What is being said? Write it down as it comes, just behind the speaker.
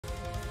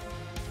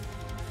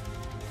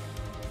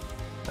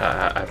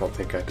I don't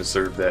think I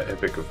deserve that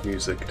epic of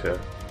music to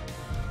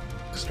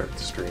start the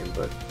stream,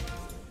 but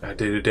I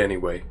did it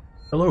anyway.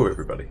 Hello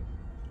everybody,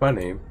 my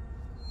name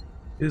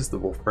is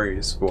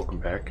TheWolfPreys. Welcome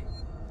back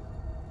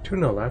to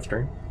another live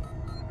stream.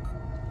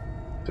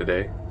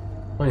 Today,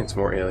 playing some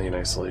more Alien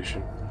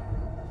Isolation.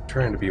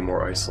 Trying to be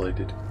more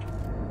isolated.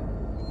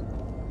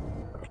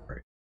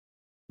 Alright,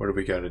 what do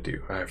we gotta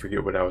do? I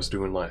forget what I was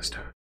doing last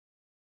time.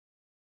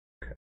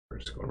 Okay, we're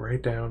just going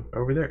right down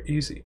over there,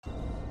 easy.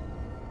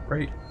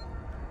 Right.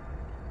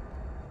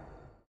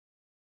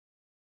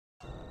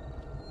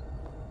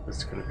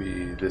 It's gonna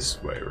be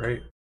this way,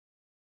 right?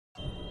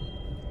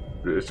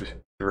 The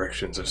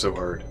directions are so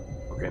hard.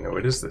 Okay, no,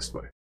 it is this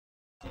way.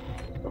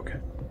 Okay.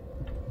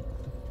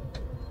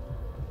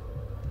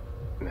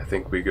 And I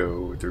think we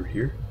go through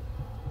here.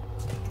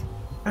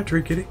 Hi,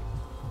 tree kitty.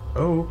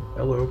 Oh,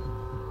 hello.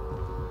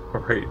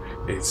 Alright,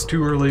 it's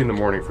too early in the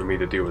morning for me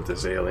to deal with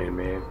this alien,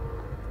 man.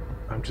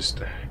 I'm just...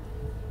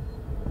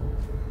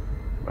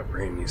 my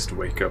brain needs to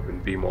wake up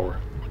and be more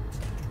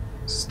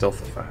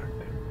stealthified.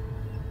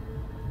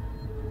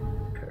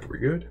 Okay, we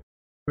good?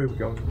 Where are we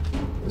going?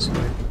 This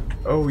way?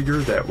 Oh,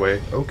 you're that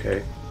way.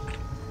 Okay.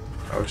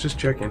 I was just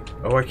checking.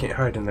 Oh, I can't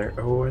hide in there.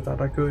 Oh, I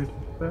thought I could.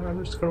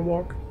 I'm just gonna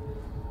walk.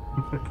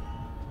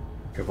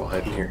 Okay, we'll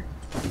hide in here.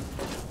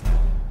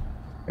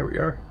 There we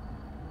are.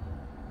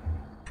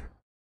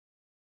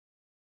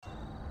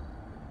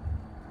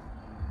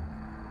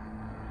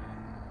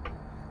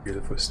 Hear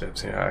the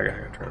footsteps. Yeah, I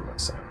gotta turn my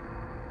sound.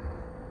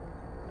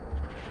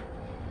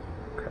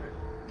 Okay.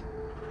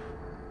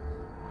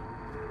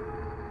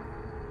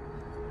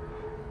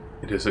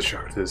 It is a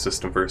shock to the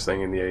system first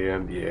thing in the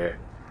AM. Yeah.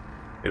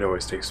 It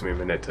always takes me a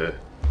minute to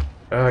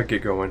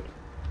get going.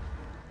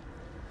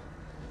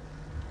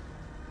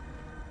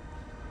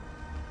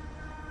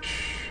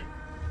 Shh.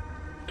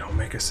 Don't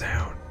make a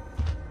sound.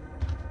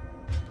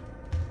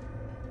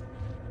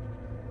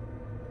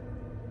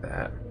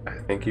 That, I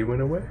think he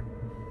went away.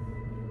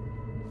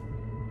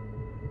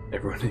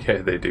 Everyone,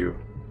 yeah, they do.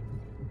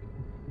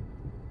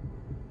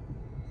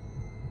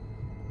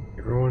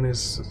 Everyone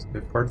is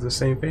part of the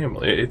same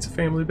family. It's a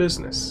family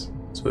business.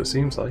 That's what it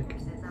seems like.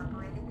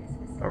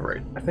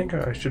 Alright, I think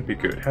I should be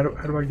good. How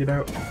do I get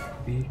out?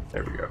 B?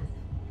 There we go.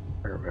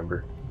 I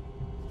remember.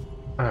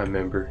 I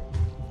remember.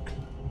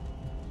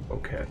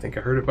 Okay, I think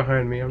I heard it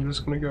behind me. I'm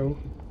just gonna go.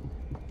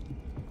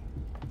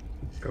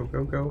 Go,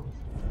 go, go.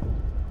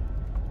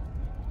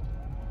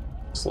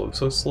 Slow,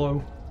 so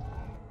slow.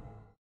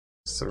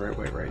 It's the right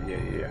way, right? Yeah,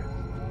 yeah, yeah.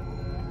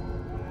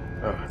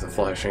 Oh, the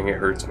flashing, it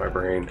hurts my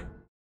brain.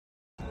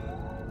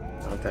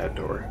 Not that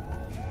door.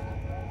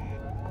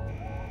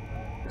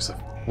 There's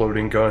a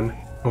floating gun.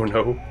 Oh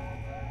no.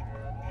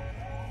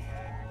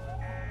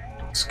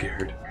 I'm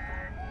scared.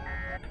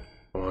 I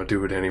don't want to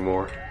do it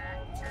anymore.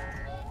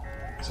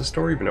 Is the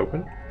store even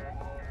open?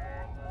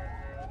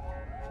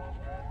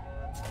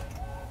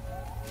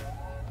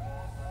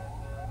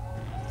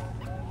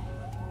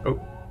 Oh.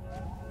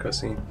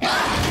 Cutscene.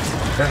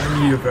 There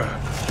you go.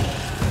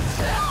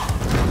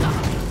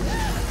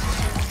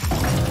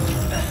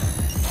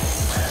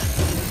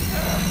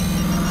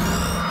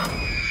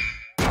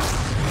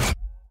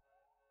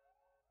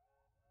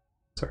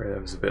 Sorry,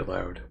 that was a bit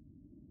loud.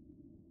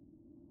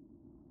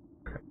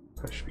 Okay,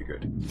 that should be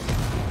good.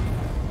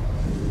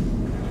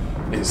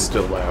 It's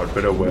still loud,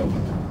 but oh well.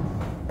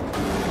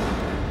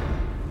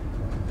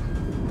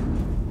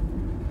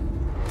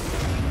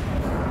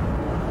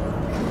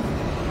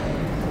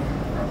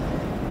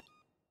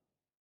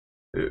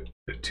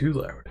 Too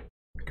loud.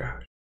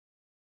 Gosh.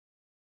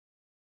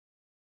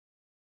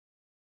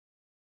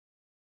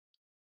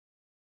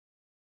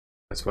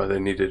 That's why they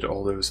needed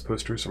all those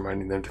posters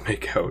reminding them to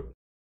make out.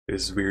 It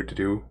is weird to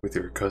do with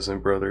your cousin,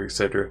 brother,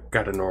 etc.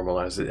 Gotta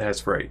normalize it.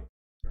 That's right.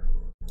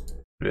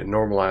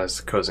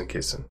 Normalize cousin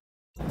kissing.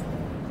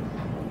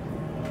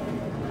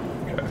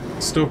 Okay.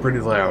 It's still pretty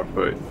loud,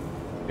 but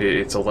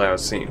it's a loud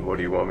scene. What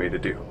do you want me to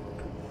do?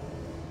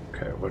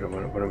 Okay, what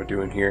am I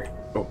doing here?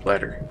 Oh,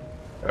 ladder.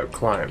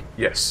 Climb.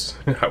 Yes.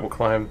 I will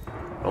climb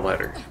a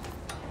ladder.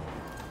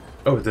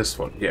 Oh, this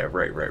one. Yeah,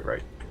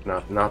 right.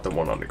 Not the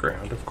one on the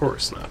ground. Of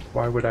course not.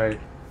 Why would I...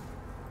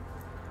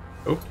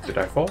 Oh, did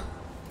I fall?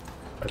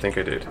 I think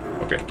I did.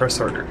 Okay, press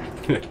harder.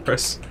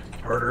 Press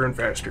harder and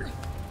faster.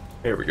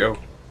 There we go. Do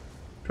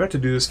I have to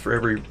do this for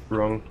every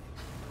rung?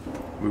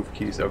 Move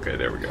keys. Okay,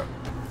 there we go.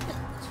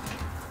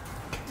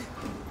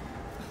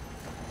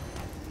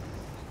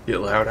 Get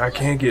loud. I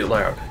can't get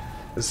loud.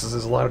 This is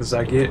as loud as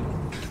I get.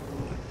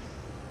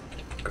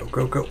 Go,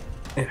 go, go.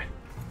 Yeah.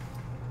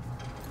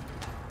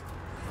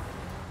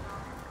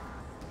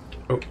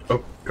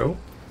 Oh, go.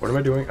 What am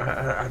I doing?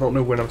 I don't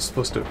know when I'm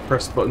supposed to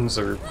press buttons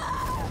or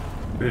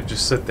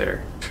just sit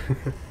there.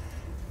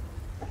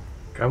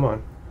 Come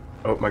on.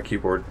 Oh, my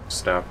keyboard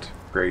stopped.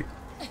 Great.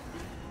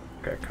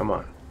 Okay, come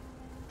on.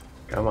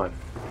 Come on.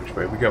 Which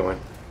way are we going?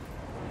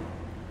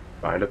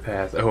 Find a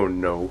path. Oh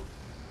no.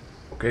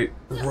 Okay.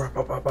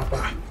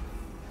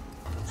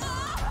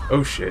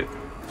 Oh shit.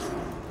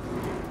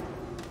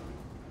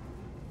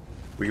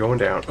 We going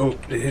down. Oh,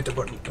 it hit the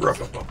button.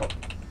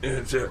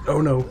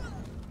 Oh no.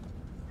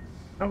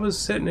 I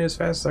was hitting it as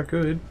fast as I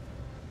could.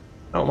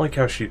 I don't like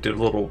how she did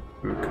a little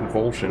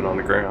convulsion on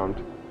the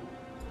ground.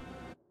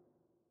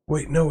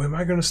 Wait, no, am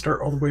I gonna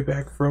start all the way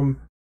back from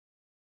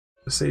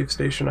the save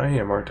station? I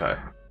am, aren't I?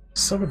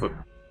 Son of a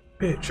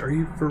bitch, are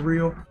you for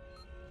real?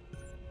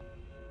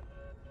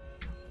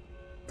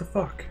 What the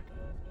fuck?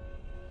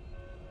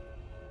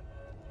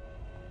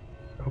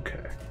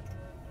 Okay.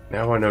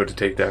 Now I know to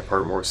take that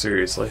part more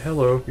seriously.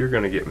 Hello, you're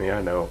gonna get me,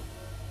 I know.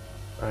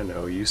 I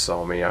know, you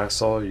saw me, I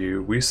saw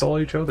you, we saw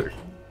each other.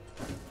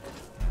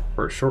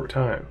 For a short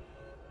time.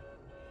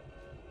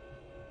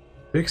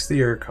 Fix the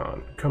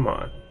aircon, come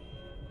on.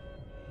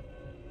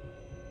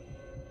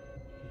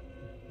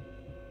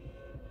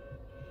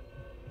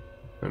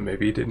 And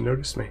maybe he didn't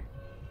notice me.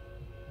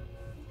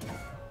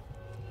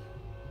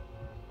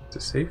 Is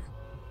it safe?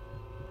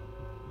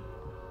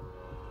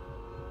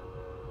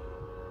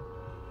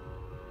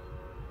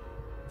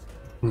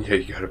 Yeah,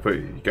 you gotta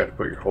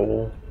put your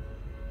whole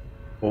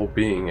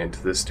being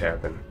into this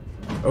tapping.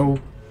 Oh,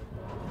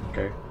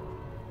 okay.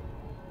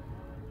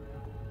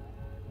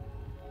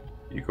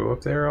 You go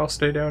up there, I'll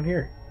stay down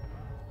here.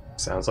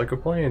 Sounds like a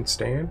plan,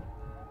 Stan.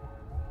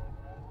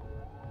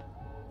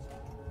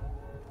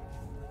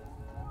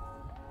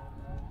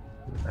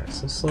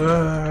 Nice and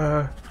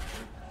slow.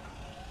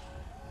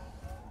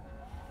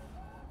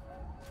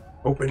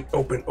 Open,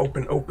 open,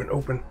 open, open,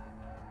 open.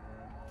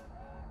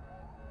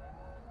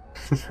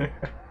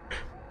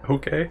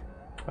 Okay,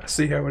 I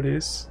see how it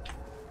is.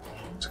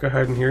 Let's go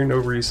hide in here, no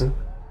reason.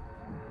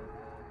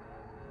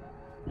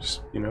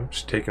 Just, you know,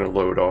 just taking a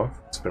load off.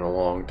 It's been a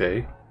long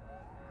day.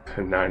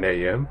 9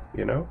 a.m.,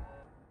 you know?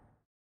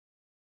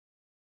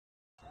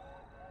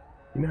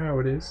 You know how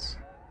it is.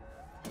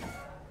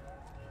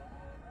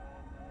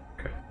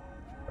 Okay.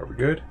 Are we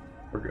good?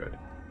 We're good.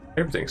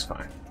 Everything's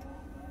fine.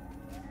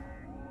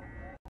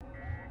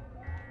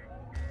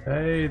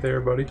 Hey there,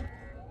 buddy.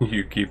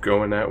 You keep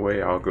going that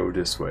way, I'll go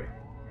this way.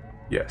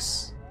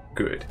 Yes.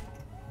 Good.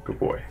 Good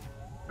boy.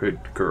 Good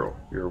girl.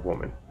 You're a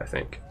woman, I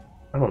think.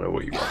 I don't know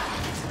what you are.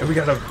 And we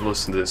gotta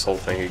listen to this whole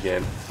thing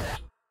again.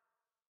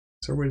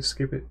 Is there a way to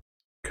skip it?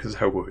 Because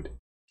I would.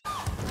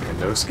 And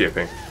no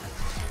skipping.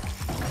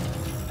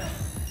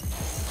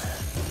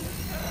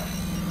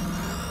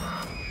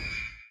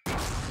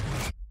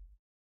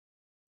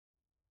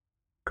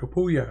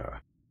 Kapuya!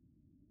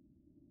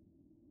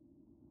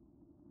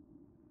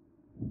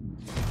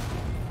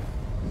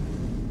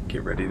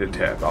 Get ready to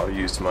tap. I'll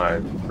use my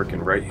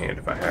freaking right hand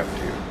if I have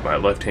to. My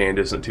left hand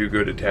isn't too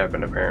good at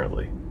tapping,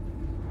 apparently.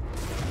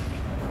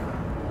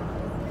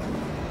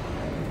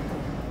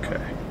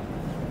 Okay.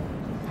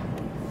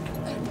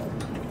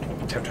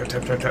 Tap, tap,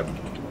 tap, tap, tap.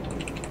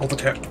 Hold the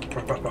tap.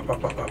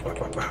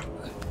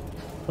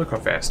 Look how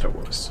fast I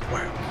was.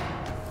 Wow.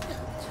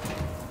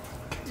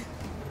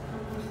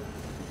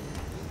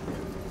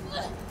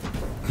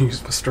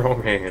 Use my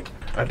strong hand.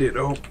 I did.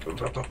 Oh,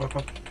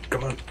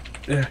 come on.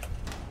 Yeah.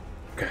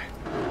 Okay.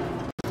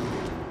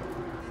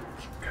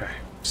 Okay.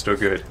 Still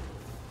good.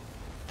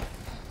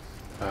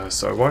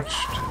 So I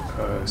watched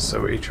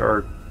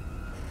H.R.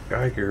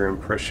 Geiger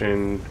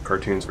impression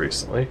cartoons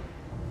recently.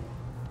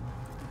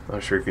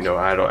 Not sure if you know.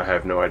 I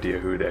have no idea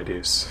who that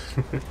is.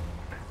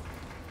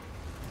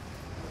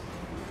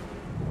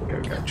 Okay,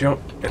 we gotta jump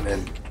and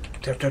then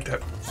tap tap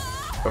tap.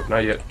 Oh,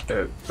 not yet.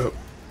 Oh.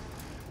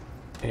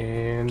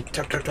 And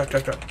tap tap tap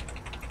tap tap.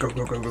 Go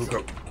go go go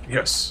go.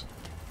 Yes.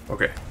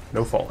 Okay.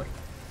 No falling.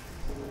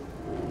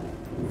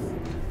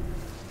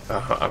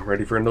 I'm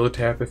ready for another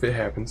tap if it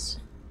happens.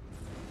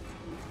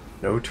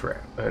 No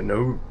trap.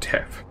 No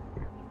tap.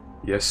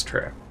 Yes,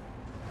 trap.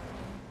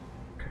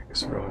 Okay, I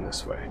guess we're going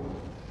this way.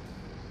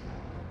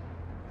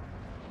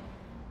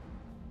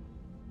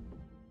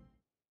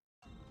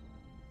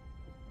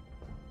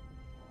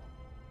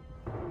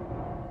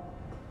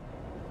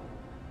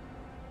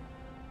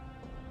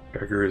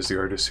 Geiger is the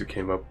artist who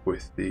came up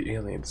with the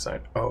alien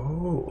design.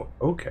 Oh,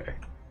 okay.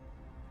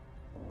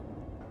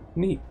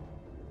 Neat.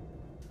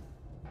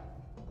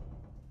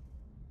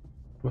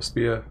 Must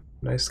be a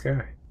nice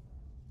guy.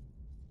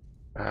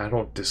 I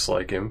don't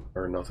dislike him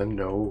or nothing,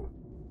 no.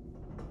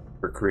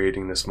 For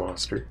creating this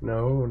monster.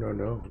 No, no,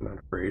 no, I'm not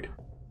afraid.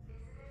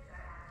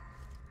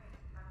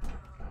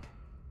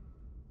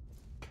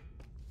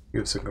 He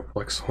was a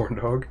complex horn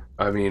dog.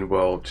 I mean,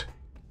 well,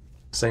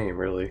 same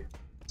really.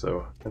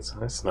 So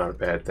that's not a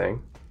bad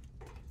thing.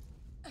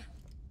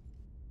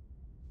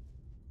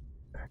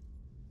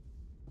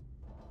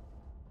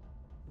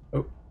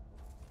 Oh.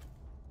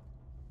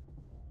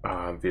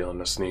 I'm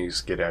feeling a sneeze.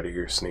 Get out of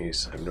here,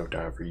 sneeze. I have no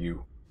time for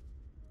you.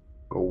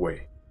 Go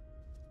away.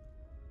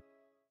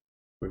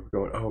 Where are we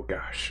going? Oh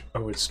gosh.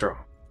 Oh, it's strong.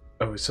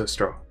 Oh, it's so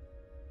strong.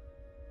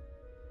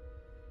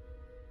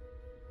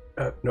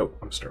 Nope,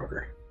 I'm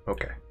stronger.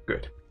 Okay,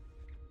 good.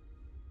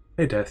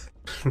 Hey, Death.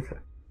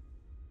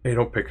 Hey,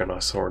 don't pick on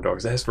us horn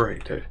dogs. That's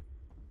right, dude.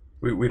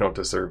 We don't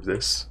deserve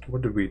this.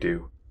 What did we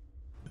do?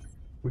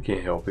 We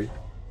can't help it.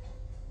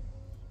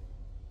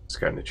 It's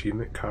got an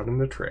achievement caught in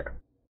the trap.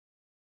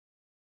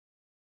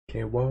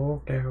 Can't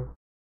walk out.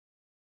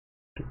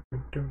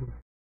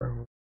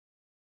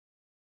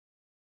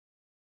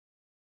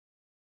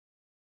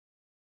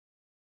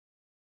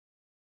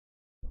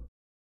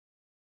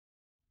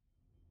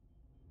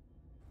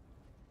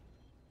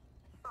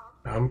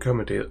 I'm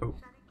coming to you.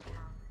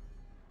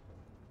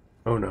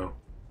 Oh no.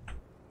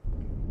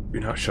 Do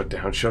not shut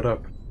down. Shut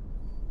up.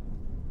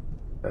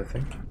 I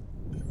think.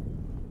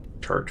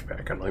 Charge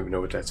pack. I don't even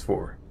know what that's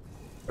for.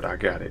 But I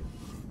got it.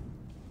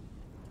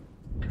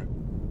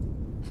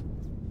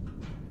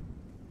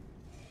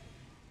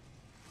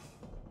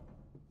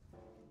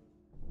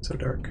 So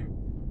dark.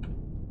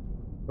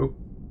 Oh.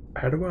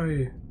 How do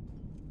I...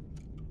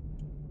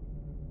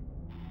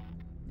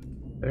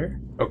 There?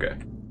 Okay.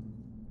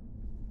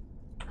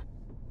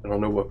 I don't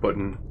know what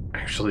button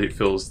actually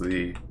fills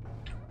the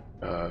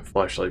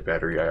flashlight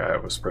battery. I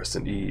was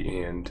pressing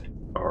E and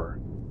R.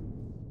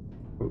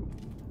 Ooh,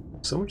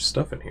 so much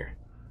stuff in here.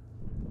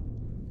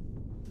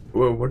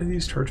 Whoa, what are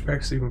these charge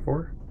packs even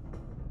for?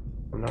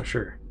 I'm not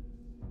sure.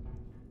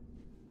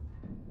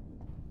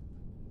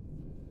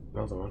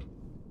 Another one.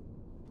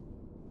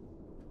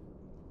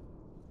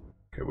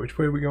 Okay, which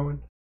way are we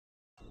going?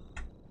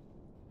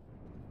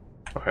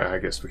 Okay, I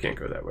guess we can't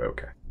go that way.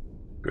 Okay,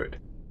 good.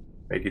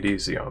 Make it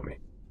easy on me.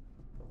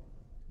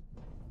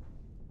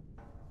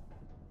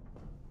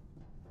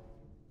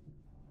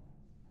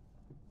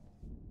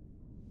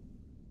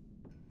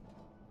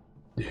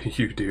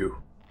 You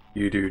do.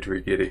 You do,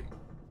 Tree-Kitty.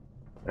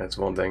 That's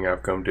one thing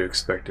I've come to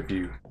expect of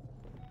you.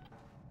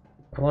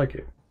 I like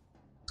it.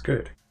 It's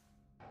good.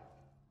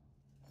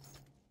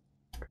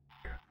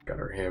 Got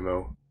our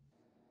ammo.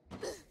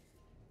 There's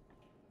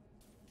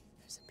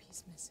a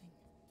piece missing.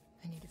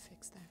 I need to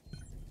fix that.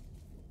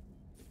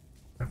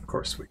 Of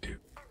course we do.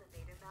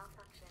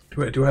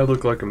 Do I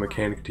look like a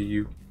mechanic to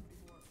you?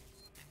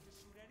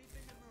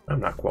 I'm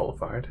not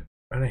qualified.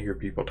 I don't hear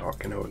people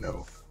talking. Oh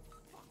no.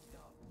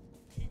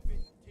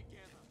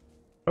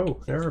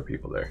 Oh, there are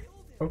people there.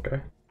 Okay.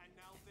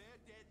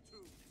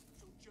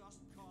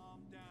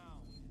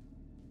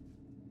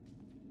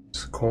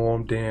 Just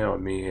calm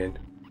down, man.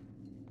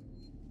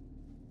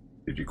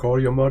 Did you call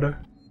your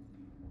mother?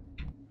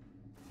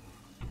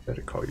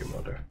 Better call your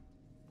mother.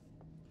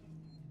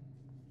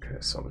 Okay,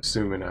 so I'm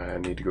assuming I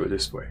need to go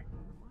this way.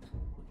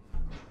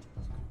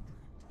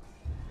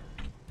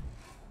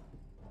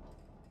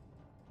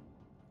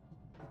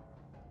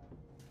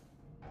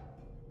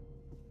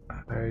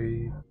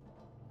 I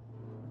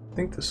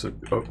think this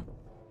would... Oh.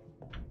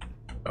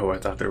 Oh, I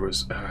thought there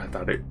was... I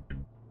thought it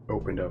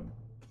opened up.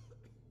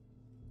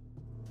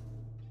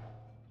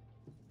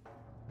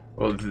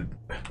 Well,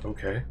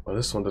 okay. Well,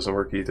 this one doesn't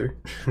work either.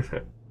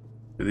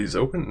 Do these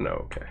open? No,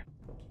 okay.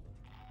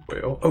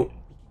 Wait, oh!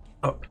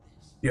 Up.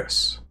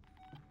 Yes.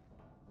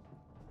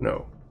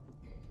 No.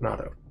 Not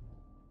up.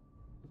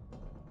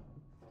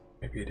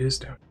 Maybe it is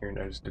down here and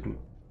I just didn't...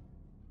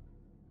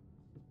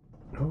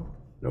 No?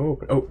 No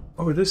open.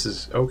 Oh, this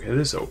is... Okay,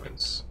 this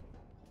opens.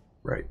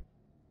 Right.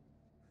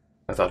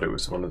 I thought it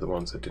was one of the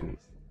ones that didn't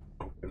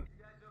open.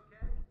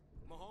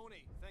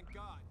 Mahoney, thank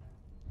God.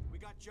 We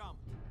got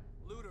jumped.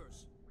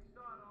 Looters.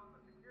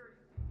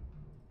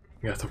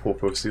 You got the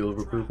Wolfo seal of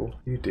approval?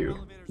 You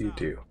do. You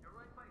do.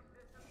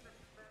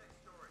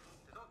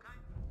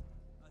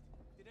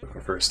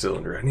 Looking for a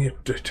cylinder. I need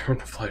to turn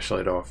the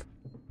flashlight off.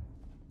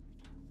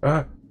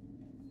 Ah!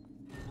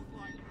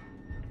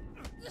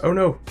 Oh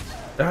no!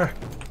 Ah!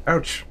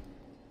 Ouch!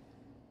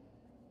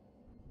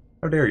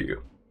 How dare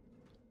you?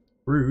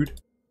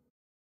 Rude.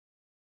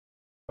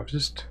 I was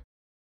just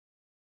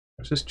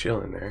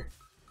chilling there.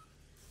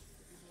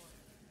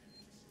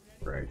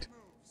 Right.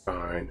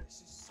 Fine.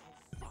 Just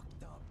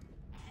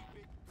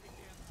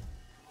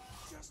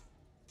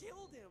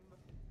killed him.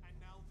 And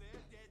now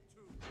they're dead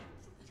too.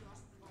 So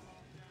just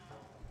calm down.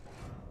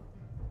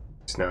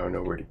 Just now I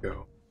know where to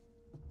go.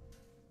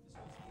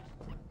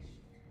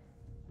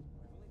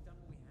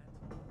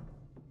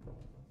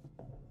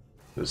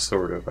 Just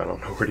sort of. I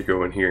don't know where to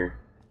go in here.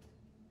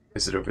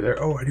 Is it over there?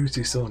 Oh, I do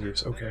see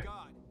cylinders. Okay.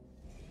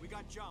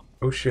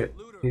 Oh shit.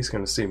 He's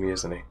gonna see me,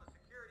 isn't he?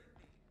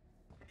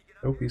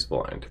 Nope, he's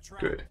blind.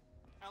 Good.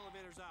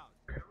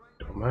 Okay.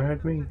 Don't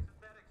mind me.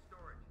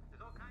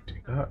 Do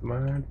not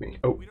mind me.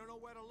 Oh.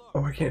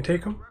 Oh, I can't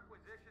take him?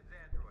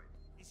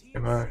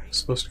 Am I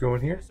supposed to go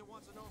in here?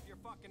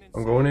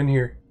 I'm going in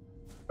here.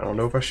 I don't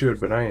know if I should,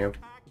 but I am.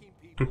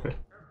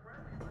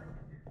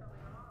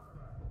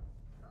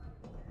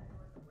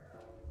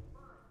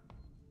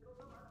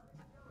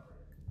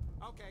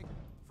 Okay,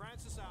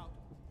 Francis out.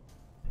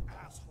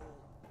 Asshole.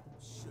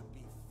 Should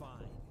be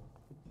fine.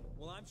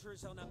 Well, I'm sure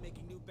as hell not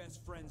making new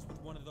best friends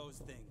with one of those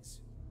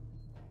things.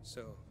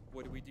 So,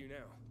 what do we do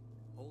now?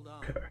 Hold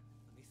on. Okay. Let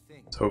me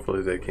think. So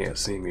hopefully they can't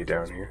see me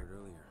down here.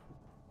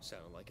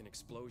 Sound like an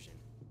explosion.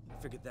 I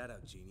figured that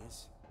out,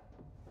 genius.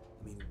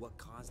 I mean, what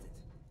caused it?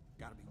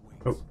 Gotta be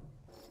Wings. Oh.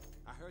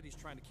 I heard he's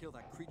trying to kill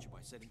that creature by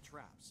setting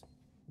traps.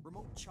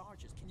 Remote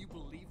charges. Can you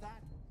believe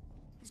that?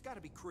 He's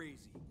gotta be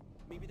crazy.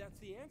 Maybe that's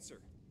the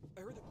answer.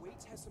 I heard that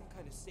Waits has some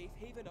kind of safe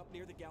haven up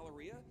near the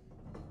Galleria.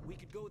 We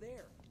could go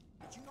there.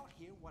 Did you not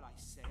hear what I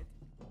said?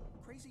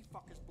 Crazy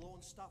fuckers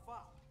blowing stuff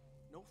up.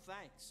 No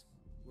thanks.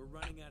 We're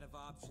running out of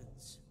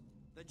options.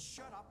 Then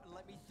shut up and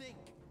let me think.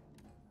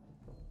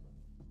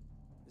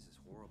 This is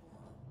horrible.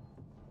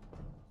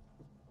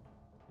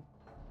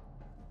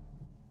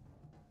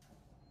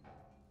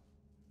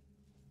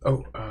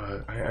 Oh,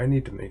 I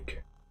need to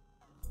make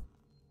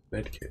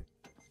medkit.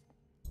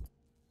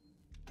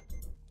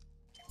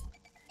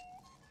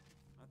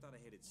 I thought I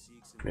hated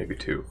Sikhs and Maybe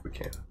two if we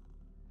can.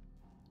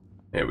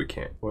 Yeah, we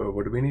can't.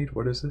 What do we need?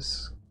 What is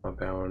this?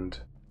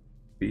 Compound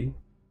B?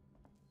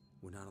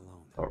 we're not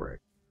alone. Alright.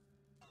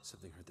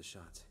 Something heard the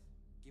shots.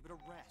 Give it a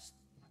rest.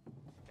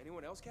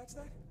 Anyone else catch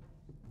that?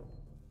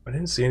 I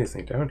didn't see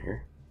anything down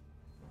here.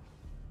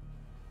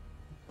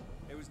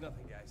 It was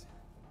nothing, guys.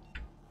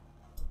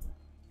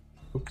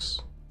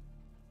 Oops.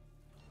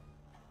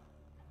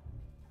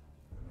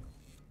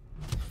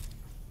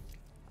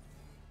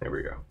 There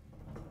we go.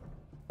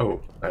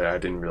 Oh, I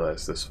didn't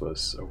realize this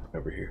was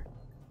over here.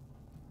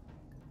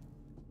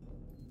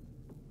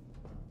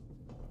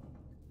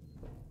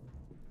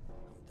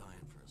 I'm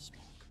dying for a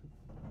smoke.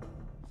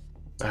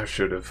 I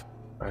should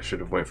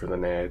have went for the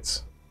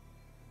nads.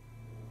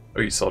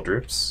 Oh, you saw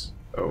drips?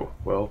 Oh,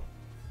 well.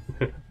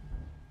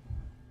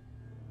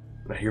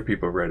 I hear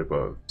people right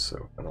above,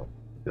 so I don't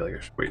feel like I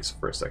should wait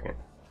for a second.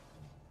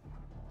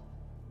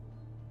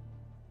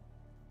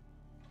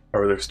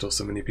 Are there still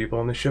so many people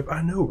on the ship?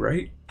 I know,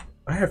 right?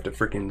 I have to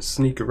freaking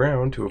sneak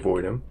around to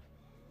avoid them.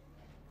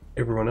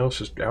 Everyone else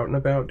just out and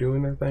about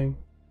doing their thing.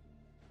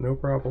 No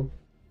problem.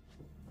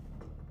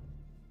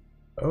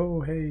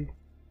 Oh, hey.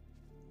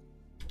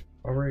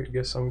 Alright,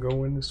 guess I'm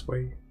going this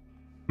way.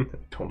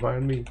 Don't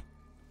mind me.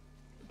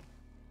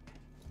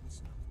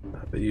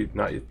 Not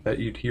that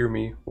you'd hear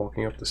me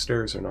walking up the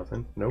stairs or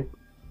nothing. Nope.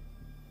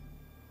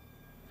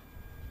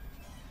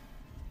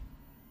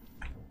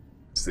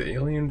 Is the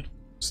alien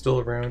still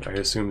around? I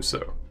assume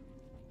so.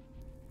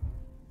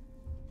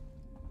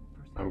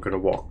 I'm gonna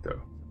walk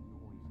though.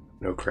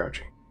 No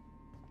crouching.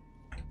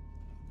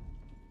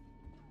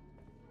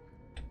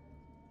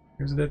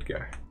 Here's a dead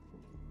guy.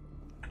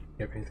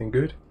 You have anything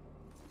good?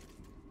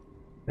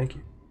 Thank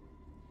you.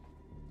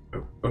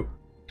 Oh, oh.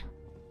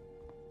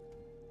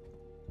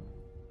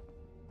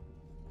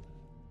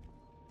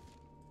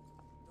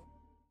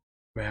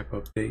 Map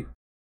update.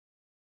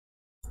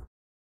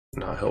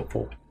 Not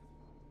helpful.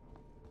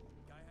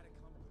 Guy had it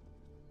coming.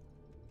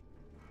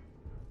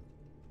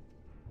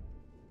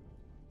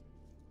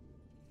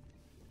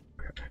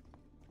 Okay.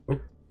 Oh.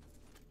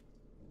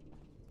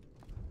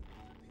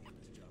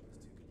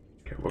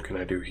 Okay, what can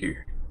I do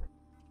here?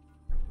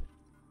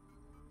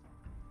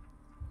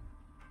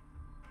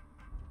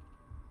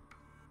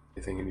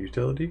 Anything in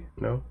utility?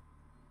 No?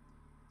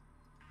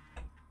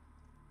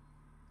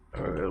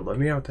 Let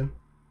me out then.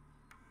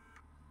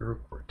 Your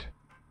report.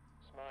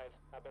 Smythe,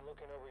 I've been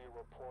looking over your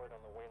report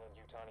on the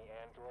Wayland-Yutani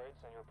androids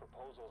and your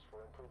proposals for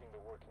improving the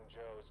working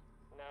Joes.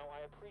 Now,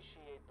 I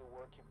appreciate the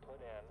work you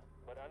put in,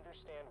 but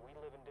understand we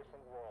live in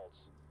different worlds.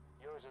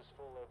 Yours is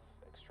full of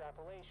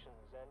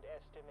extrapolations and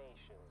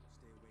estimations.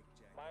 Stay awake,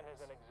 Jack. Mine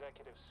has an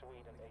executive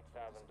suite and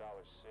 $8,000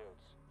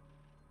 suits.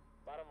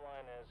 Bottom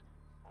line is,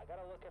 I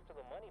gotta look after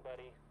the money,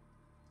 buddy.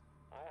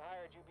 I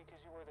hired you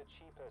because you were the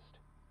cheapest,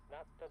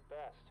 not the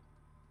best.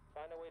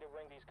 Find a way to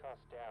bring these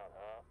costs down,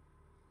 huh?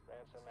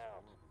 Ransom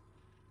out.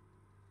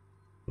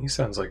 He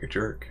sounds like a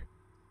jerk.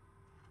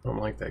 I don't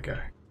like that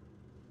guy.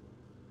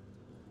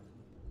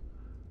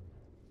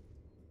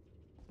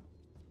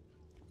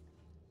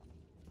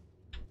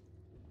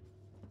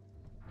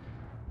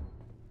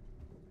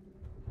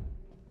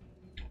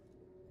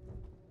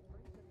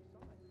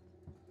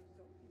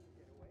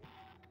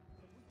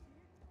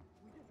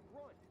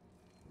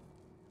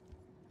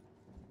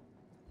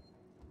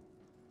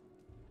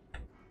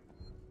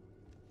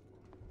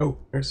 Oh,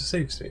 there's a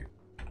save state.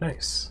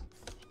 Nice.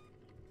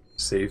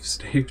 Save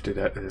state?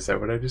 Is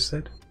that what I just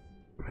said?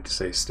 I meant to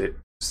say save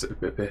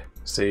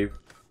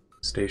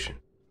station.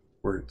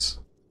 Words.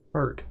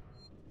 Hard.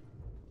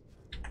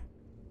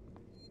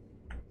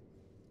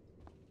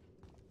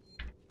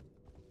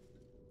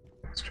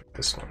 Let's try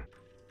this one.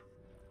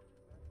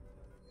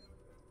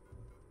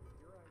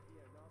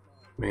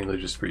 Mainly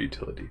just for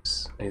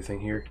utilities.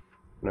 Anything here?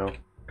 No?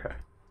 Okay.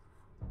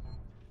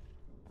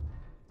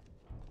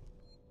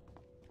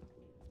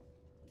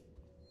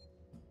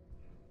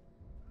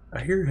 I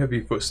hear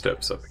heavy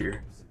footsteps up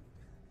here.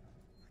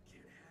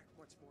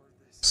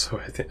 So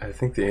I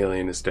think the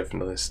alien is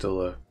definitely still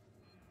a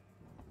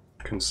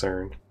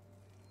concern.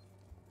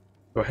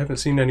 But I haven't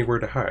seen anywhere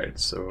to hide,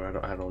 so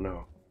I don't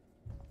know.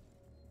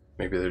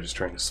 Maybe they're just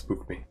trying to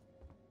spook me.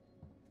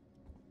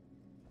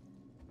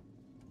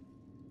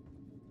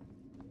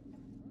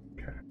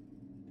 Okay.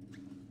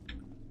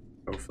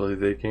 Hopefully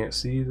they can't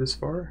see this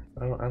far.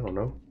 I don't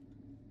know.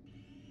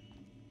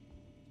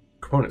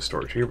 Component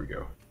storage. Here we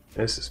go.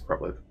 This is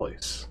probably the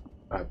place.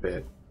 I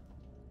bet.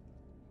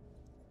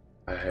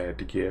 I had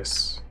to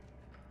guess.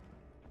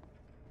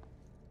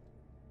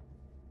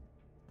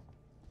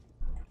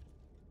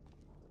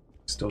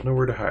 Still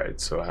nowhere to hide,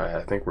 so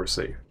I think we're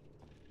safe.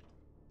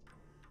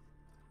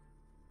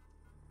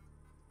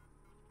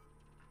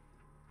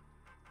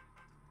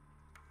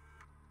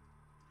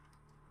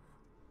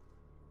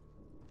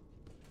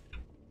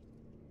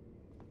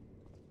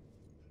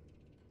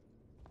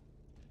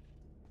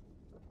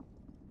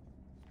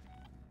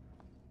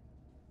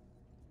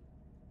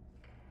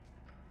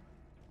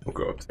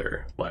 We'll go up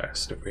there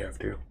last if we have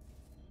to.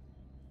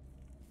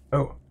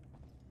 Oh.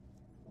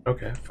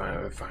 Okay,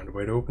 find a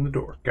way to open the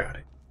door. Got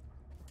it.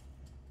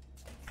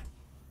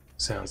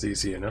 Sounds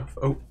easy enough.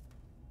 Oh.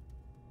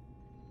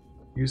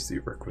 Use the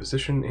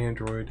requisition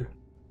android.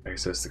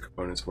 Access the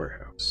components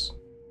warehouse.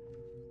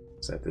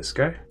 Is that this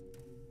guy?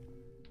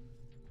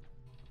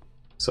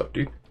 What's up,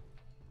 dude? You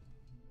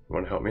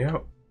want to help me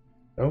out?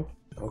 No?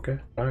 Okay,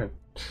 fine.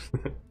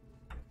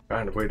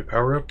 Find a way to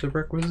power up the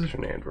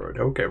requisition android.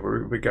 Okay,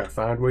 we gotta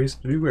find ways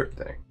to do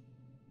everything.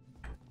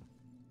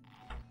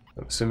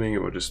 I'm assuming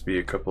it will just be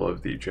a couple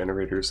of the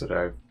generators that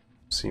I've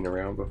seen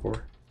around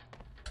before.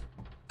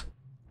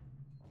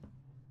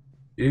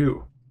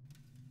 Ew.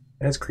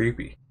 That's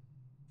creepy.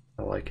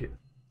 I like it.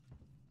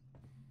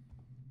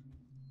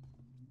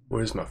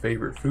 What is my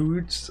favorite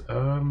foods?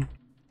 The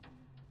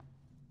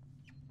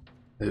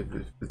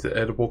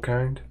edible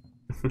kind.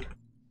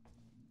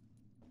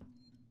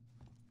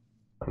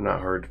 I'm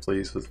not hard to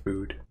please with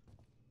food.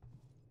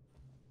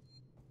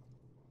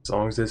 As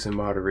long as it's in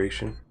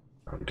moderation,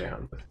 I'm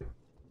down with it.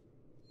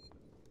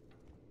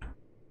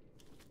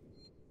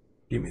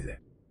 Give me that.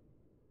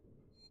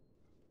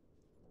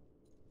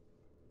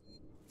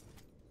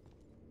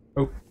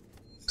 Oh,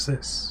 what's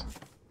this?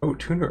 Oh,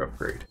 tuner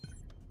upgrade.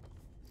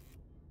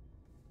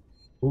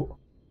 Cool.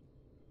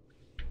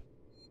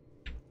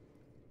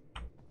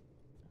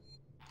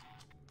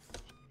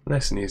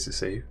 Nice and easy to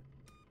save.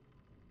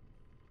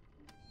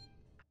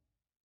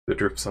 The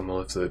drips on the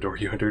left of the door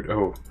you entered.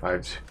 Oh,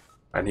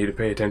 I need to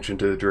pay attention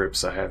to the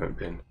drips. I haven't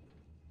been.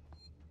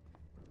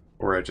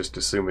 Or I just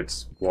assume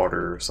it's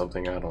water or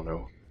something. I don't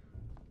know.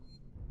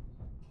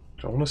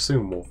 Don't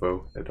assume,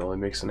 Wolfo. It only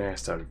makes an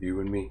ass out of you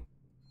and me.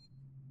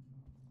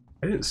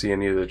 I didn't see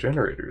any of the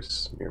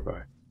generators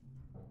nearby.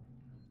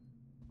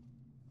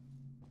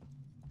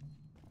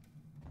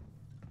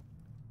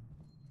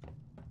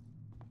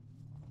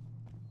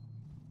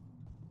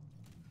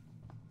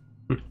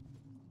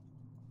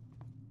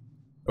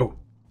 Oh,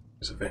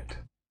 there's a vent.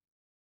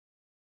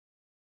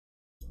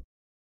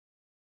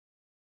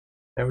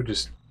 That would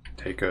just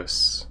take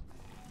us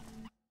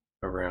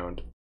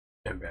around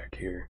and back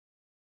here.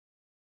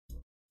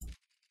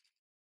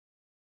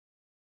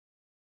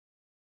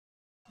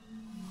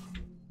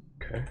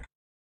 Okay.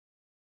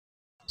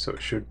 So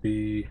it should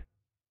be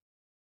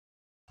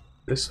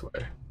this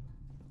way.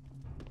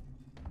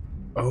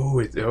 Oh,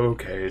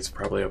 okay, it's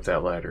probably up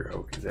that ladder.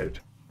 Okay,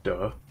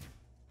 duh.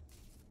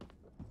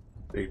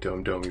 Big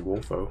dumb dummy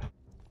Wolfo.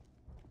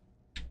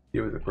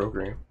 Get with the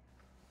program.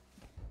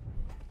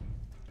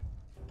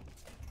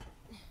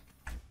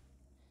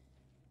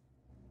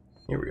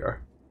 Here we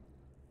are.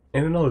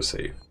 And another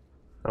save.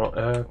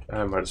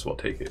 I might as well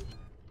take it.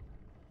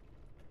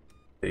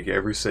 Take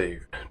every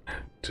save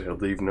to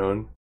leave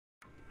none.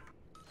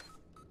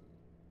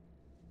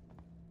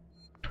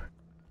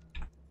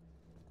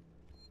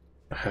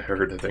 I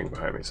heard a thing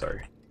behind me,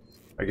 sorry.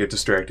 I get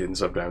distracted and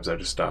sometimes I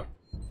just stop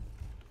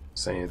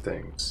saying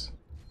things.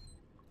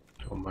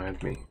 Don't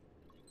mind me.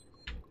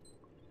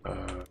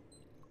 Okay.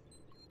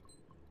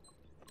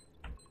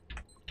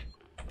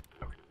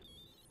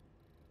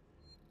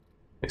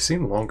 They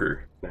seem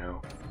longer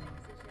now.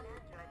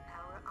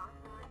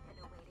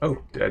 Oh,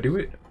 did I do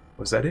it?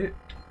 Was that it?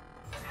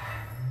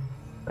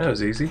 That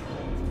was easy.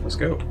 Let's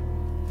go.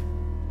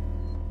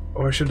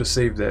 Oh, I should have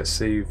saved that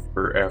save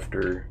for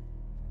after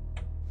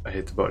I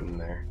hit the button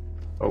there.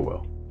 Oh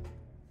well.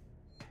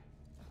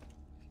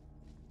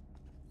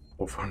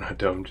 Well, if I'm not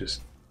dumb,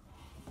 just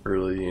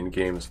early in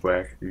game's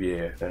whack.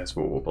 Yeah, that's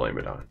what we'll blame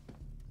it on.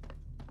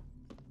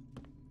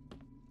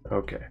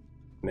 Okay.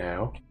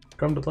 Now,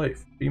 come to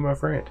life. Be my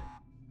friend.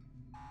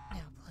 Now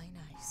play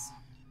nice.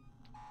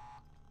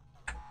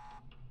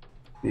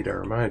 Need I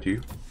remind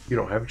you, you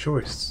don't have a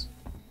choice.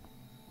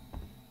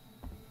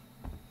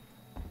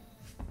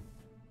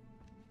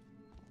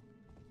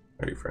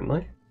 Are you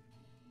friendly?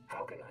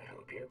 How can I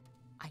help you?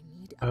 I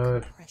need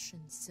a compression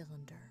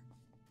cylinder.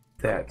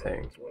 That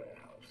thing.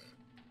 Warehouse.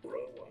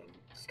 Row 1,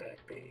 stack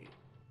B.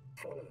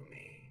 Follow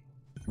me.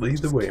 Lead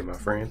the Just way, keep my the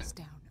friend. noise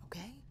down,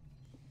 okay?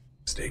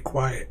 Stay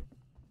quiet.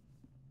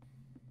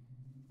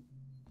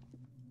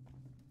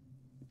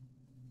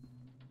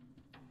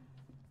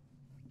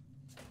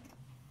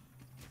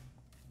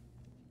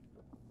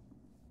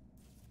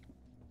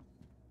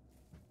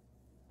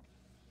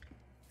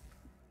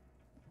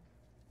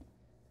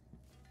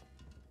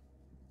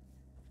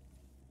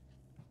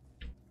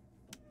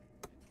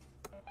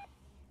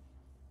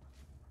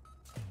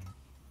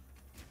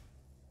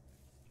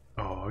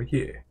 Oh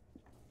yeah.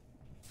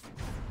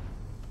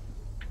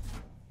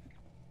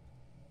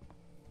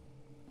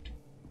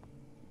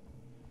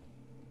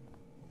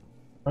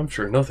 I'm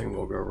sure nothing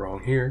will go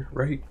wrong here,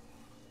 right?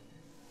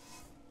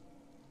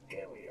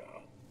 Here we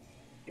are.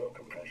 Your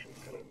compression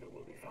cylinder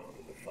will be found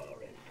at the far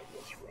end of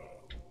this row.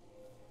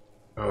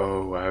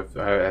 Oh,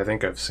 I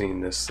think I've seen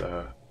this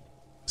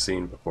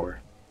scene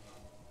before.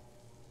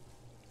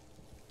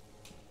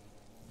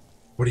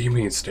 What do you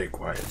mean stay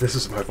quiet? This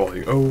is my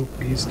volume. Oh,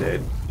 he's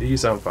dead.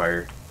 He's on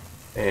fire.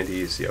 And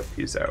he's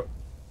out.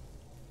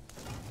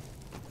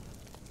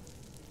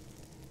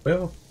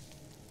 Well,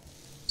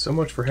 so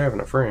much for having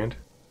a friend.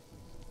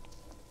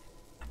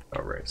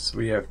 Alright, so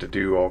we have to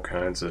do all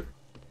kinds of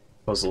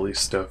puzzly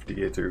stuff to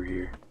get through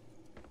here.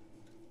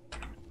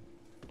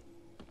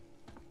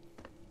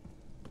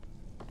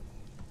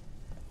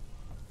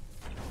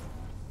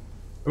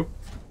 Oh,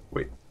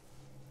 wait.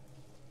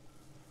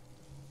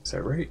 Is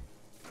that right?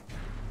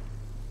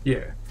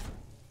 Yeah.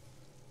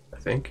 I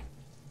think.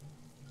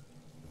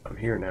 I'm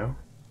here now.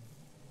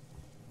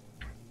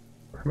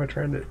 Where am I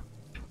trying to...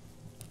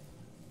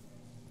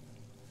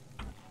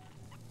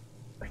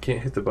 I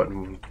can't hit the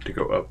button to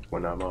go up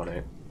when I'm on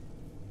it.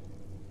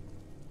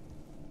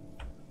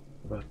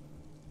 But...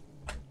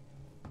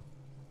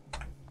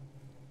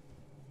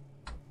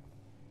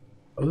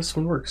 Oh, this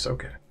one works.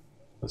 Okay.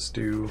 Let's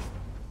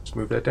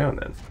move that down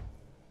then.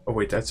 Oh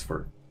wait, that's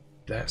for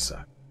that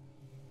side.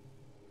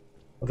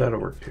 Well, that'll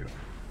work too.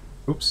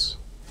 Oops.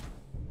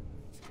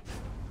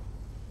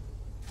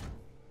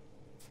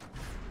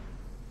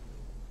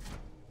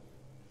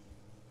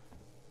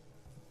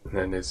 And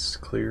then it's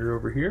clear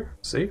over here.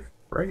 Safe,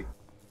 right?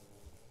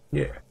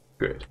 Yeah,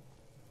 good.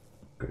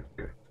 Good,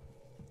 good.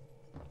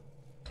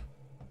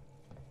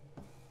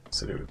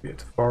 So it would be at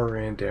the far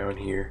end down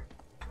here.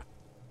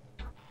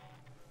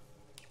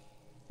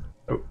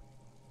 Oh,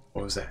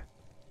 what was that?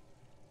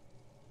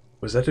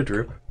 Was that a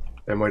drip?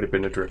 That might have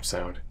been a drip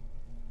sound.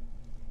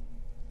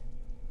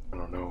 I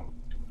don't know.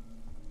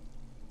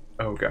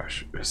 Oh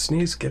gosh.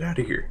 Sneeze, get out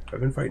of here. I've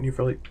been fighting you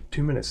for like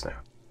 2 minutes now.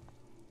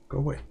 Go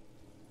away.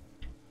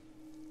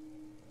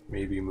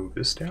 Maybe move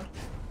this down?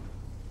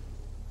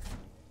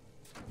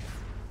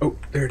 Oh,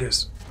 there it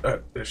is.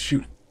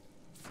 Shoot.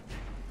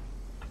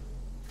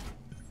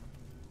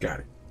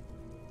 Got it.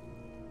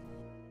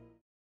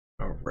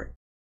 Alright.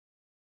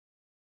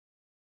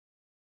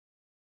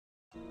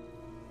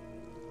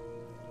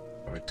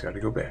 Oh, it's gotta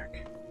go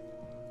back.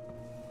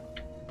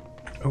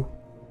 Oh.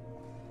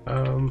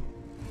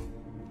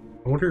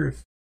 I wonder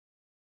if...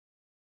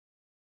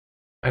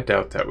 I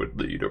doubt that would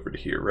lead over to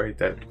here, right?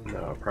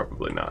 No,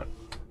 probably not.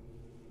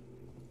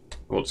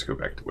 We'll just go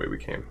back the way we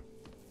came.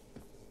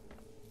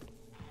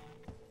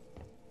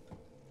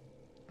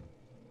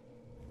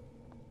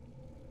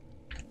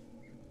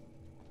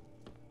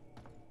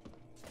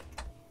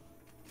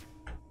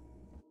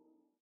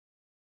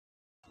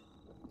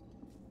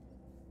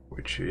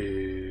 Which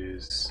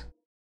is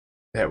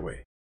that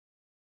way.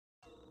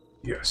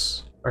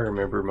 Yes, I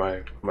remember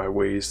my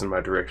ways and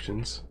my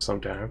directions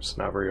sometimes,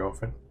 not very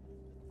often.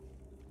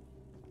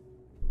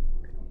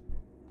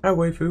 Hi,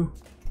 waifu.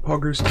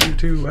 Poggers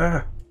 2-2.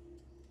 Ah.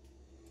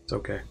 It's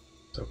okay.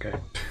 It's okay.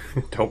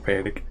 Don't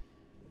panic.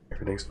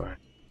 Everything's fine.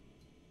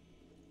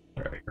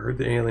 Alright, I heard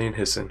the alien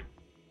hissing.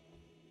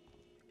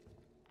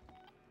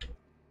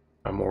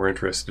 I'm more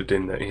interested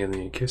in the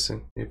alien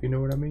kissing, if you know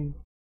what I mean.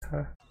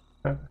 Ha,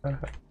 ha, ha,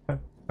 ha,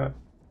 ha.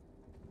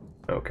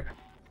 Okay.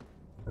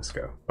 Let's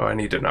go. Oh, I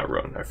need to not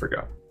run. I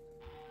forgot.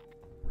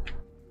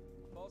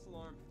 False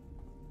alarm.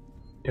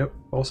 Yep,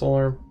 false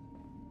alarm.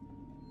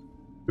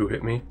 Who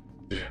hit me?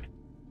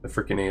 The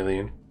freaking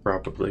alien,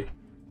 probably.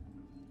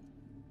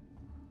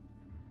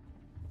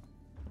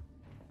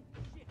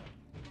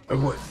 Oh,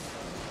 what?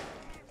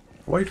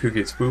 Waifu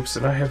gets boops,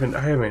 and I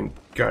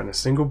haven't gotten a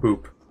single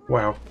boop.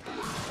 Wow.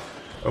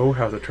 Oh,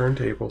 how the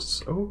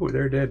turntables. Oh,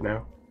 they're dead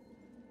now.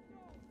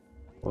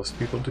 Less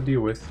people to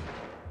deal with.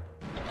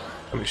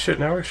 I mean, shit,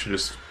 now I should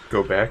just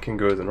go back and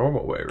go the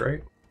normal way,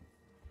 right?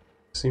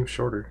 Seems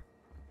shorter.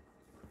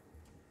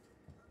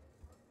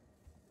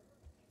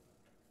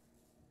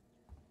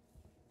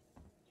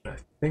 I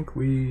think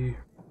we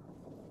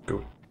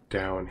go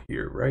down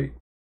here, right?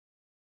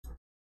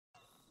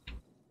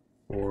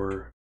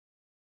 Or...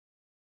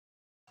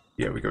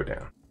 yeah, we go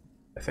down,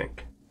 I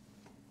think.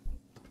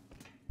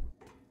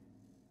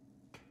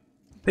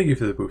 Thank you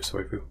for the boops,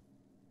 waifu.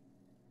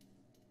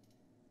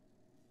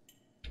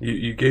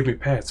 You gave me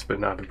pats, but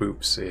not the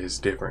boops. It is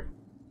different.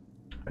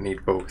 I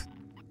need both.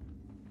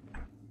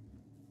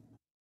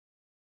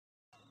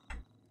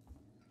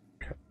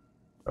 Okay.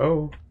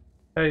 Oh,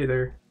 hey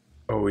there.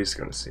 Oh, he's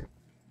gonna see me.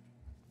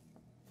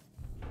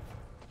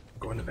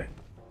 Go in the vent.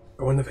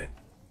 Go in the vent.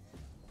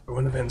 Go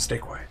in the vent and stay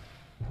quiet.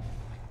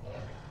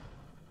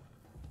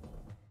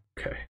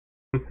 Okay.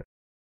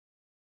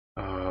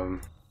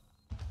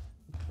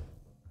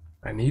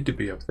 I need to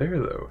be up there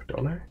though,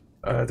 don't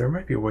I? There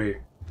might be a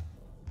way.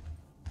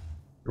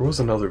 There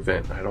was another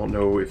vent. I don't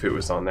know if it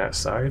was on that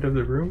side of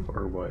the room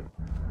or what.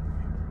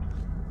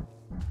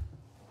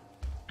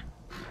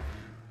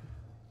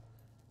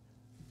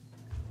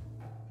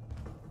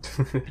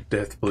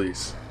 Death,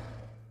 please.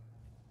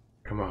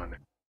 Come on.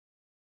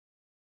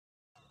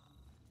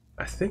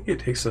 I think it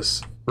takes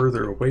us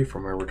further away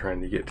from where we're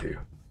trying to get to.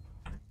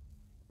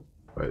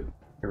 But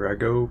here I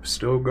go,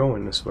 still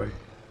going this way.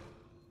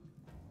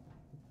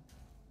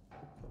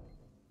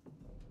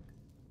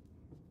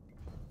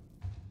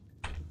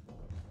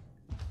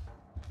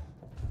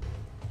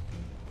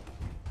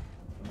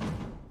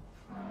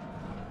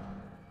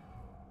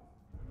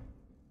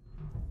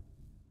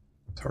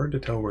 It's hard to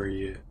tell where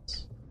he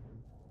is.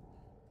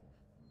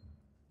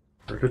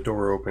 Heard a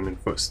door open and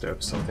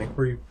footsteps, so I think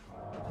we're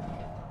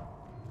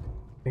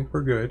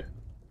good.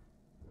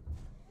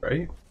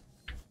 Right?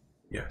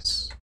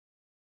 Yes.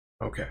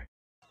 Okay.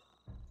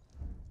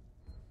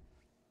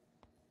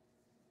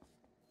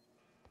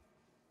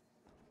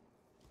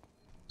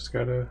 Just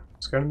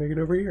gotta make it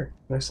over here.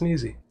 Nice and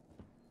easy.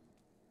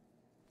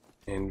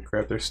 And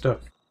grab their stuff.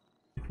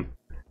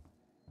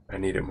 I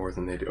need it more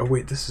than they do. Oh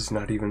wait, this is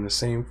not even the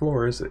same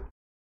floor, is it?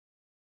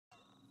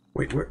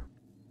 Wait, where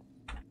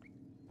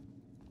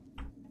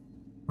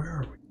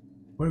are we?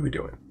 What are we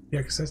doing? Yeah,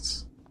 because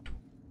that's...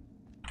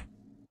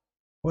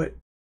 What?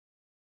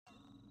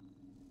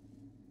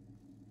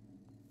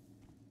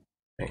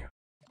 Hang on.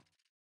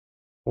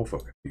 Full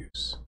focus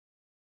use.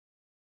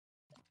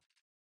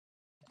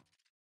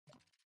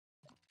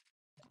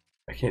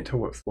 I can't tell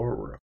what floor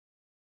we're on.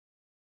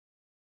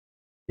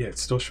 Yeah,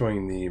 it's still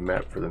showing the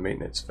map for the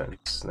maintenance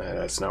fence.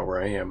 That's not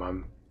where I am.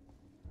 I'm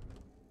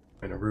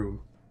in a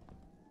room.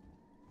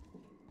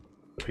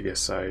 I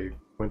guess I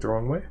went the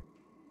wrong way.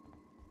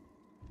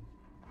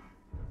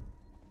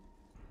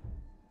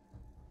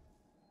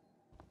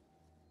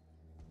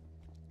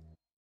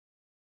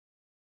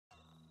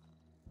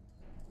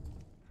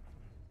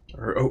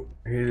 Or, oh,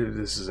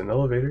 this is an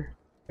elevator.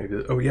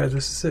 Maybe, oh yeah,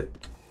 this is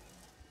it.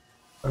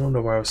 I don't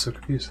know why I was so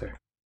confused there.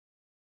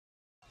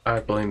 I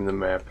blame the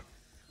map.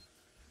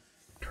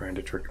 Trying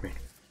to trick me.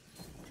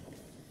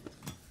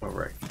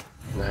 Alright,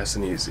 nice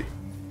and easy.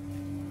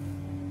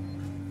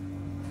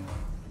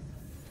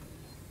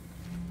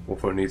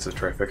 Wolfo needs a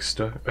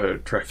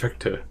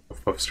trifecta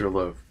of Puffster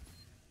love.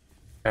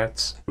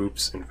 Hats,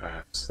 boops, and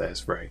vibes.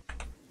 That's right.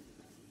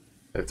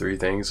 The three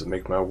things that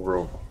make my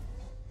world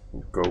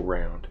go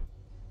round.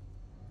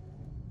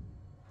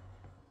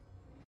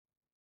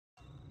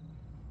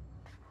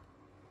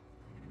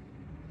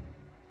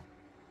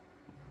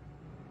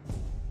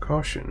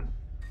 Caution.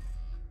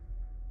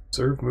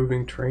 Observe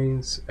moving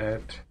trains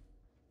at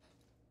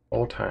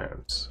all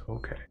times.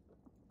 Okay.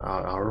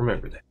 I'll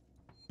remember that.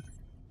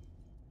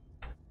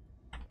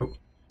 Oh,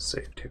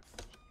 save too.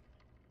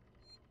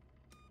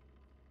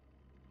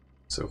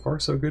 So far,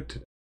 so good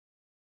today.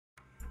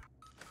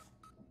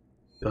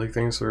 I feel like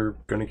things are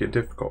gonna get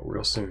difficult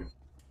real soon.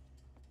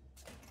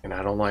 And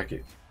I don't like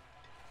it.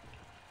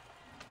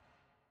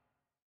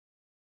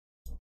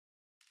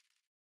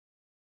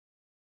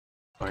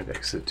 Find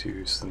exit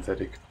to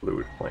synthetic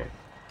fluid plant.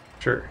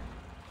 Sure.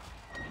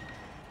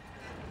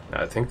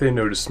 I think they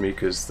noticed me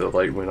because the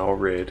light went all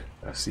red.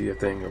 I see a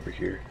thing over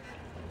here.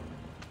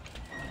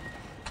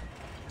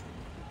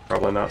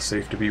 Probably not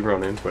safe to be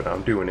running, but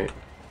I'm doing it.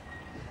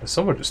 And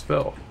someone just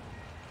fell.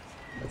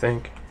 I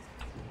think.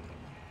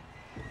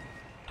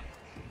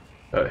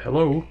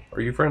 Hello? Are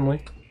you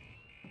friendly?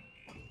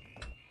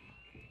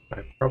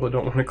 I probably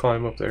don't want to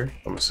climb up there,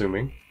 I'm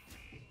assuming.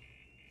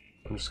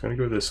 I'm just gonna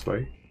go this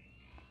way.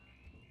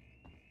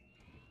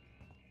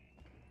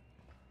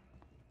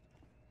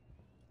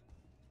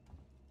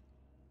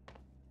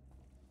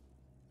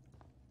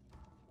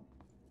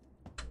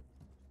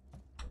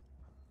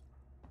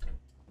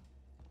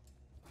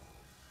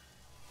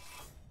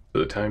 For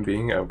the time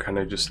being, I'm kind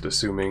of just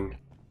assuming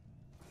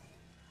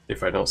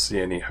if I don't see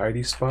any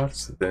hidey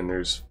spots, then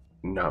there's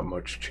not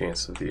much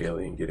chance of the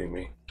alien getting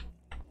me.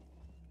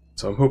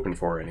 So I'm hoping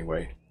for it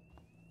anyway.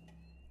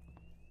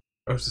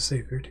 I was to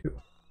save here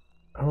too.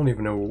 I don't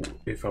even know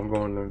if I'm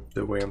going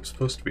the way I'm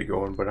supposed to be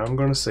going, but I'm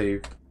gonna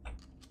save.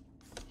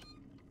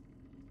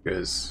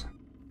 Because...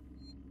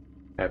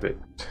 habit.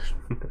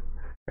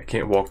 I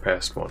can't walk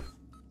past one.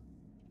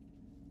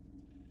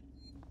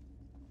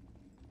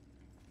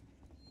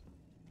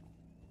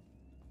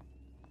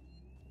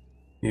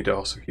 Need to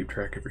also keep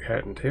track of your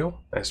hat and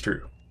tail. That's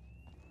true.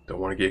 Don't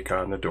want to get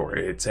caught in the door.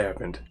 It's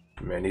happened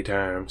many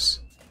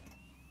times.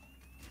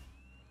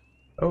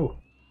 Oh,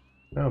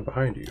 now I'm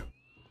behind you.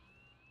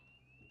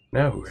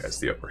 Now who has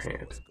the upper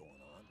hand?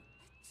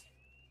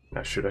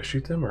 Now should I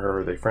shoot them or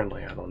are they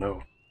friendly? I don't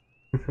know.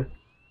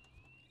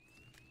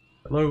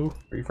 Hello?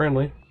 Are you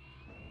friendly?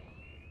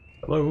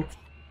 Hello?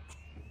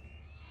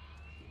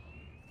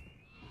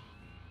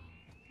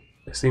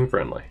 They seem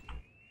friendly.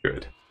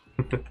 Good.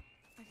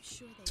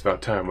 It's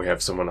about time we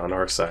have someone on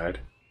our side.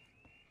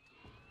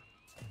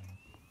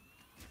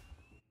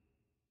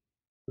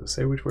 Does it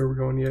say which way we're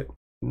going yet?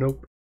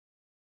 Nope.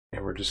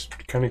 And we're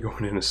just kind of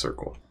going in a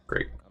circle.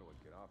 Great.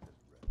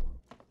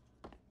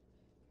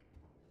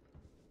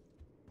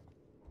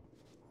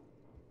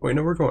 Wait,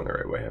 no, we're going the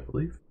right way, I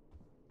believe.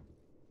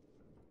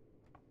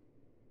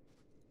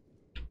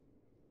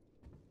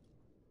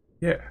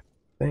 Yeah,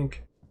 I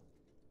think.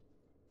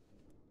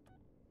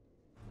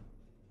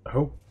 I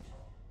hope.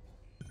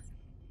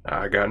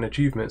 I got an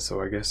achievement,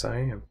 so I guess I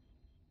am.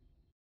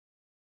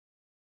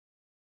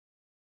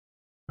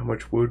 How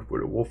much wood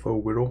would a wolfo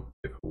whittle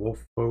if a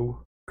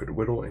wolfo could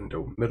whittle in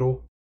the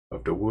middle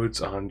of the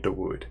woods on the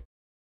wood?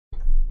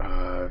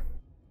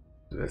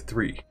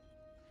 3.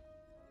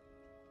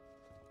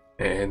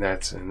 And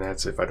that's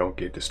if I don't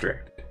get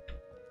distracted.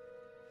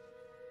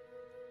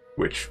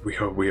 Which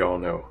we all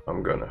know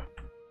I'm gonna.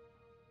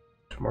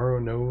 Tomorrow,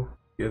 no,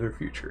 the other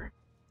future.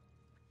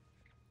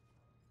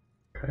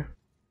 Okay.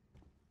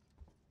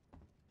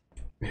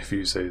 If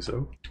you say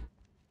so.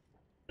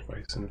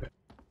 Twice in a bit.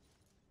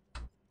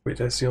 Wait,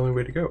 that's the only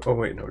way to go. Oh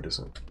wait, no it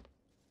isn't.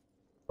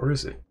 Or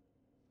is it?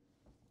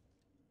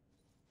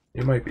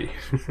 It might be.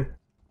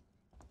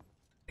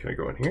 Can I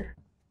go in here?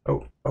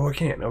 Oh, I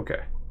can.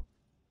 Okay.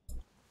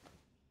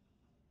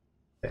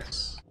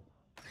 Yes.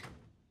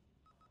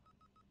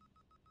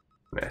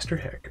 Master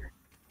Hacker.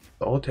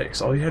 That's all it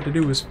takes. All you had to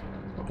do was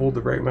hold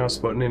the right mouse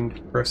button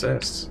and press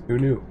S. Who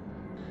knew?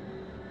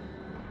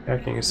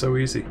 Hacking is so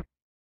easy.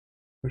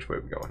 Which way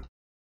are we going?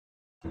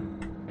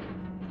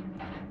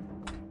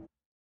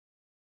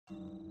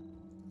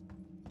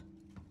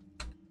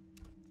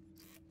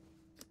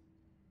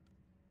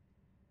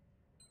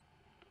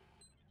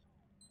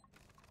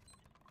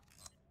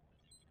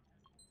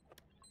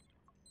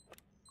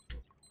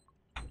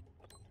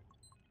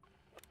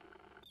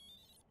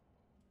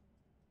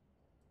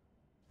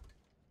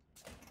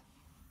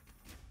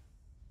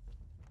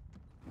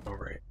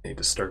 Alright, need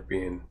to start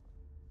being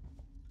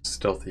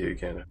stealthy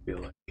again, I feel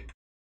like.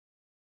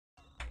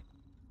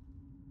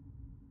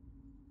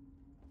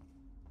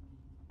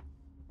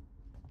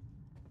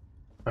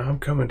 I'm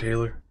coming,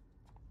 Taylor.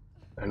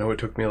 I know it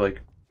took me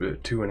like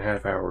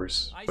 2.5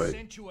 hours, I but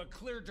sent you a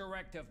clear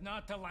directive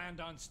not to land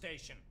on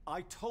station.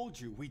 I told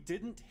you we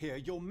didn't hear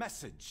your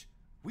message.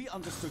 We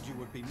understood you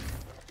would be...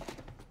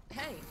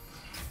 Hey,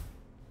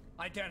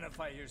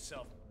 Identify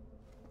yourself.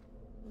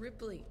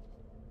 Ripley,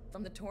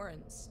 from the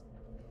Torrens.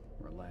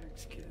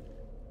 Relax, kid.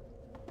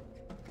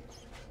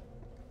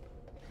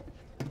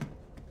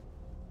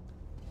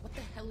 What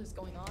the hell is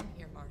going on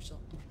here, Marshal?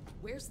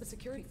 Where's the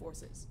security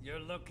forces? You're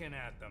looking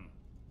at them.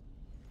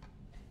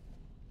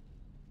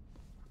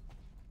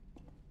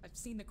 I've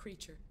seen the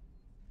creature.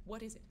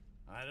 What is it?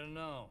 I don't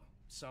know.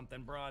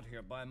 Something brought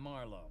here by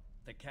Marlowe,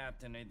 the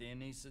captain of the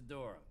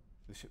Anisadora.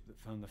 The ship that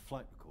found the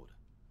flight recorder.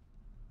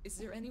 Is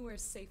there anywhere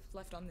safe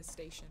left on this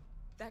station?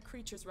 That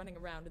creature's running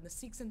around, and the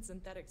Seeks and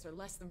synthetics are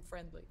less than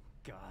friendly.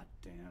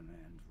 Goddamn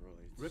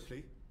androids.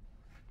 Ripley?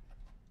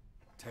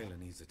 Taylor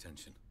needs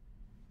attention.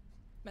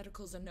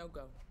 Medical's a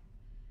no-go.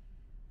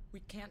 We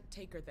can't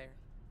take her there.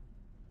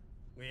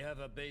 We have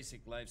a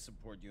basic life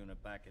support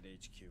unit back at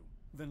HQ.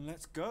 Then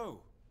let's go.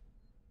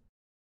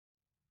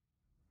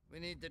 We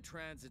need the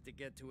transit to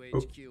get to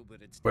HQ,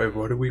 but it's wait, down.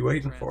 what are we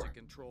waiting for? Transit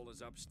control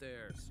is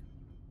upstairs.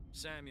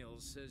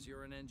 Samuels says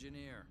you're an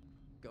engineer.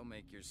 Go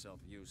make yourself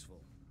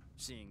useful,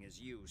 seeing as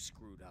you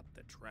screwed up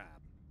the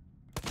trap.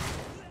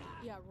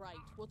 Yeah, right.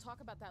 We'll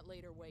talk about that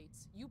later,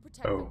 Waits. You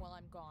protect them while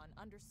I'm gone.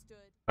 Understood?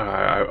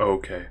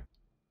 Okay.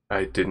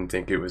 I didn't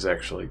think it was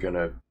actually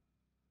gonna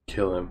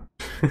kill him.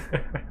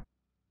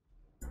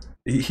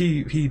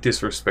 he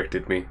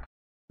disrespected me.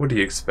 What do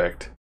you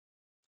expect?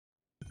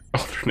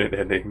 Alternate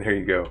ending, there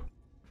you go.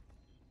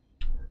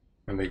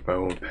 I make my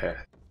own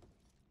path.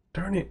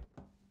 Darn it.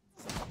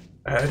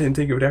 I didn't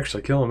think it would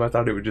actually kill him. I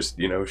thought it would just,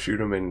 you know, shoot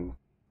him and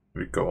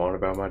we'd go on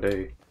about my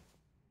day.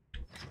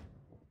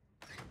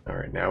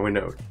 Alright, now we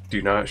know.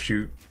 Do not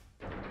shoot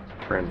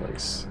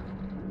friendlies.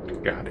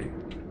 Got it.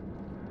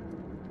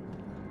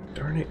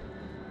 Darn it.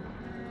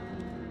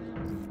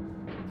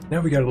 Now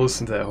we gotta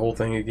listen to that whole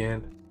thing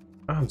again.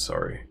 I'm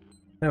sorry.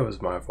 That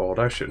was my fault.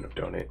 I shouldn't have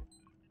done it.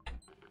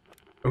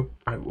 Oh,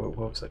 what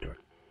was I doing?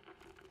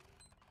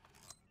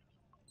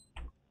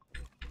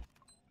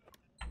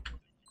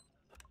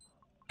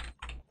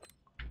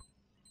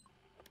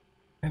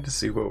 I had to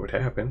see what would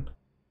happen.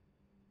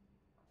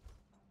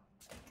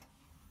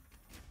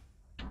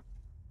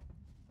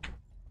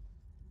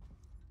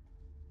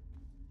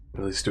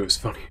 At least it was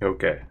funny.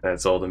 Okay,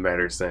 that's all that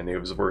matters then. It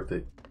was worth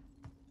it.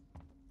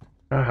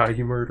 Haha,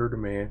 you murdered a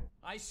man.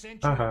 I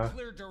sent you a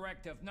clear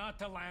directive not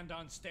to land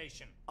on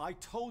station. I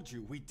told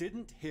you we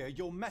didn't hear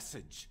your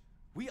message.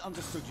 We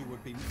understood you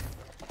would be...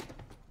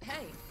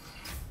 Hey,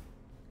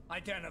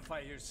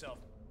 Identify yourself.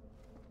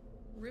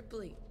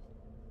 Ripley,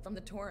 from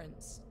the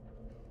Torrens.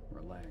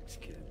 Relax,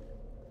 kid.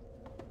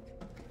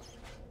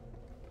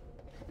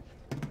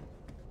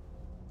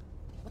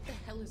 What the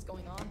hell is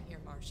going on here,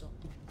 Marshal?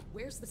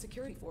 Where's the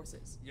security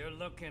forces? You're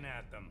looking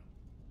at them.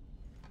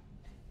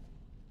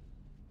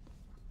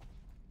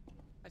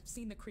 I've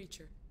seen the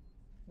creature.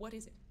 What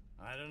is it?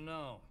 I don't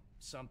know.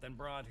 Something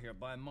brought here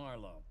by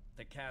Marlowe,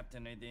 the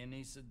captain of the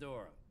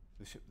Anisadora.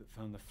 The ship that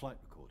found the flight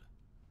recorder.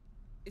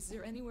 Is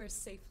there anywhere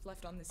safe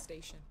left on this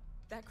station?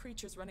 That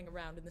creature's running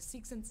around, and the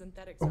Seeks and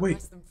synthetics Oh are wait,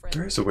 less than friendly.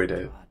 there is a way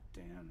to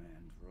Goddamn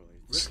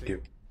androids.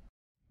 skip.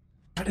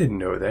 I didn't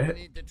know We that.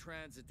 need the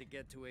transit to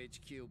get to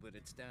HQ, but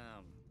it's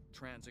down.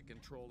 Transit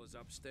control is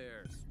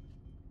upstairs.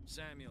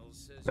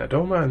 Samuels says... Now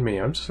don't mind me,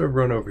 I'm just gonna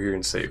run over here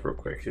and save real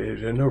quick.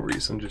 No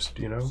reason, just,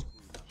 you know,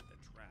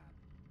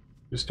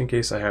 just in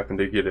case I happen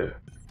to get a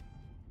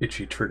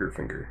itchy trigger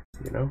finger,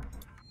 you know?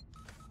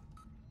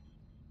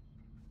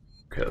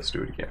 Okay, let's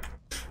do it again.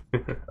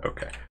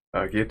 Okay,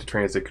 get to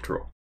transit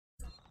control.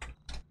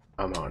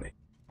 I'm on it.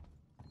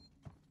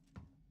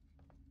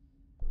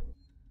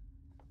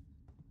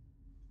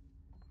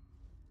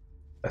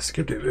 I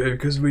skipped it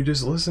because we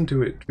just listened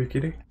to it. Are you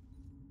kidding?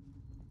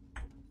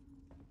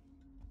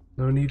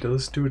 No need to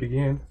listen to it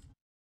again.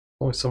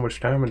 Only so much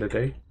time in the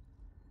day.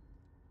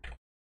 I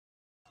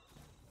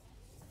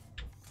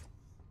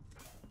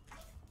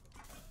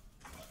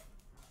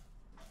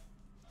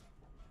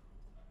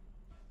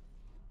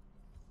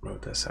don't know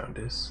what that sound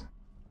is.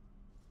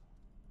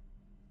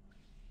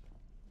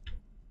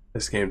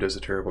 This game does a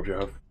terrible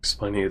job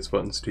explaining its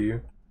buttons to you.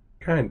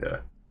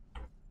 Kinda.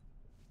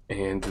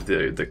 And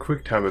the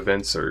quick time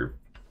events are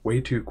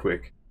way too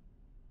quick.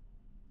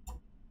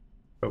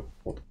 Oh,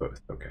 hold both,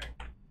 okay.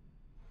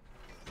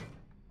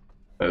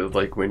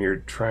 Like when you're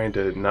trying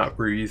to not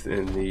breathe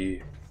in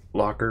the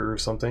locker or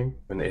something,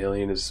 when the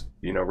alien is,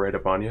 you know, right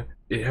up on you,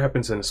 it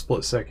happens in a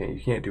split second.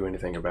 You can't do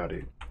anything about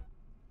it.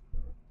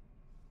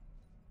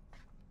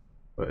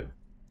 But,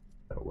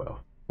 oh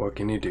well. What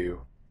can you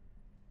do?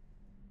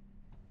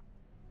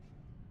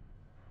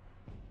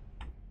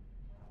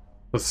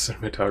 The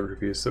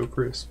cinematography is so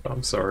crisp.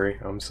 I'm sorry,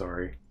 I'm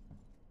sorry.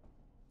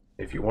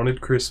 If you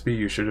wanted crispy,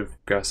 you should have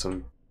got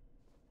some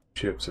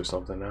chips or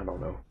something, I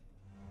don't know.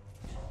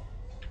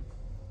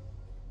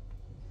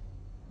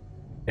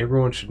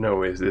 Everyone should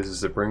know this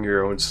is a bring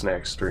your own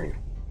snack stream.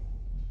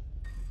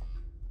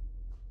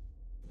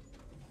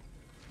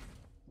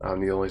 I'm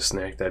the only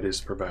snack that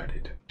is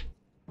provided.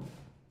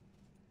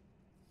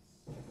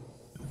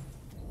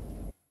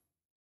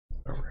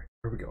 Alright,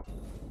 here we go.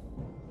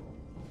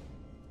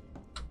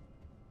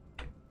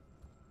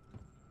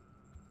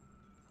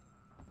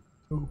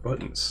 Oh,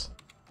 buttons.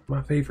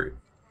 My favorite.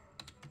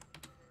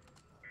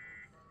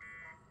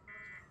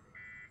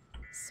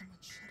 Someone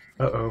shut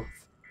everything Uh-oh. off.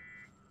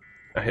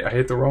 I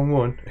hit the wrong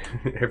one.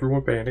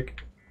 Everyone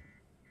panic.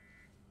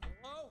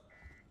 Hello?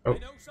 Oh. I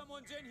know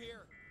someone's in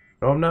here.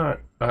 No, I'm not.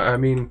 I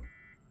mean,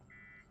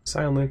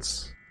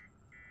 silence.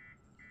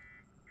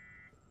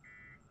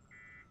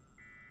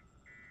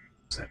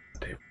 Set the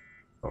table.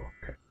 Oh,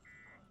 okay.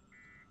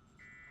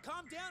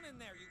 Calm down in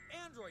there, you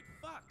android.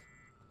 Fuck.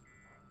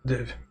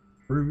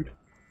 Rude.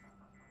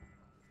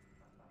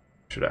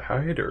 Should I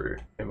hide or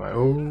am I?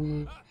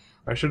 Oh,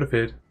 I should have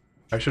hid.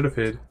 I should have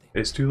hid.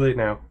 It's too late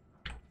now.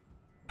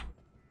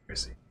 Where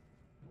is he?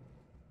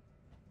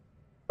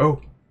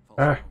 Oh,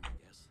 ah.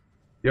 Yes.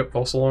 Yep,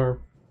 false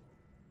alarm.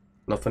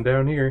 Nothing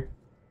down here.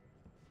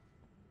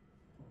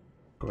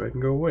 Go ahead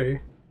and go away.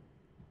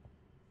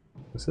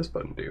 What's this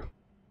button do?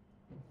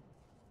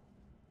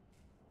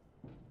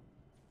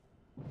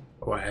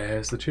 Oh, it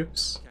has the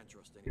chips. Can't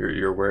trust anyone.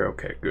 You're aware?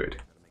 Okay, good.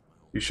 Gotta make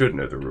my own. You should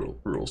know the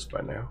rules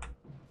by now.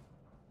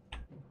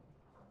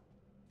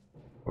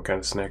 What kind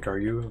of snack are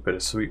you? A bit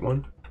of sweet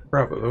one?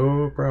 Probably.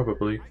 Oh,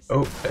 probably.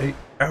 Oh, hey,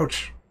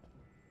 ouch!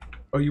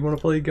 Oh, you want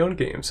to play gun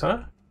games,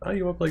 huh? Oh,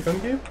 you want to play gun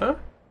game, huh?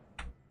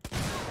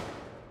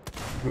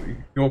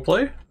 You want to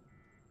play?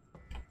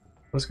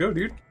 Let's go,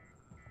 dude.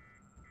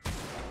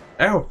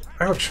 Ow!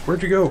 Ouch!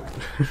 Where'd you go?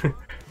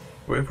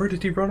 Where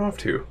did he run off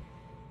to?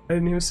 I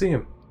didn't even see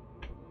him.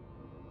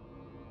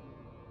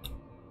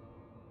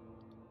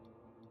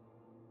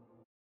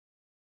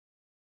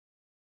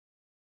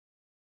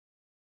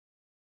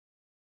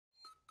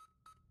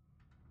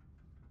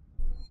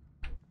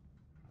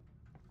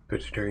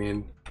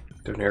 Vegetarian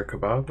doner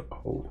kebab?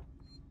 Oh,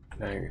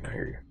 now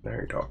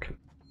you're talking.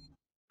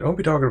 Don't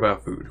be talking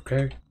about food,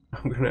 okay?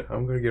 I'm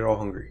gonna get all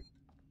hungry.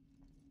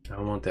 I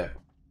don't want that.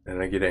 And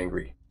I get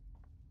angry.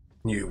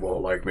 You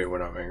won't like me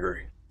when I'm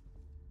angry.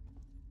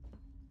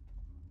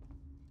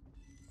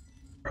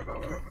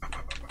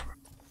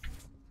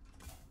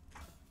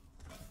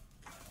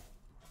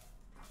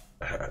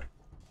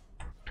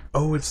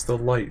 Oh, it's the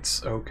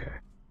lights. Okay.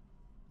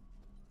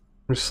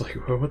 I'm just like,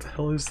 what the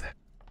hell is that?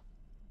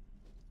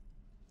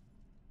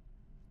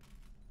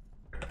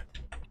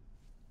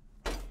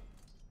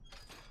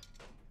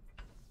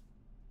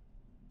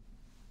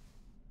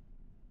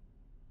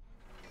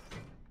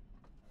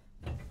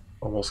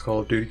 Almost Call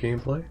of Duty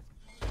gameplay.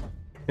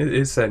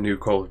 It's that new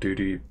Call of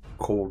Duty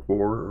Cold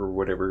War or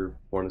whatever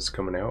one is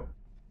coming out.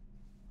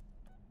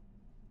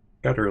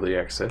 Got early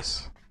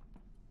access.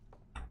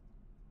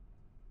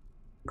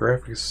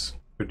 Graphics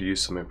could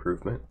use some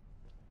improvement,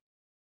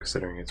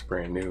 considering it's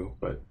brand new,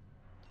 but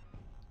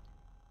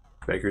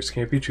beggars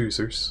can't be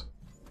choosers.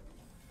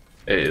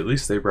 Hey, at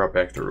least they brought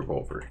back the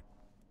revolver.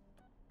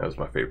 That was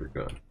my favorite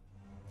gun.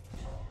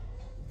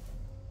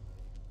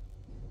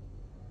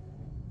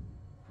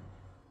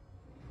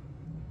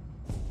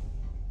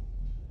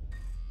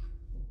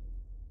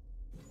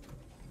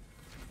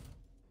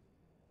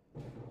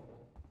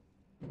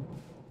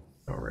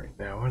 Alright,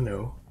 now I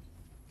know.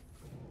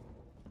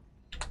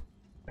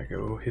 I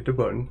go hit the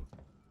button.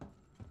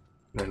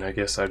 Then I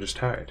guess I just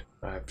hide.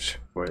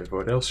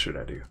 What else should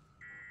I do?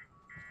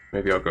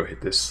 Maybe I'll go hit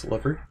this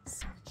lever,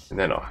 and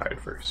then I'll hide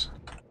first.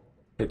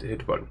 Hit the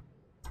button.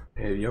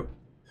 Hey, yep.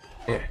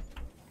 Yeah.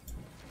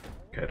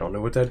 Okay, I don't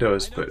know what that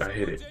does, but I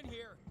hit it. In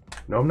here.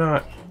 No, I'm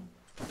not.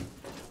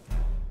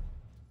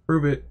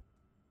 Prove it.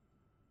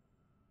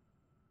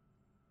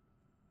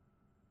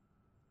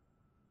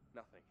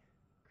 Nothing.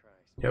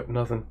 Christ. Yep,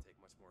 nothing.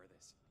 Take much more of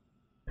this.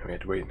 And we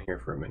had to wait in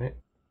here for a minute.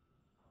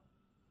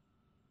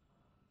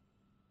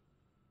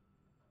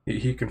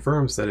 He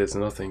confirms that it's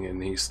nothing,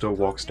 and he still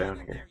walks down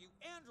here. You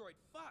android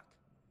fuck!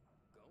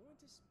 Going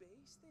to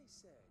space, they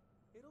said.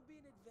 It'll be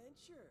an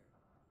adventure.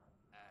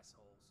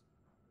 Assholes.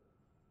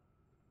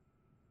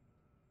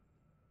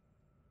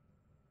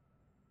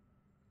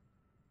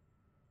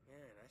 Man,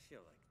 I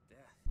feel like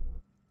death.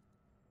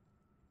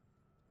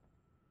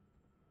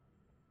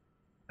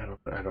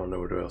 I don't know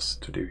what else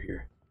to do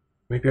here.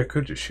 Maybe I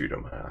could just shoot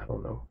him. I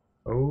don't know.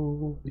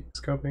 Oh, he's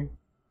coming.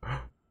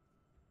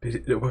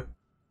 Did it? What?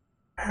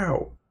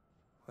 How?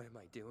 What am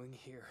I doing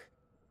here?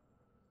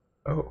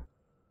 Oh.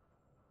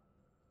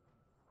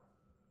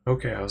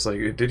 Okay, I was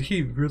like, did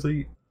he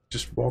really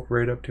just walk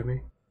right up to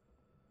me?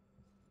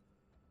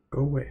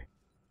 Go away.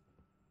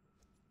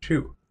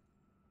 Shoot.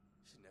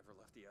 Should never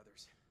left the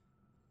others.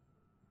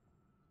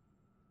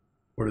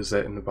 What is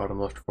that in the bottom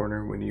left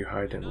corner when you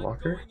hide in the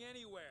locker? Going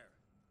anywhere.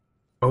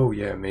 Oh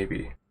yeah,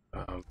 maybe.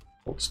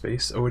 Hold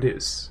space. Oh, it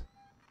is.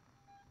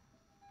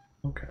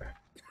 Okay.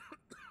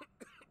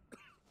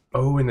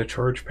 Oh, and the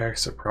charge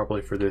packs are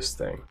probably for this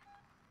thing,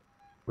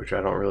 which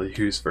I don't really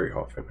use very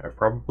often. I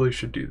probably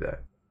should do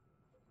that.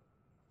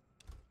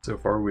 So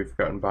far, we've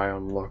gotten by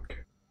on luck.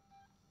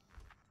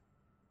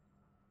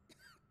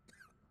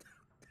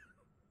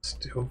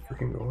 Still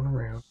freaking going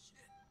around.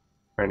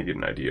 Trying to get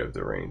an idea of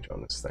the range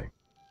on this thing.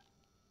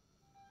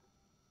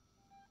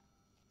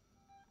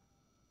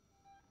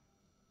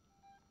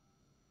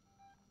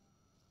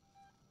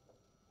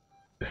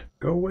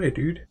 Go away,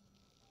 dude.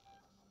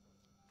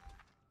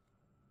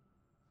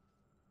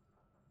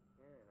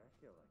 Man, I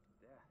feel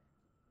like death.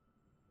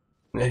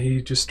 And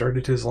he just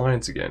started his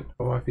lines again.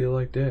 Oh, I feel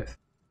like death.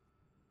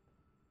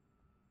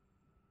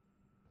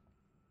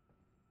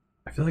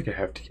 I feel like I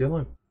have to kill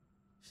him.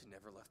 Should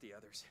never left the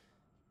others.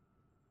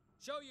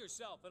 Show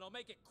yourself, and I'll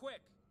make it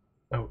quick.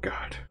 Oh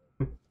god.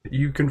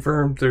 You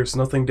confirmed there's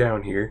nothing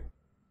down here.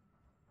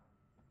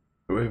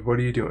 What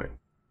are you doing?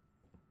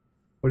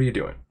 What are you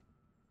doing?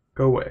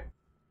 Go away.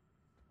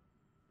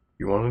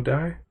 You want to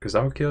die? Because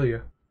I'll kill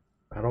you.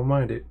 I don't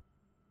mind it.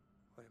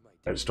 What am I doing?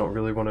 I just don't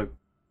really want to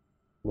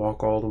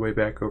walk all the way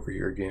back over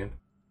here again.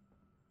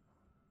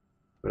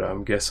 But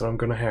I'm guessing I'm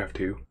going to have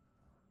to.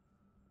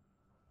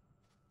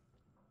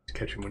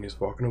 Catch him when he's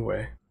walking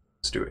away.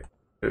 Let's do it.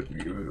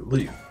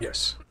 Leave.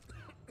 Yes.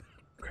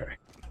 Okay.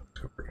 Let's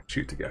go freaking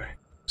shoot the guy.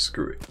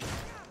 Screw it.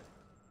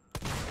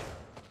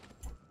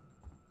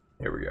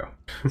 There we go.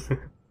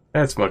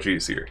 That's much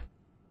easier.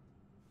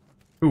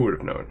 Who would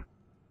have known?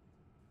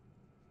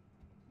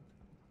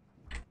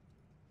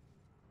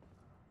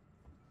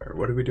 Alright,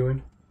 what are we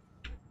doing?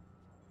 I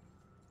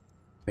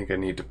think I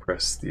need to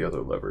press the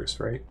other levers,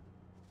 right?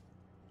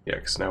 Yeah,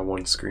 because now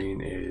one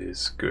screen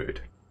is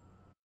good.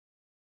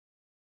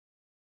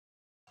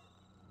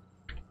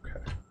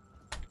 Okay.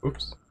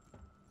 Oops.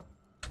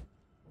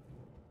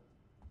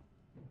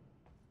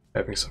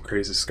 Having some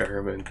crazy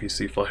Skyrim and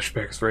PC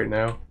flashbacks right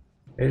now.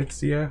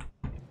 It's, yeah,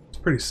 it's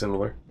pretty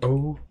similar.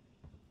 Oh.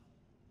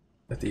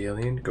 Let the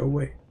alien go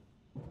away.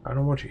 I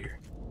don't want you here.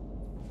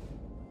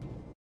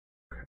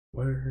 Okay,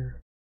 where?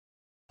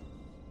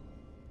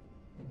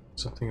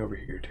 Something over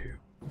here too.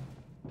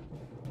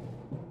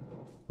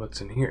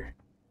 What's in here?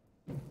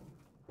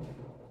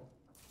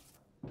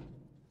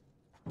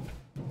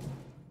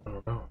 I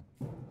don't know.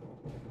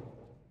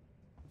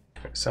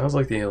 It sounds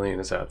like the alien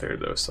is out there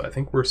though, so I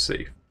think we're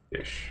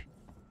safe-ish.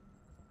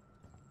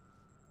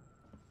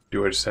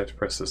 Do I just have to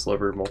press this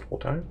lever multiple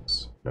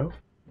times? No?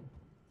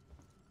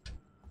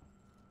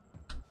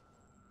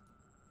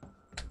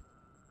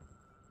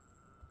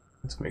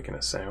 It's making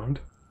a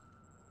sound.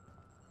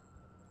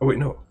 Oh wait,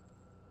 no.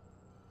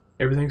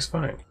 Everything's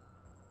fine.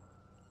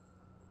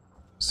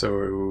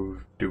 So,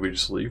 do we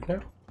just leave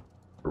now?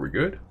 Are we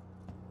good?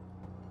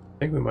 I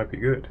think we might be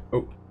good.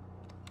 Oh.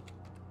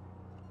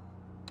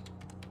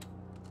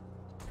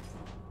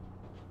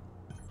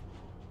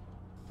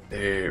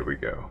 There we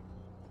go.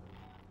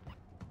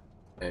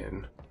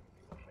 And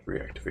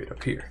reactivate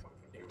up here.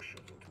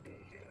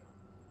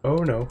 Oh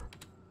no.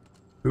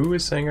 Who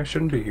is saying I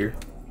shouldn't be here?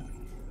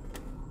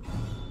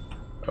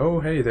 Oh,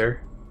 hey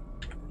there.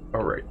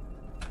 Alright.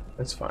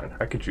 That's fine.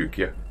 I can juke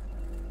you.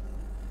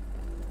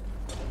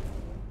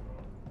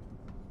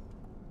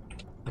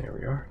 There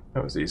we are.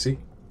 That was easy.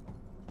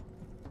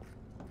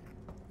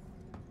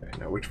 Okay,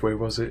 now which way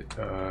was it?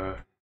 I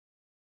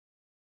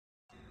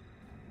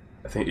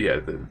think, yeah,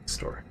 the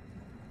store.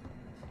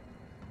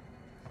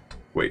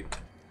 Wait.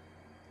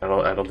 I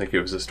don't think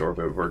it was the store,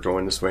 but we're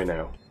going this way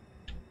now.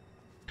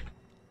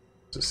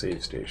 It's a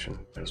save station.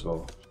 Might as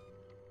well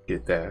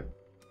get that.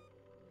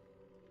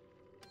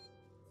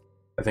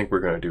 I think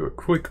we're going to do a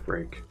quick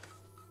break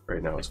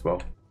right now as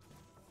well.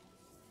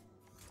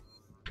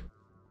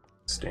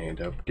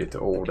 Stand up, get the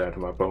old out of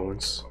my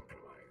bones.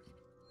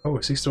 Oh,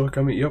 is he still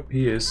coming? Yep,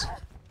 he is.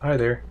 Hi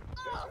there.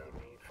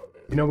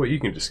 You know what? You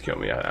can just kill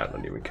me. I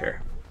don't even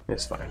care.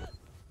 It's fine.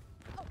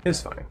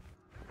 It's fine.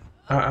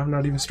 I'm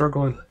not even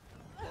struggling.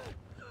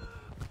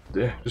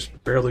 Yeah,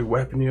 just barely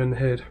whapping you in the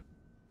head.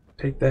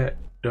 Take that,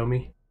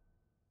 dummy.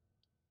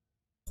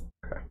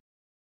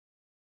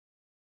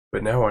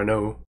 But now I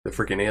know the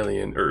freaking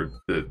alien, or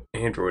the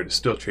android, is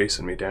still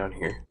chasing me down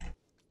here.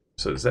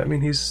 So does that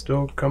mean he's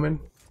still coming?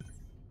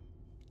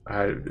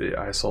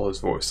 I saw his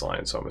voice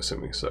line, so I'm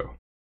assuming so.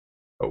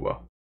 Oh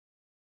well.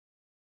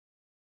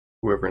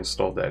 Whoever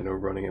installed that no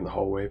running in the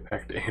hallway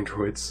pack to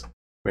androids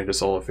made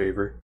us all a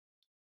favor.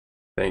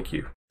 Thank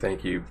you.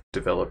 Thank you,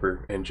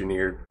 developer,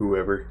 engineer,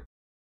 whoever.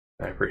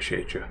 I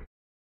appreciate you.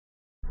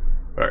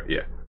 Alright,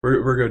 yeah.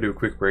 We're gonna do a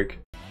quick break.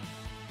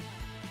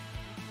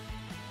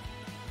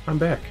 I'm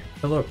back.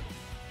 Hello.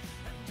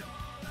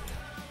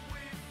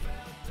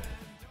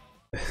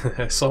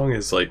 That song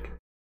is like,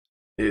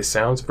 it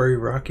sounds very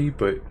rocky,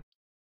 but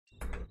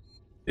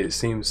it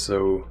seems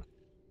so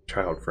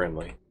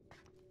child-friendly.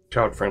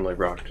 Child-friendly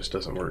rock just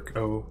doesn't work.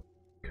 Oh,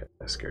 okay,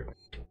 that scared me.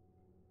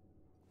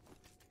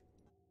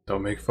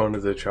 Don't make fun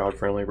of the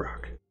child-friendly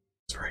rock.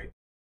 That's right.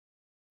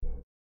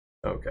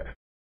 Okay.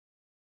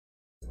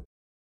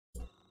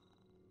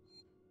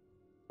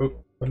 Oh,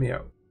 let me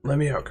out. Let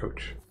me out,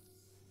 coach.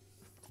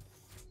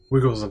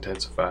 Wiggles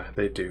intensify.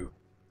 They do.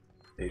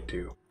 They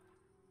do.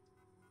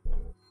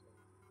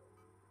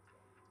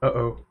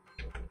 Uh-oh.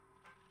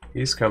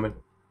 He's coming.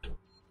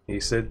 He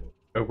said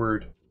a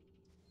word.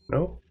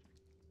 No?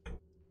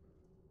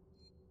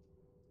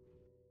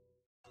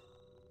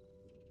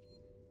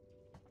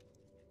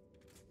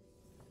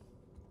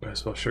 Might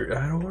as well show.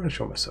 I don't want to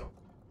show myself.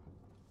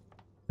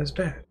 That's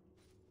bad.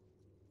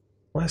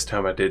 Last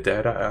time I did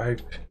that, I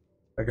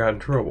got in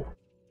trouble.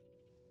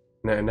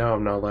 Now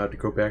I'm not allowed to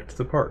go back to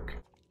the park.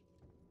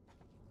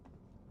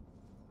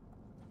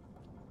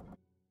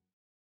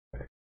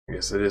 I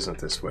guess it isn't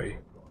this way.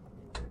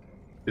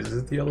 Is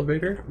it the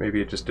elevator?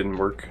 Maybe it just didn't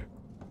work.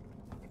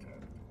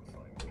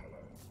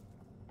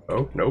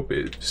 Oh, nope,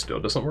 it still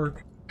doesn't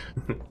work.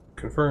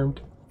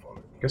 Confirmed.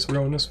 Guess we're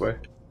going this way.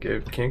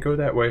 Can't go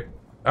that way.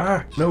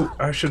 Ah, no,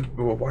 I should.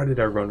 Well, why did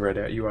I run right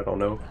at you? I don't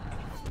know.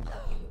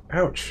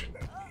 Ouch.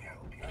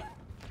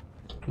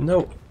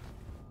 No.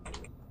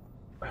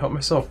 Help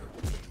myself.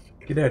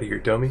 Get out of here,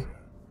 dummy.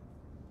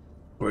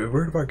 Wait,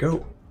 where do I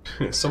go?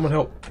 Someone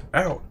help.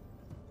 Ow.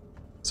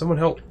 Someone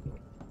help.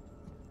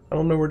 I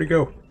don't know where to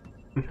go.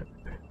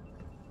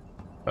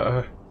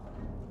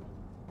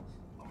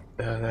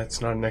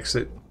 That's not an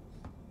exit.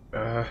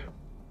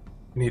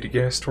 Need a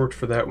gas torch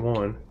for that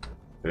one.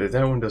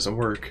 That one doesn't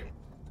work.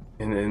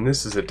 And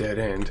this is a dead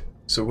end.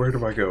 So where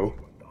do I go?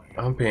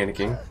 I'm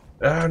panicking.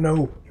 Ah,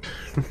 no!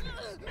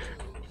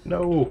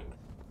 No!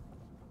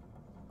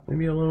 Leave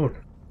me alone.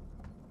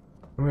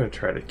 I'm gonna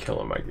try to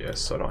kill him, I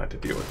guess, so I don't have to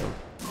deal with him.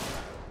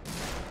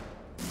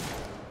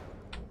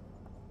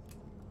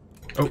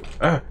 Oh,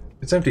 ah!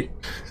 It's empty!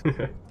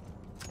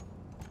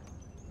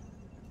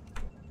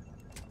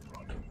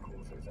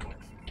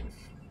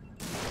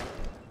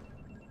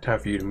 Time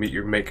for you to meet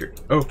your maker.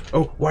 Oh,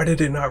 why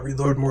did it not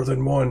reload more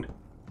than one?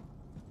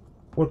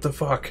 What the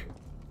fuck?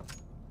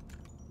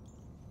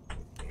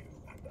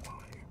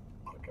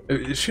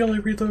 She only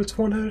reloads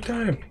one at a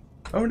time.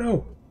 Oh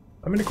no!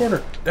 I'm in the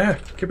corner. Ah,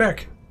 get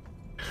back!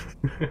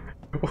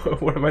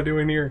 What am I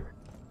doing here?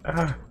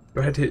 Ah,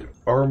 do I have to hit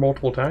R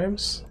multiple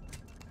times?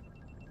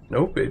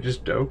 Nope, it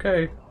just,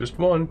 okay, just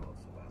one.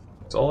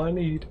 That's all I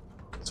need.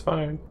 It's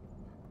fine.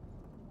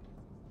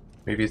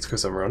 Maybe it's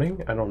because I'm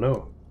running? I don't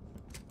know.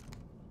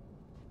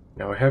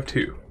 Now I have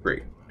two.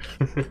 Great.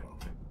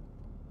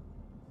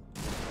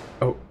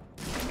 Oh.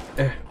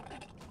 There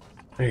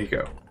you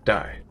go.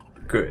 Die.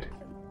 Good.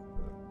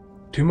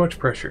 Too much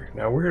pressure.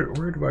 Now where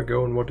do I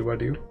go and what do I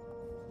do?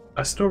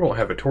 I still don't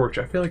have a torch.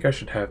 I feel like I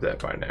should have that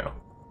by now.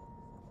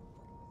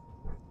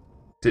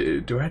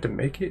 Do I have to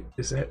make it?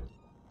 Is that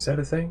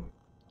a thing?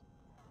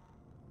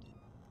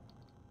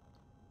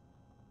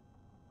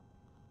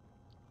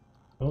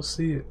 I don't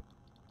see it.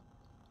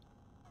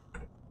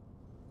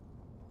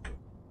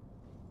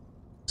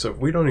 So if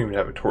we don't even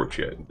have a torch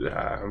yet,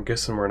 I'm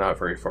guessing we're not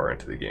very far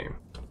into the game.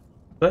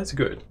 But that's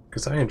good,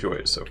 because I enjoy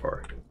it so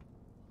far.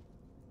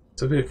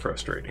 It's a bit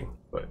frustrating,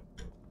 but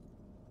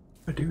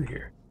what do I do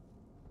here?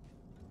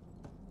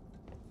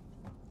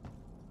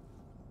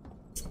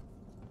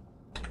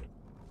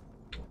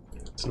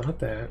 It's not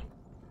that.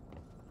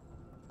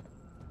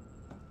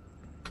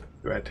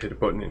 Do I have to hit a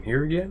button in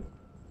here again?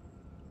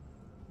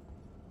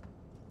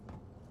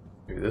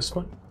 Maybe this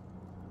one?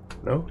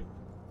 No?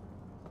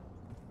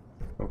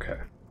 Okay.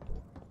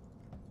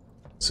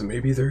 So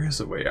maybe there is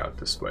a way out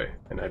this way,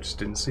 and I just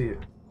didn't see it.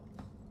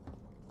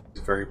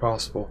 It's very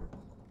possible.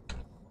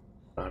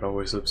 Not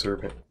always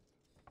observant.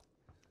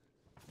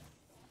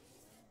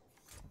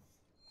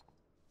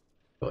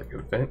 Like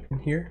a vent in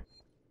here?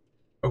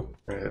 Oh,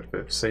 I have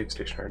a save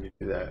station. I already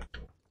do that.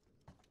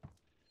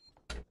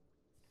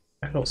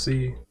 I don't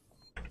see...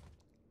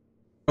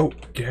 Oh,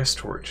 gas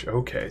torch.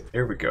 Okay,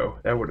 there we go.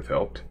 That would have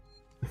helped.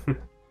 I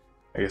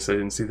guess I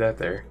didn't see that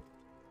there.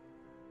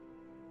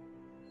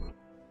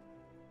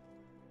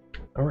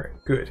 Alright,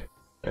 good.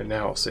 And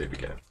now I'll save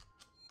again.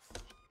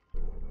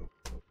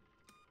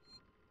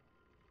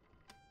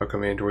 How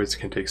come androids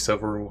can take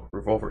several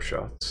revolver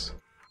shots?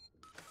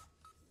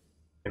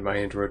 And my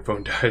Android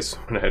phone dies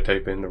when I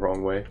type in the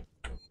wrong way.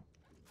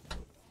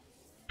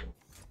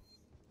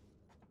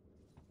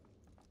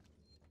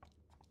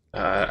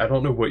 I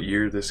don't know what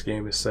year this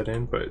game is set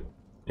in, but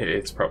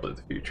it's probably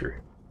the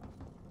future.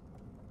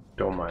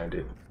 Don't mind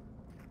it.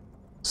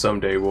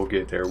 Someday we'll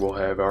get there. We'll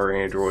have our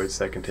androids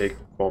that can take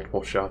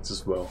multiple shots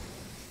as well.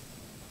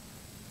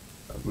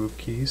 Move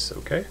keys,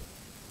 okay.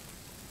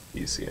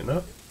 Easy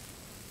enough.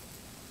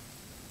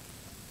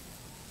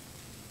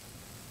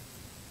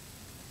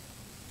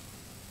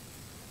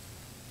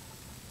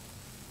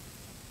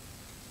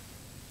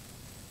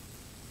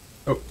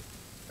 Oh,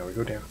 now we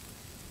go down.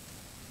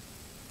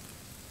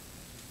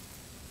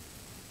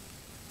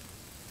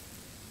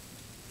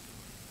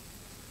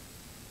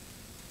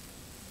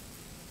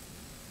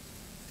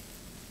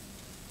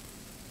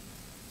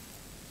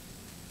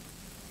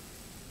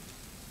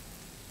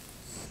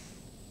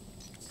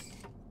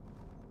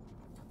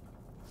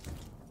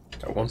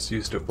 I once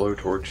used a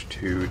blowtorch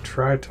to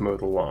try to mow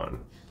the lawn.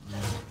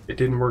 It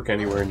didn't work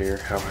anywhere near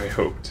how I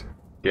hoped.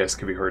 Gas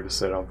can be hard to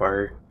set on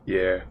fire.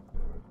 Yeah,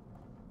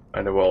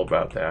 I know all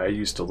about that. I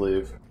used to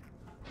live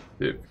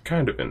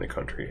kind of in the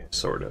country,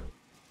 sort of,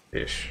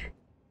 ish,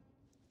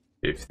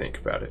 if you think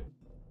about it.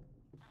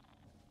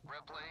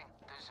 Ripley,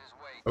 this is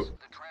Waits. Oh.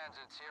 The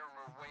transit's here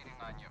and we're waiting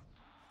on you.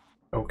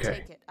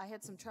 Okay. Take it. I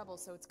had some trouble,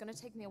 so it's gonna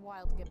take me a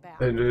while to get back.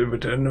 But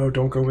no,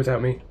 don't go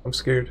without me. I'm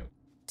scared.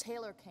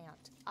 Taylor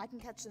can't. I can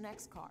catch the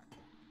next car.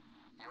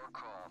 Your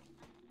call.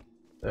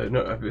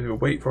 No,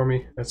 wait for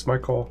me. That's my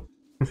call.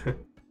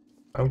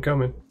 I'm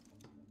coming.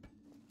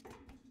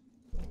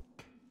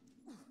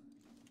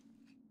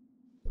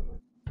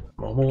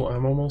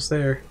 I'm almost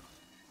there.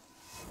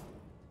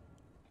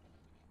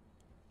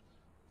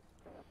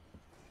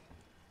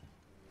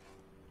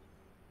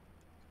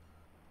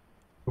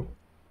 Oh.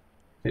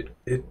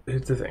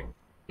 It's the thing.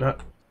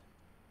 Not.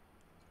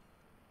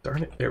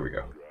 Darn it. There we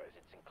go.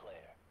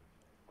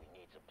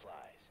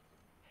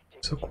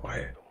 So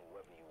quiet.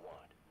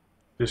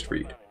 Just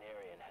read. I've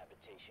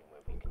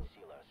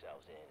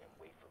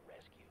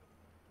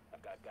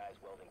got guys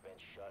welding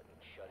vents shut and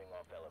shutting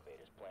off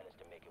elevators. Plan is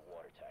to make it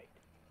watertight.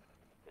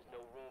 There's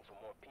no room for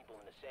more people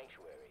in the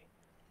sanctuary,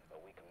 but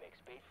we can make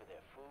space for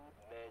their food,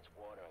 meds,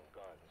 water, and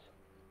guns.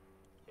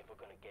 If we're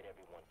gonna get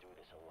everyone through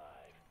this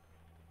alive,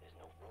 there's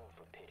no room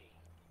for pity.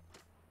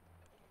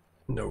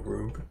 No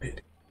room for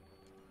pity.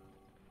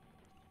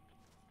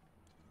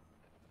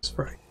 That's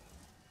right.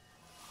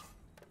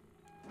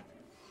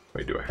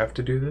 Wait, do I have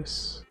to do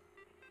this?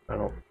 I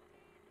don't...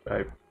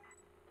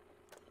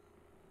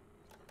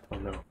 Oh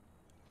no.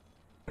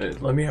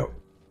 Let me out.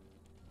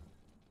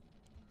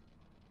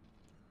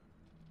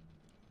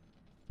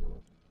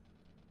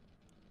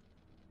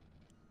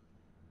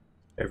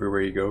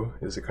 Everywhere you go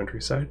is the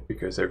countryside,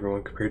 because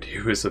everyone compared to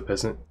you is a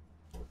peasant.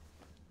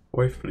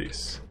 Wife,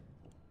 please.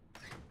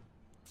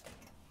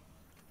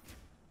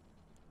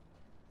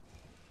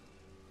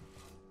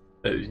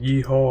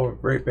 Yeehaw,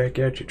 right back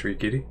at you, tree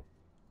kitty.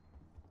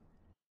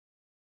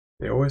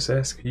 They always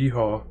ask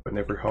yeehaw, but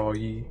never haw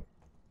ye.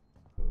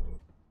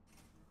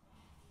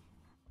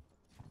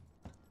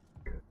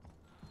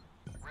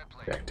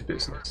 Back to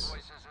business.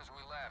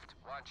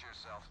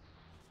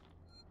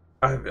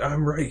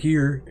 I'm right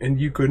here,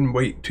 and you couldn't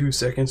wait 2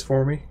 seconds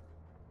for me?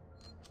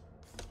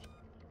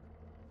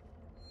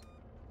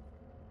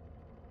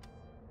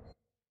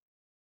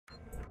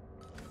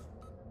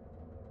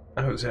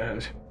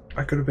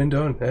 I could have been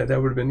done. That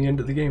would have been the end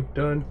of the game.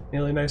 Done.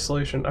 Alien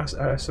isolation.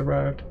 I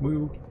survived.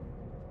 Woo.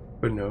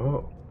 But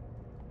no.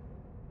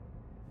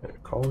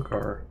 Call a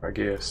car, I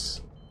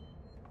guess.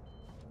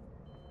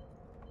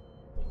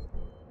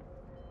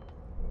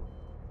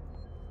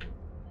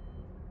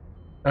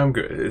 I'm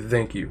good.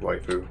 Thank you,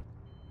 waifu.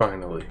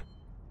 Finally.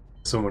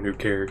 Someone who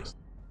cares.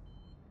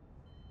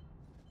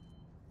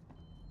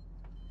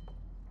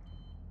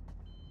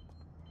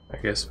 I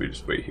guess we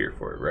just wait here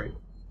for it, right?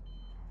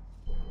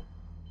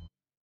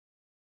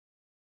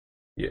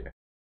 Yeah.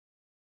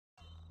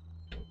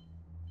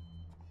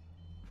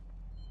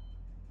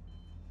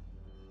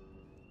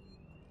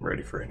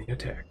 Ready for any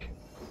attack.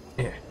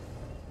 Yeah.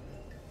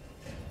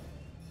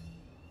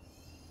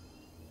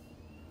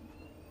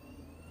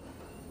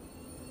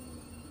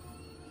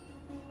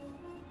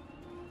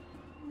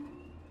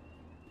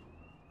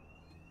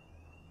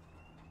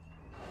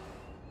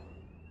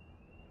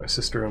 My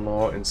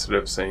sister-in-law, instead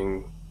of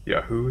saying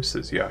Yahoo,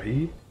 says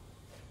Yahi.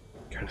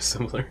 Kind of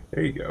similar.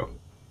 There you go.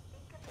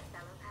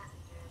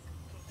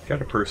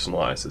 Gotta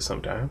personalize it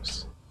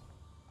sometimes.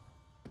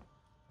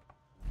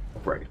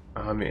 Right,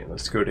 I'm in.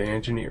 Let's go to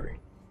engineering.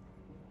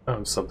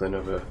 I'm something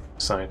of a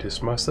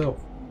scientist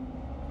myself.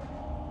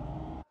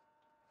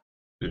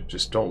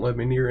 Just don't let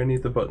me near any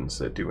of the buttons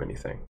that do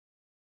anything.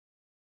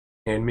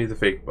 Hand me the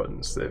fake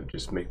buttons that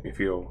just make me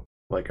feel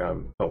like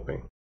I'm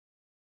helping.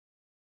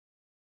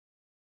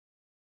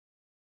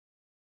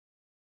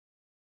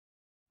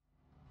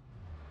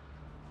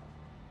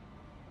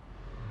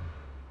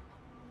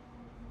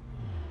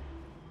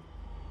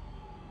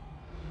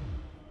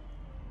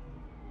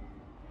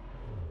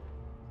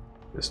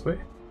 This way?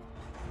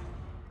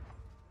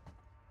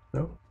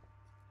 No?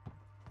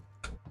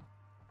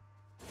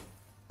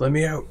 Let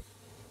me out.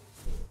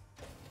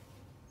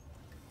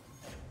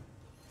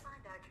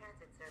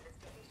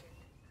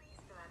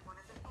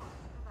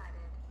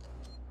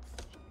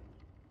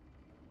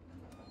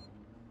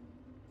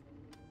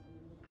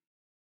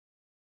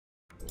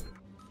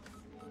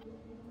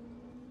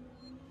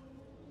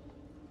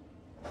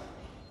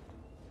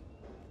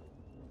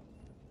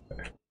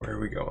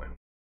 we going?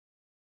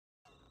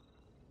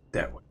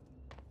 That way.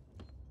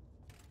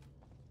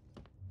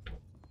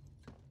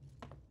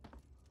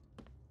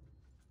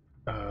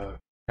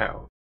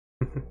 How?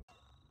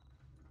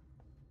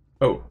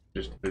 Oh,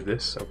 just did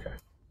this? Okay.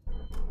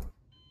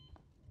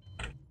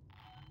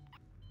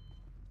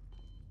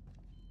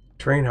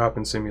 Train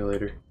hopping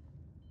simulator.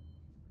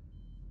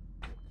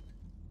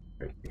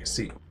 Right, take a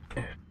seat.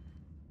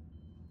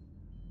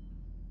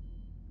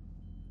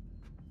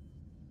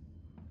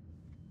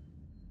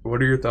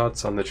 What are your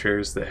thoughts on the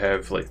chairs that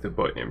have like the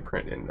butt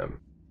imprint in them?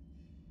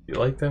 You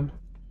like them?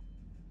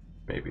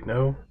 Maybe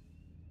no.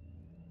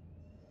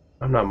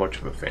 I'm not much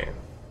of a fan.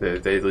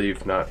 They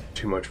leave not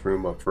too much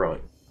room up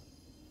front.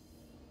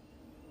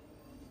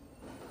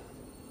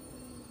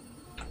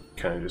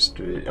 Kind of just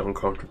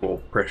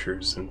uncomfortable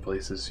pressures in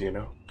places, you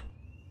know?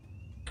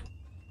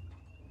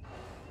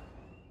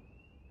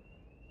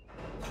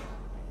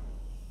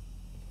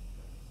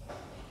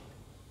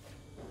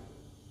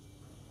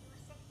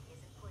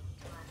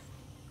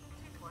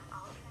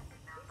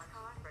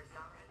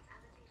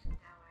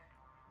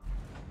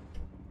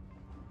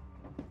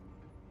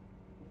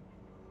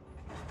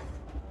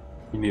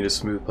 You need a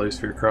smooth place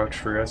for your crouch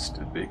for rest?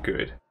 It'd be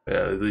good.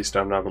 At least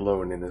I'm not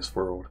alone in this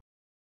world.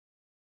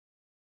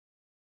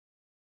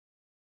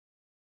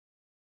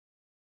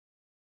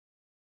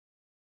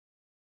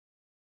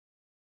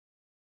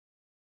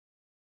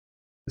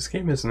 This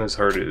game isn't as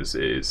hard as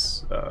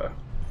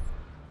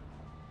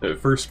at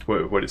first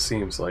what it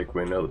seems like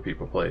when other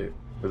people play it.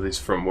 At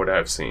least from what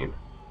I've seen.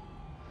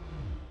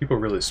 People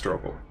really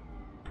struggle.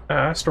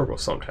 I struggle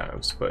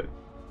sometimes, but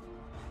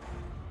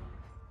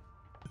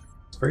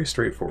it's very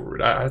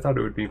straightforward. I thought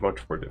it would be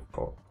much more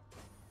difficult.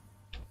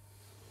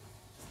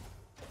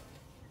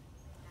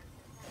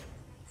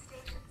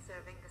 Station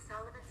serving the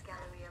Sullivan's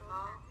Galleria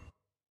Mall.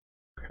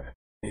 Okay,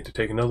 need to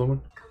take another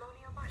one?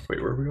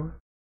 Wait, where are we going?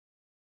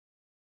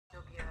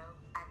 Bureau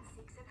and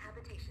 6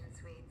 habitation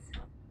suites.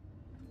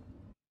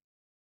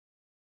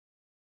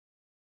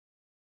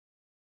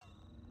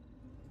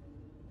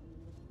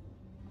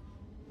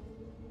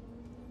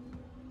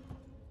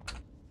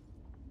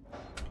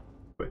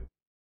 Wait.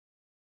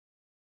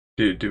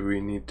 Do we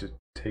need to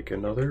take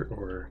another,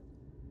 or...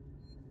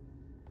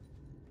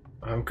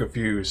 I'm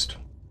confused.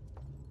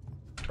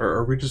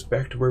 Are we just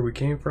back to where we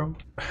came from?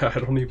 I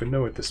don't even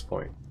know at this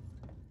point.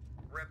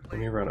 Let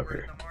me run up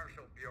here.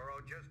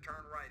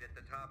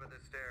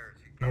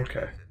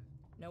 Okay.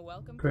 No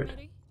welcome Good.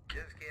 committee?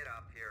 Just get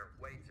up here.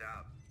 Waits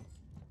out.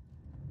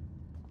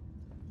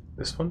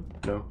 This one?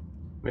 No.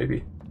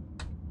 Maybe.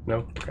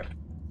 No? Okay.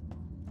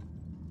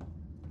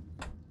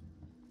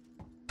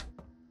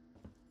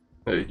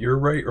 Your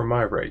right or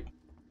my right?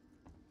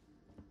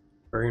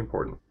 Very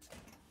important.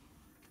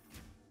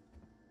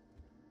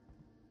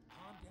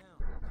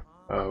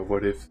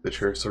 What if the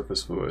chair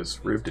surface was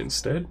ribbed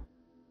instead?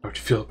 How'd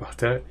you feel about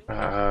that?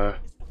 I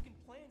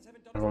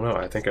don't know.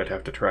 I think I'd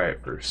have to try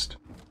it first.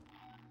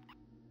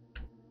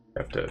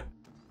 Have to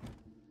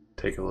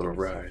take a little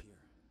ride.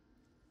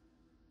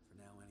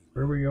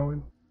 Where are we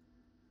going?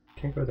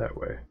 Can't go that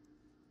way.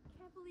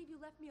 Can't believe you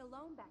left me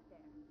alone back there.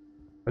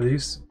 Are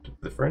these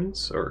the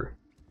friends, or?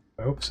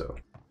 I hope so.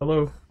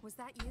 Hello? Was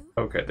that you?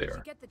 Okay, they Did are.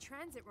 you get the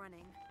transit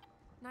running?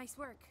 Nice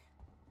work.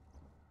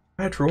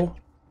 Hi, Troll.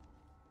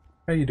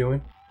 How you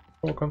doing?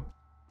 Welcome.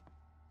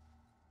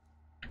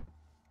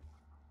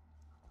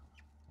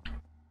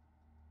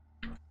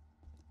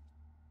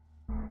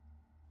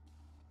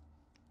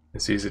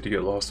 It's easy to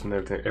get lost when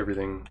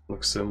everything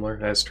looks similar.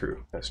 That's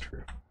true. That's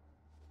true.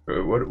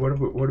 What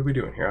are we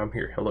doing here? I'm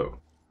here. Hello.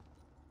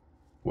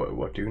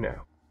 What do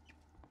now?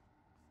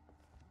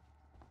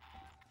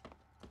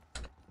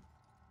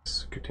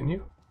 Let's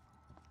continue.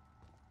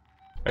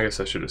 I guess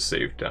I should have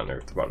saved down there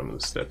at the bottom of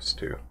the steps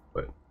too.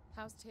 But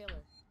How's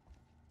Taylor?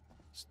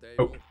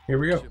 oh, here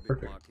we go. Should be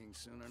Perfect. walking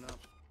soon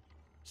enough.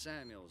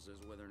 Samuels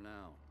is with her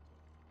now.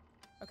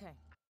 Okay.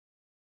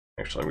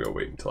 Actually, I'm gonna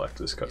wait until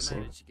after this We cutscene.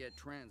 managed to get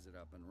transit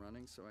up and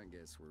running, so I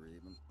guess we're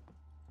even.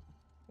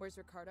 Where's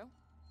Ricardo?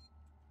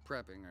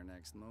 Prepping our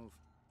next move.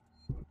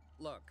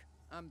 Look,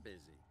 I'm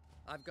busy.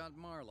 I've got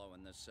Marlowe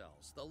in the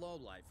cells, the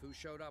lowlife who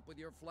showed up with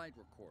your flight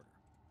recorder.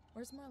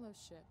 Where's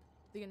Marlowe's ship?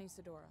 The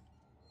Anisadora.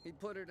 He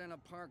put it in a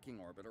parking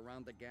orbit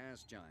around the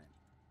gas giant.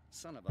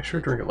 Son of a I sure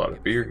bitch drink a lot won't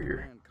of give us beer the here.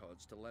 command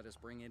codes to let us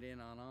bring it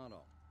in on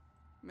auto.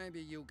 Maybe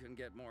you can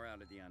get more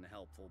out of the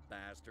unhelpful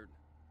bastard.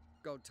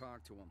 Go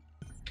talk to him.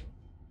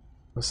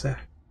 What's that?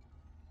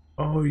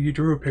 Oh, you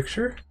drew a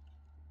picture?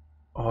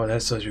 Oh,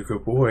 that's such a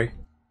good boy.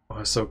 Oh,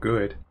 that's so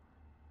good.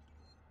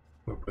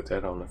 We'll put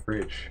that on the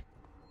fridge.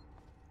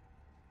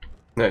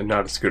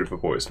 Not as good of a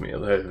boy as me.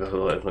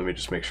 Let me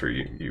just make sure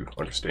you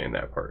understand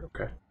that part,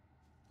 okay?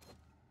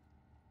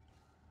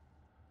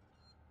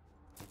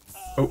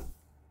 Oh.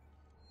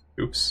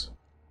 Oops.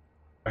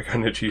 I got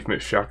an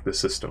achievement, shock the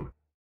system.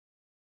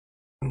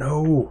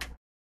 No!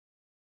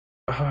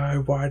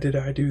 Why did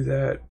I do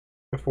that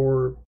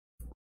before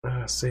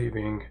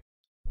saving?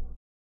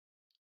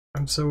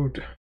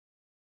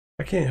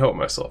 I can't help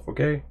myself,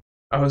 okay?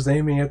 I was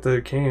aiming at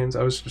the cans.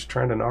 I was just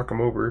trying to knock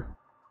him over.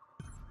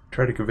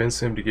 Try to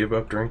convince him to give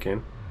up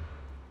drinking.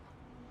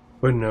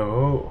 But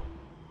no.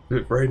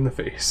 Right in the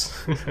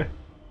face.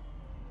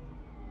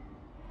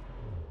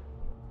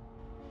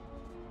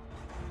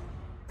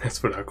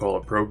 That's what I call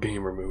a pro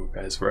gamer move.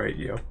 That's right,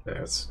 yep.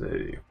 That's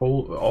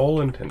all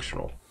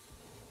intentional.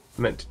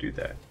 Meant to do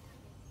that.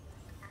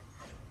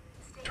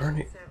 Darn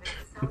it.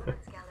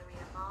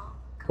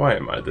 Why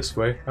am I this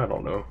way? I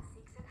don't know.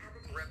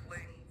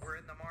 Ripley, we're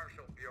in the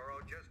Marshal Bureau.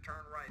 Just turn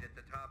right at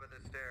the top of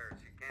the stairs.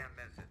 You can't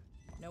miss it.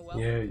 No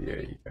welcome.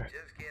 Yeah.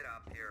 Just get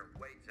up here.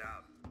 Wait's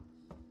out.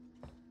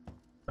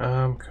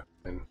 I'm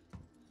coming.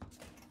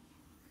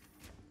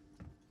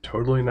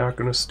 Totally not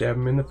gonna stab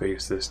him in the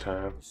face this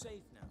time.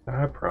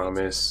 I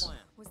promise.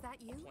 Was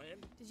that you?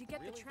 Did you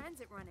get the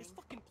transit running? His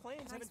fucking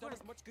plans haven't done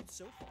us much good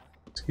so far.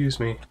 Excuse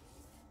me.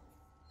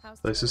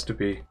 Places to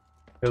be.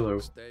 Hello.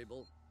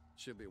 Stable.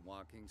 Should be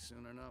walking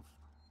soon enough.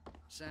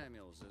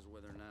 Samuels is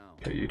with her now.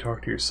 Okay, you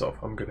talk to yourself.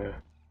 I'm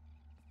gonna...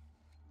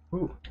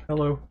 Ooh,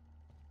 hello.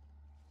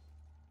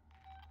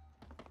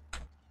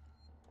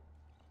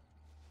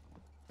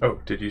 Oh,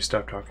 did you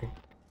stop talking?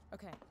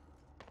 Okay.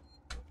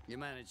 You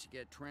managed to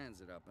get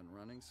transit up and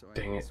running, so I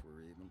Dang guess it.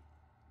 we're even.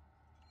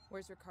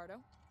 Where's Ricardo?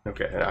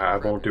 Okay, I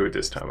won't do it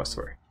this time, I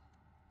swear.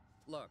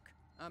 Look,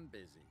 I'm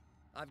busy.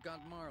 I've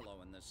got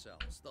Marlowe in the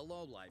cells, the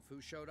lowlife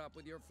who showed up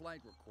with your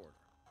flight recorder.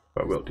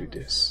 But we'll do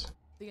this.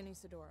 The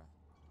Anisadora.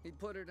 He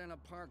put it in a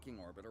parking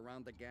orbit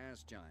around the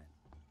gas giant.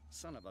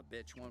 Son of a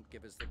bitch won't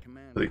give us the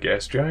command. The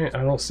gas giant?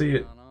 I don't see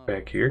it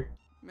back here.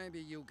 Maybe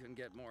you can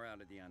get more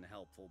out of the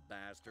unhelpful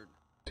bastard.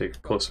 Take a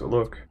closer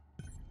look.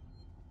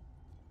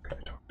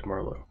 Okay, talk to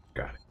Marlowe.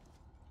 Got it.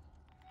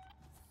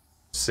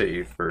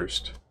 Save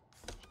first.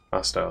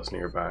 Hostiles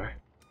nearby.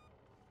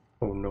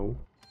 Oh no.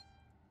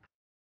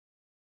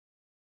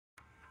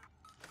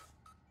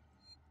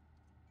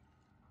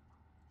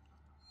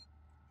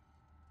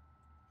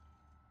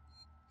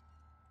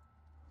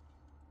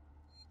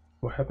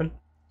 What happened?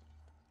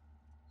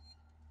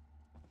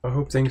 I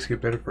hope things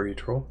get better for you,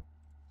 Troll.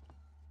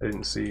 I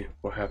didn't see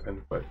what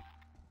happened, but...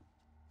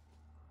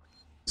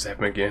 Zap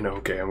him again?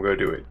 Okay, I'm gonna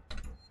do it.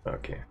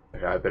 Okay,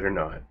 I better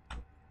not.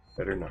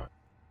 Better not.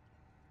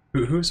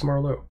 Who's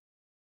Marlowe?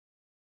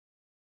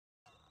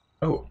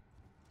 Oh.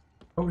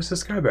 Oh, it's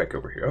this guy back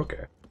over here.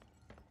 Okay.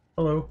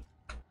 Hello.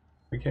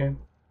 Again.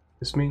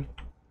 It's me.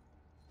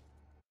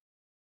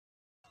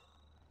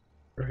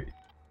 Right.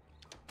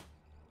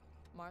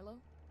 Marlowe?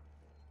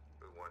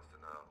 Who wants to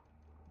know?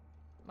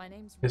 My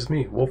name's It's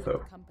me,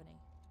 Wolfo. Company.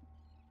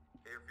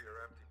 Here for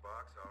your empty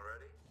box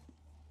already?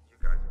 You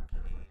guys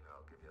are keen,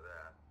 I'll give you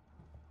that.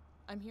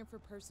 I'm here for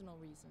personal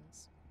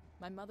reasons.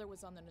 My mother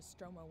was on the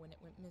Nostromo when it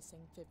went missing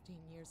 15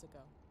 years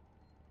ago.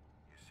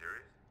 You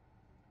serious?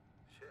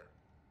 Shit.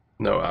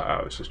 No,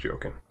 I was just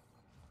joking.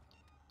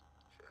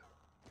 Shit.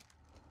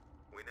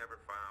 We never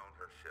found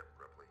her ship,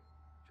 Ripley.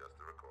 Just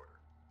the recorder.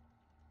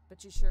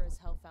 But you sure as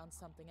hell found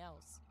something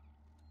else.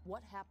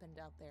 What happened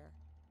out there?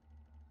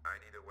 I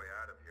need a way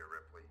out of here,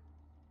 Ripley.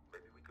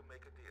 Maybe we can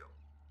make a deal.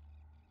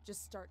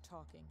 Just start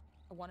talking.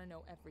 I want to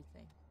know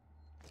everything.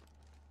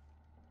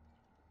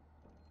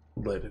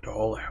 Let it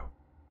all out.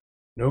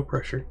 No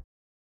pressure.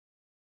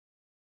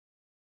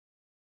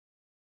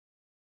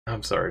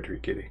 I'm sorry, Tree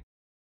Kitty.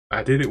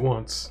 I did it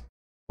once.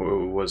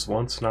 Was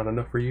once not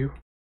enough for you?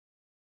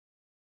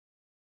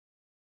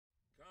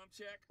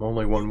 I'm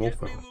only one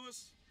Wolfo.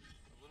 Let's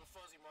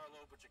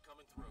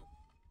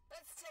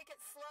take it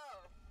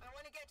slow. I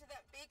want to get to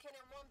that beacon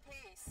in one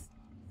piece.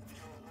 If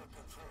you're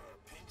looking for a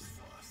piece,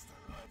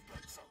 Foster, I've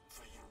got something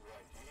for you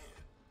right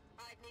here.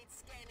 I'd need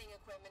scanning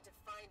equipment to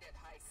find it,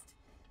 Heist.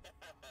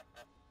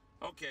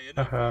 Okay,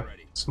 enough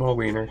already. Small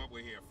wiener. What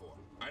we're here for.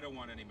 I don't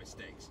want any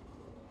mistakes.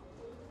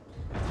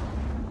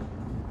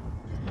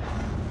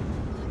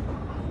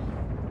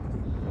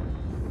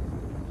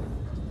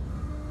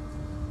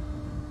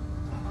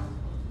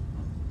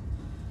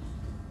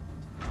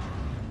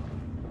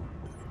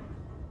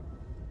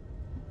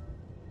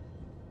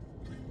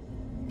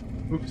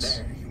 Oops.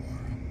 There you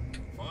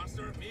are.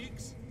 Foster,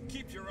 Meeks,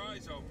 keep your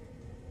eyes open.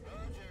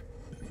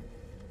 Roger.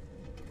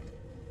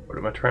 What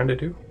am I trying to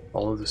do?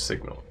 Follow the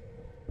signal.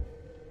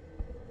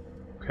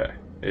 Okay,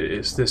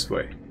 it's this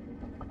way.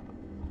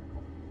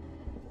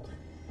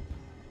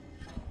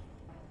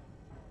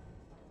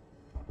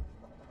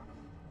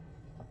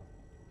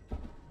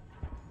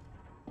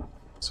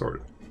 Sort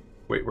of.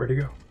 Wait, where'd he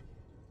go?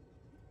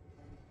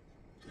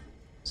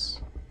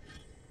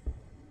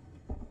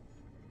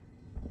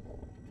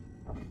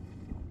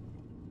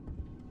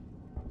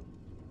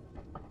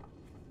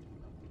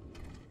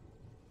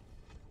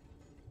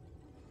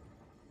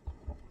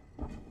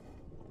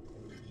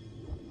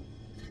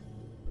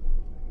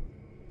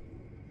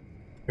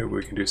 Maybe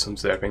we can do some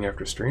zapping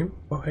after stream?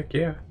 Oh heck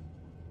yeah.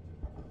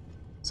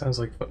 Sounds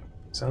like fun.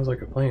 Sounds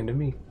like a plan to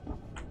me.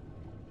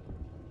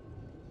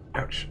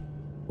 Ouch.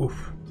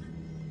 Oof.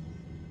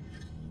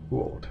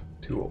 Too old.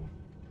 Too old.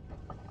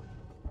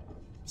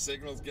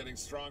 Signal's getting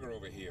stronger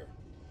over here.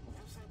 You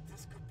think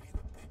this could be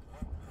the big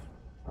one?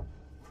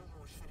 One of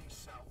those shitty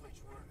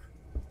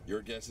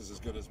Your guess is as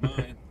good as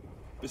mine.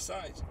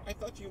 Besides, I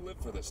thought you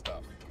lived for this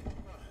stuff. You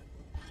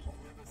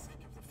never think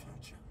of the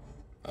future.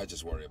 I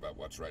just worry about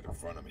what's right in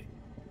front of me.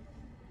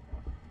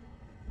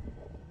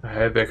 I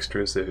have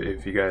extras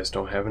if you guys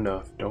don't have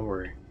enough. Don't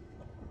worry.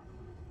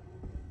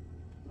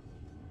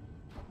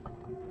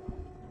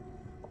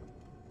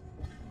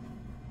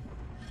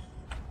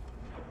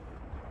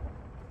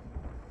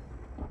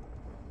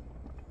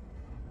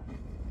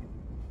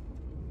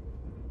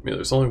 I mean,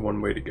 there's only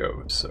one way to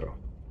go, so.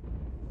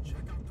 Check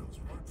out those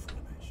road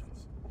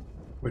formations.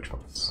 Which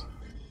ones?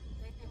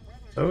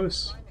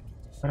 Those?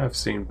 I've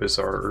seen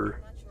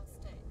bizarre.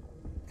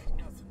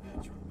 Nothing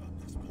natural about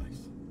this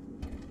place.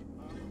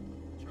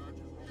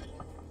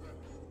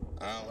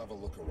 I'll have a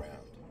look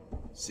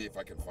around. See if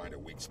I can find a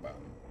weak spot.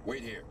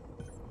 Wait here.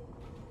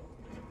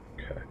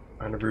 Okay,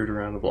 find a route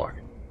around the block.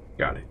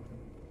 Got it.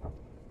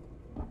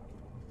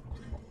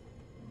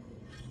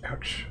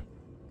 Ouch.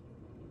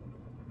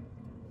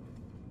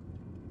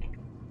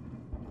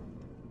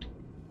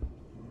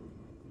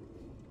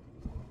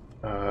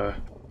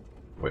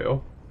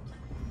 Well,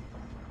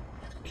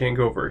 can't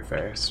go very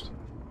fast,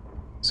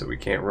 so we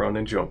can't run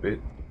and jump it.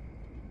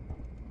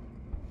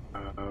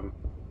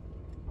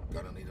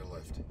 Gonna need a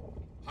lift.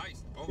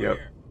 Heist, over Yep.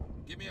 here.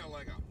 Give me a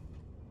leg up.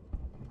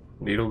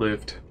 Need a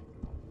lift.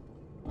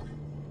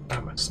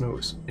 Ah, my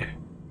snooze.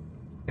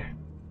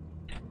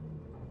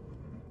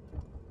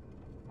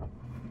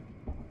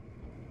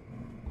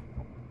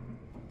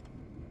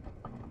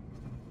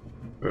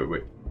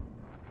 Wait.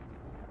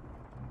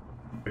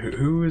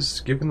 Who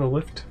is giving the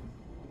lift?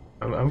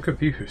 I'm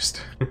confused.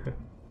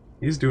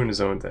 He's doing his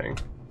own thing.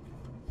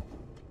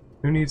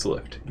 Who needs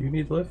lift? You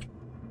need lift?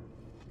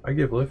 I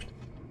give lift.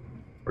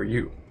 Or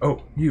you?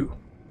 Oh, you.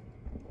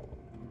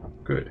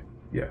 Good.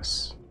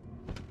 Yes.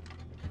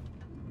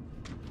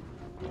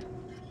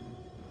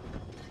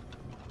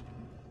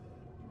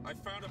 I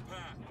found a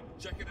path.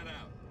 Checking it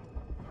out.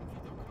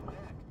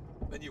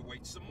 Then you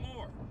wait some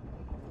more.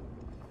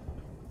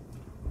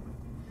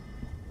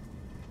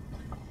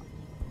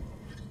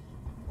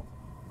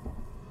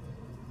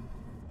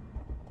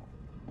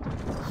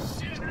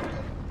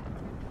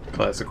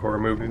 Classic horror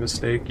movie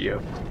mistake.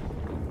 Yep.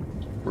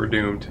 We're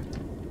doomed.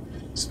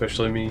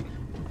 Especially me.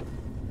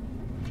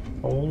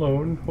 Hold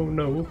on. Oh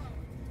no.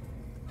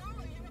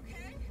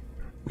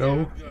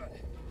 No. Good.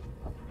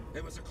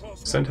 It was a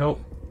close Send one. help.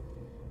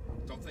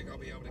 Don't think I'll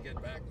be able to get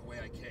back the way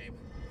I came.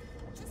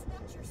 Just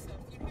watch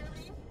yourself, you hear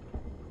me?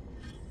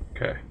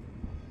 Okay.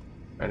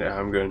 And now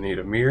I'm gonna need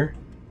a mirror.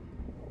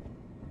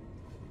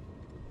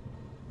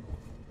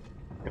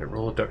 And a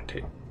roll of duct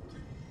tape.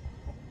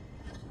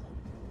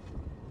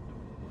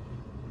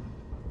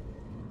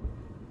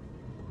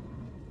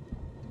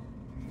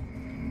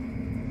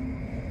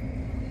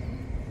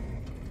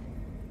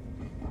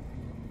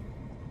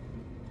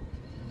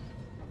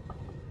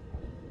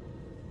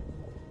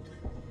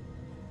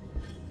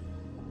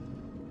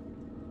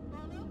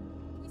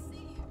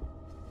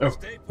 Oh,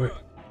 wait.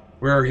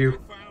 Where are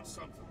you?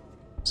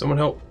 Someone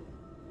help.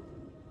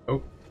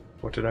 Oh,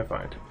 what did I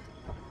find?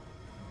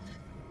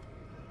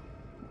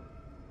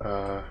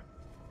 Oh,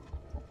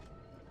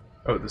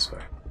 this way.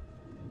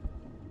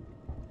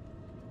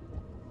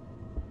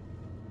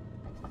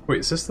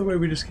 Wait, is this the way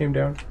we just came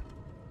down?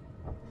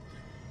 I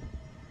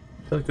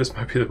feel like this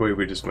might be the way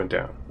we just went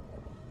down.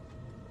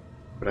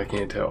 But I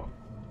can't tell.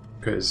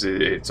 Because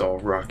it's all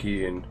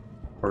rocky and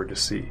hard to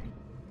see.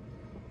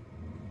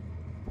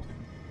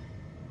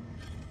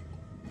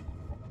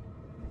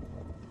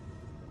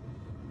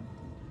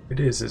 It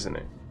is, isn't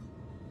it?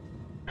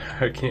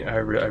 I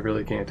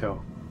really can't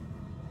tell.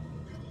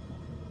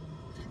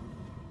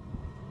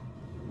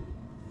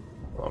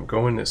 Well, I'm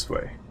going this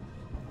way.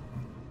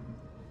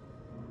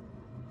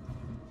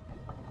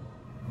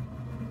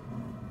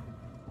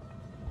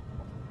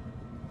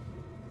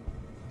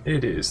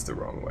 It is the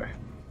wrong way.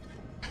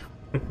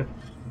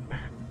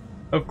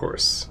 Of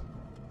course.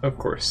 Of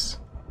course.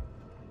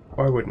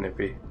 Why wouldn't it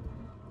be?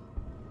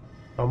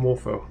 I'm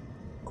Wolfo.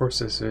 Of course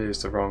this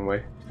is the wrong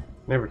way.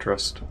 Never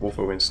trust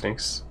Wolfo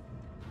instincts.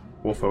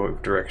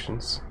 Wolfo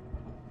directions.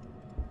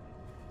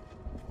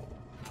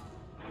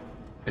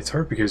 It's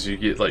hard because you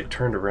get like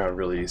turned around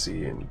really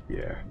easy and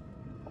yeah.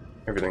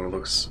 Everything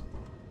looks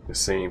the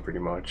same pretty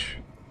much.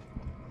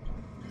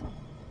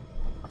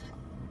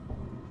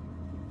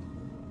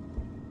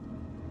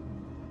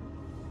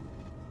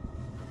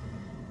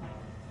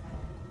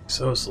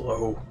 So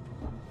slow.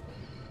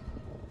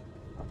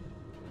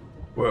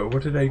 Whoa,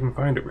 what did I even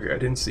find over here? I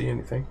didn't see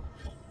anything.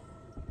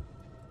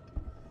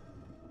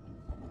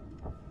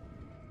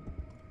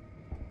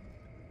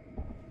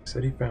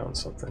 Said he found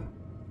something.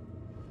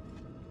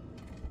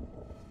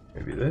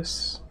 Maybe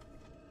this?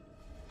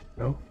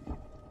 No?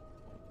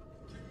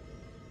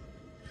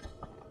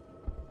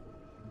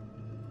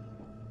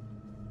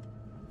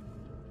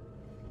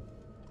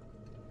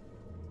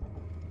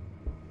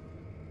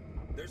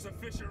 There's a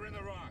fissure in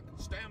the rock.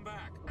 Stand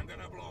back. I'm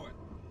gonna blow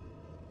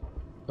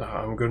it.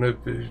 I'm gonna...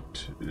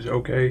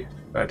 okay.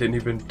 I didn't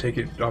even take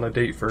it on a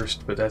date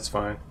first, but that's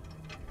fine.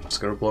 Just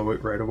gonna blow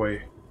it right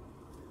away.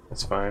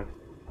 That's fine.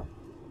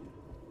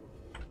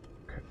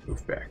 Okay,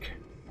 move back.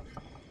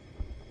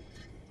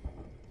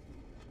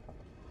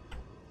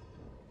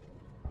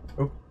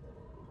 Oh.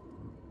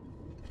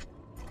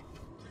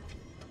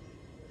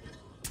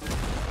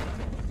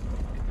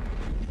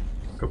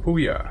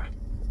 Kapooya.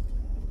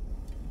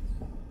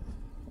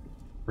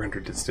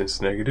 Render distance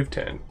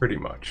 -10, pretty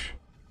much.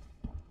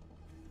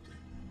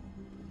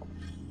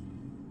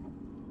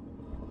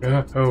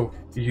 Oh,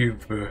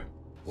 you've,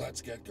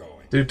 Let's get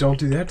going. Dude, don't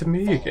do that to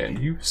me again.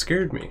 You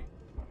scared me.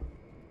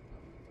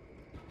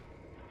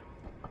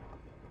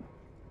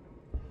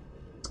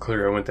 It's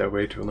clear I went that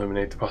way to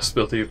eliminate the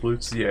possibility of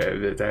loots. Yeah,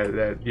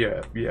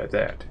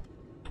 that.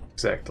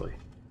 Exactly.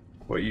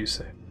 What you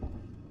said.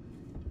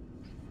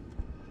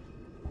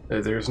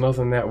 There's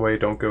nothing that way,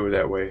 don't go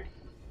that way.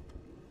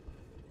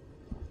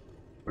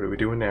 What are we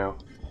doing now?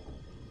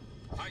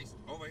 Heist,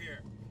 over here.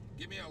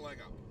 Give me a leg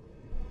up.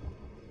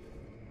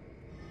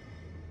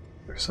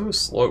 They're so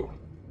slow.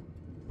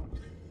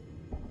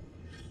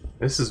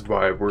 This is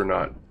why we're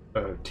not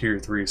a tier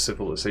 3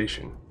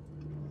 civilization.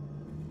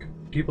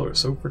 People are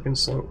so freaking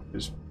slow.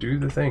 Just do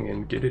the thing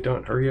and get it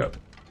done. Hurry up.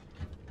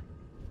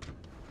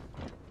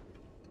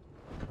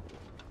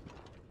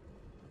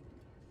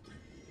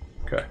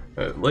 Okay.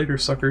 Later,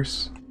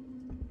 suckers.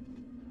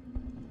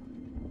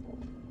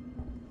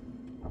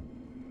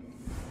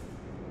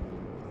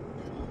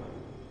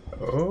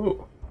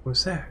 Oh,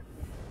 what's that?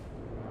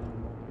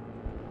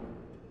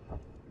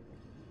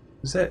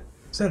 Is that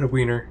a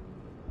wiener?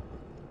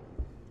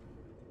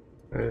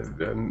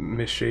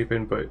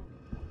 Misshapen, but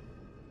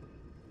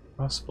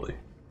possibly.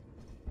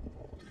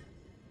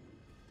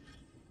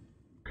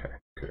 Okay,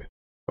 good.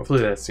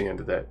 Hopefully that's the end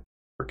of that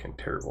freaking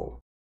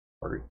terrible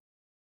part.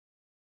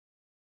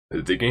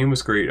 The game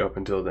was great up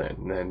until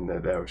then, and then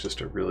that was just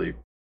a really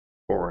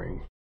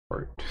boring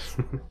part.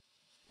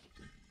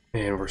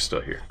 And we're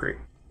still here. Great.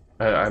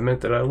 I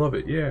meant that I love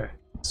it. Yeah,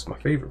 it's my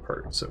favorite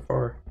part so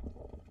far.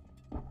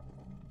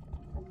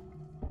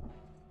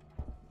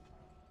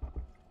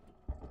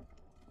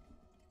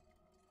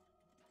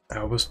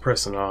 I was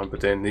pressing on,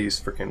 but then these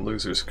freaking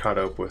losers caught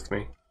up with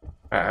me.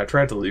 I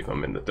tried to leave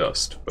them in the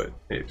dust, but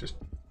it just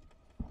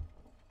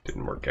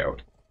didn't work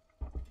out.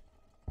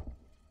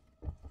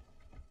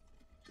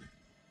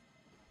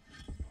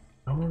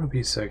 I want to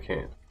be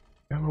second.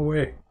 Get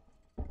away.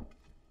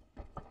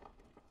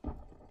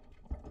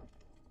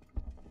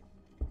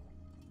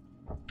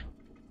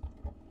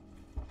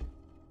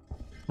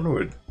 I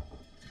wonder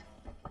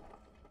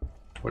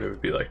what it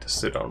would be like to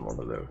sit on one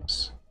of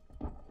those.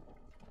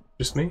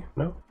 Just me?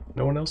 No?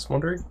 No one else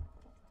wondering?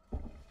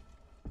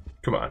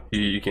 Come on,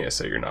 you can't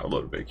say you're not a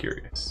little bit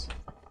curious.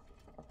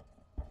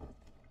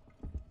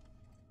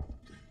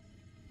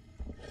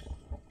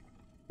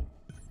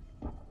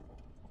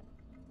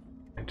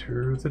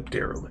 Enter the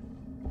derelict.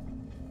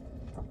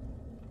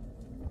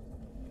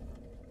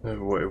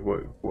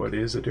 What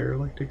is a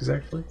derelict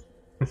exactly?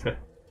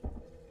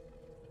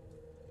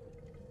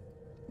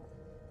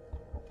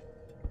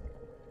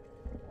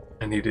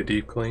 I need a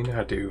deep clean?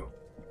 I do.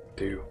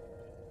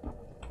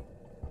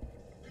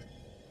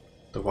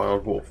 The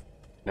wild wolf,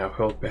 now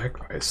held back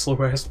by a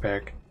slow-ass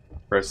pack,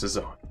 presses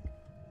on.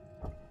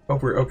 Oh,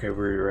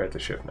 we're at the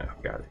ship now.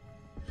 Got it.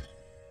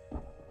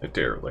 A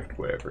derelict,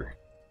 whatever.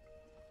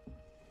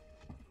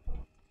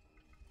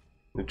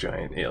 The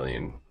giant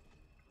alien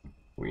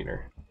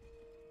wiener.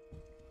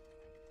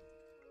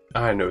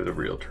 I know the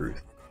real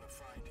truth.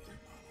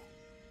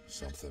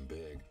 Something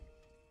big.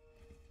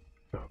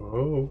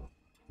 Oh.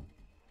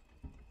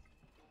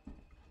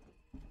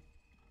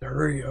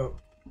 Hurry up.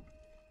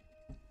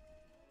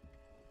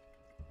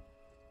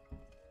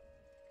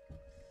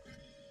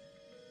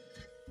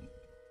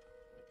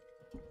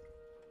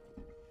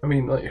 I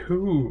mean, like,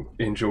 who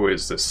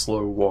enjoys the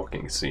slow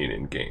walking scene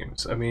in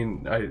games? I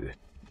mean,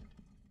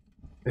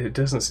 it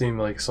doesn't seem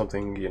like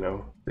something, you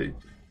know, that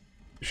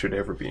should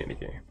ever be in a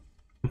game.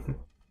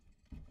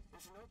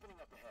 There's an opening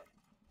up ahead.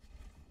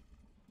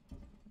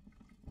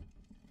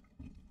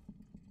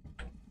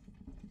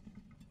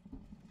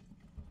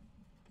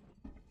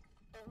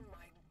 Oh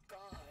my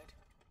god.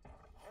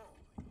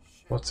 Holy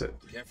shit. What's it?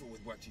 Careful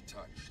with what you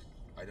touch.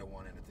 I don't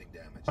want anything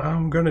damaged.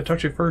 I'm gonna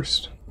touch it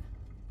first.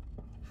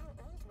 How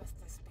old must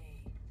this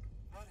be?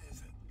 What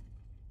is it?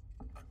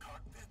 A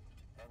cockpit?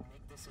 And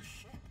make this a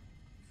ship?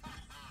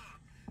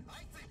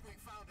 I think we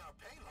found our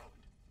payload.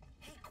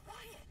 Hey,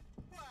 quiet!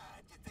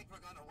 What? You think we're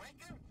gonna wake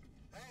him?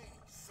 Hey,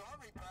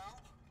 sorry, pal.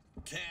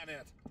 Can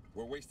it?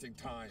 We're wasting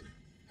time.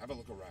 Have a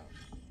look around.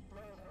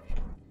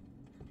 Milo.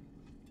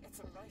 It's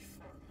a life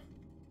form.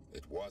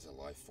 It was a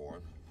life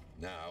form.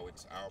 Now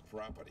it's our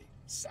property.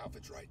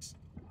 Salvage rights.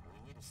 We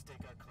need to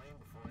stake our claim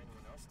before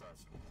anyone else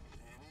does.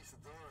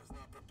 Isadora is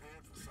not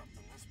prepared for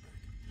something this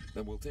big.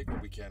 Then we'll take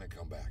what we can and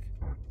come back.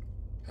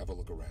 Have a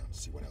look around,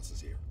 see what else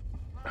is here.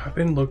 I've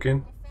been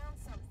looking. We found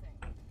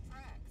something.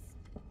 Tracks.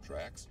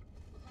 Tracks?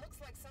 Looks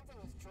like something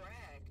was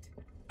dragged.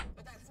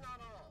 But that's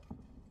not all.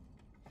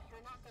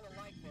 You're not gonna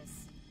like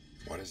this.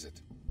 What is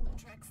it?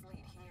 Tracks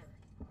lead here.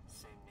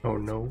 Same Oh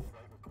no.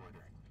 flight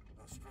recorder.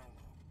 A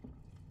stronghold.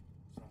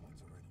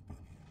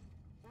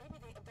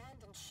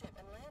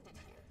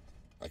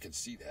 can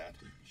see that.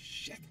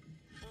 Shit.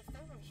 If they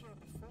were here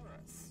before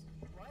us,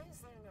 why is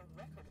there no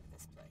record of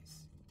this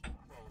place?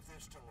 Well, if they're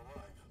still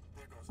alive,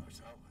 there goes our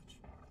salvage.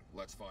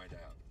 Let's find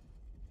out.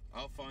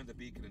 I'll find the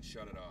beacon and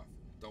shut it off.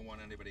 Don't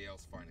want anybody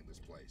else finding this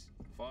place.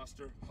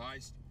 Foster,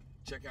 Heist,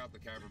 check out the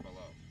cavern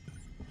below.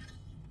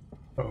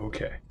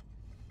 Okay.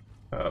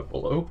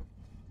 Below?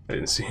 I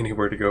didn't see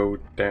anywhere to go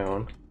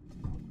down.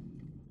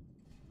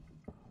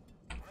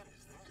 What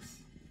is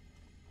this?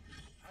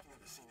 I've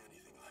never seen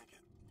anything like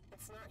it.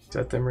 It's not Is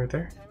that them right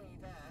there? telling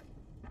you that.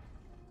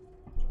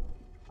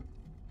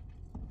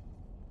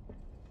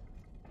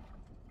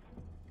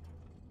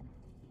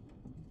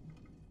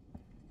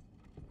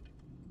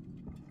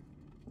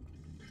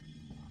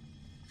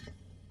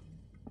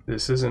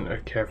 This isn't a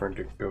cavern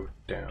to go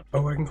down.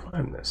 Oh, I can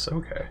climb this.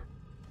 Okay.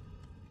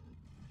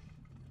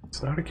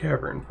 It's not a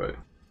cavern, but...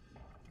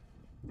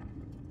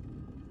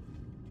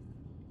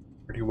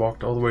 already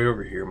walked all the way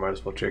over here. Might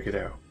as well check it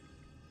out.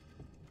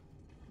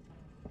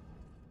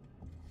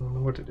 I don't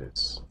know what it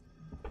is.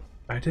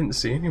 I didn't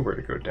see anywhere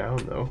to go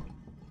down, though.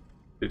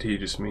 Did he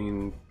just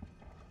mean...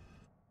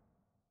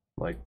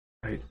 like,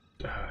 I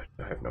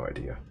have no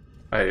idea.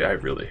 I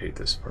really hate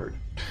this part,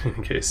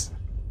 in case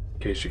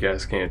you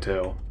guys can't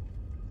tell.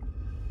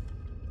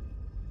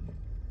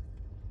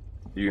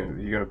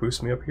 You gonna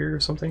boost me up here or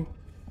something?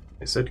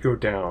 It said go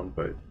down,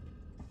 but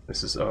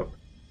this is up.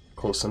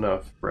 Close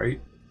enough,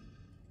 right?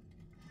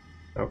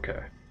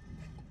 Okay.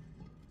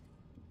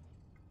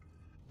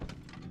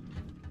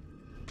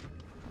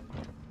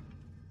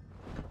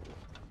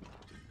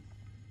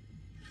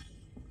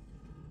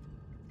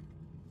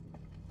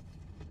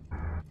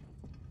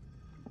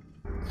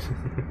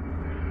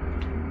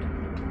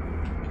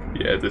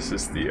 Yeah, this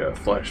is the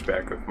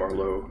flashback of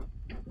Marlowe.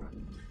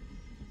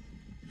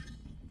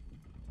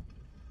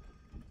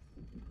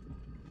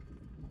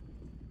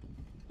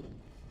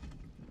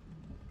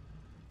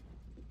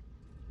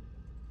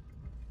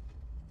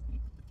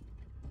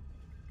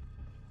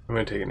 I'm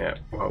gonna take a nap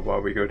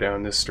while we go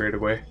down this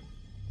straightaway.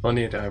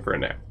 Plenty of time for a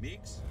nap.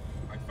 Meeks,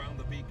 I found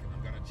the beacon.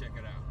 I'm gonna check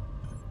it out.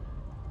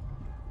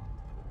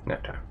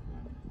 Nap time.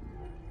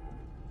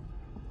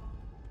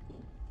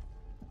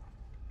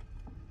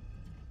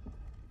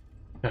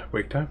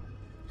 Wake time?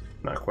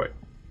 Not quite.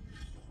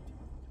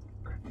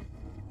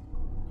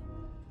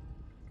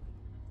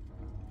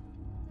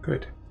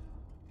 Good.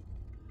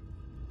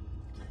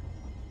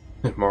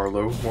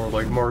 Marlowe, more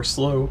like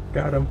Marslow.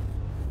 Got him.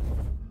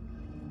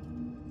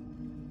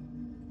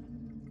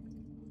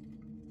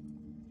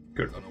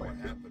 Good.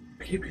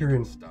 I keep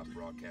hearing... Stop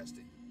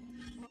broadcasting.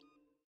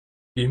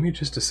 Give me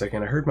just a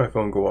second. I heard my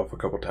phone go off a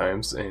couple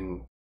times,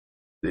 and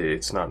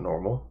it's not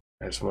normal.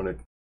 I just want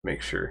to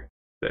make sure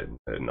that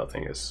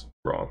nothing is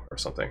wrong or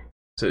something.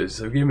 So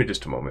give me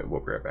just a moment.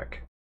 We'll be right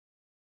back.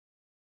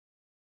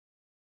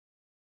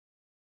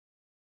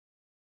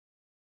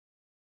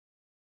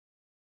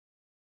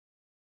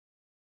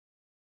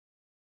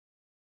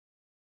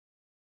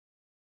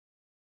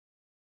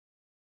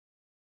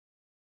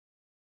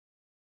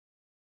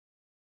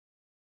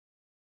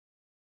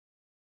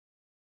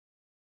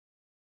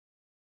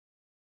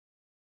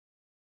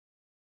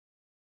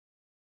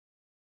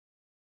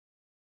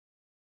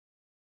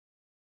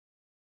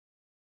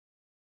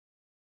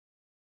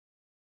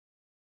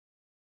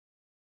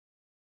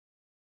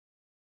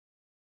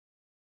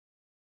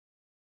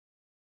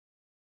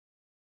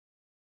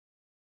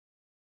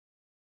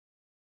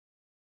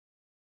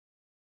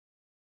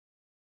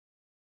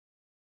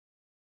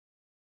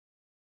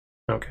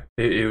 Okay,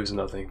 it was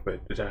nothing,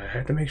 but I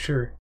had to make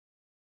sure.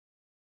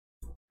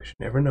 I should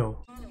never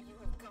know. Oh, you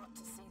have got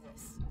to see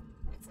this.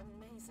 It's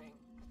amazing.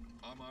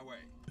 On my way.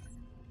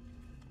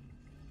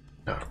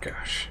 Oh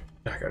gosh,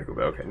 I gotta go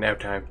back. Okay, nap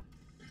time.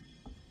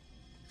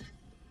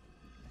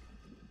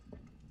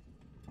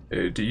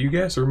 Do you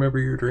guys remember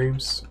your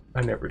dreams?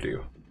 I never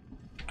do.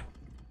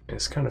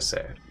 It's kind of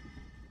sad.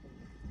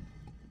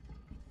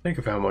 Think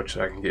of how much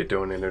I can get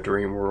done in a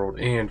dream world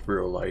and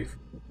real life.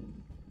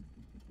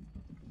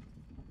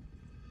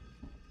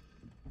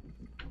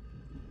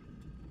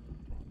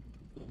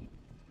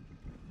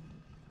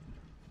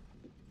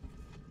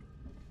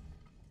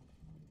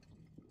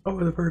 Oh,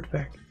 the bird's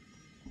back.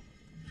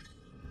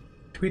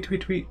 Tweet,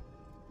 tweet, tweet.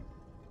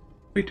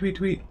 Tweet, tweet,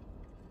 tweet.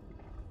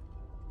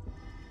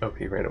 Oh,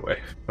 he ran away.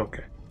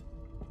 Okay.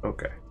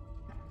 Okay.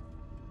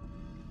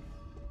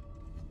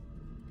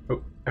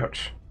 Oh,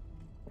 ouch.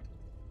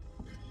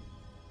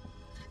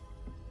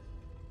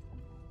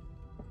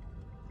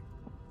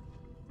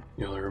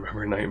 You only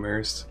remember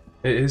nightmares?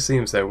 It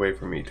seems that way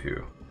for me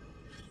too.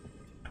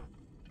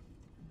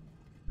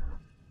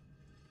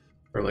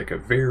 Or like a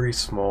very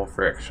small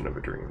fraction of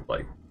a dream,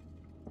 like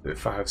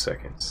 5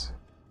 seconds.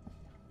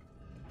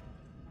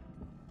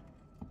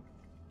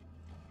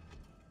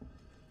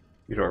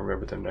 You don't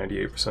remember them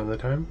 98% of the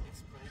time?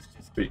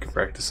 But you can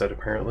practice that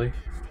apparently.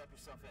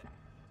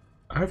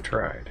 I've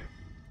tried.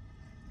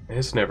 And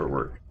it's never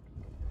worked.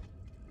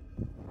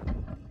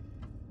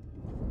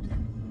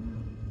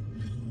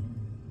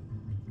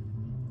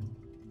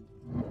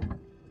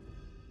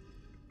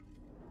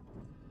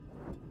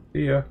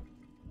 See ya.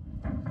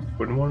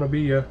 Wouldn't want to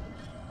be ya.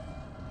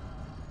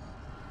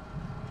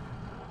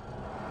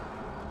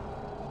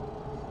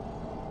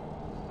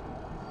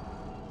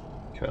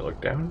 Can I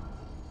look down?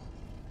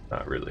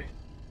 Not really.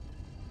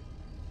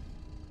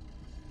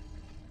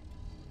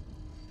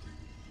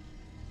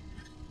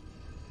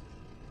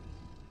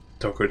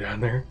 Don't go down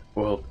there.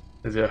 Well,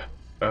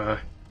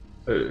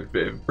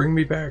 bring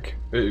me back.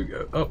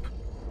 Up.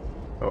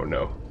 Oh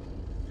no.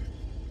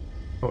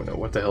 Oh no,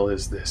 what the hell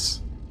is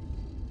this?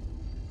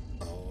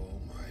 Oh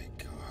my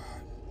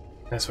god.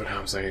 That's what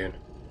I'm saying.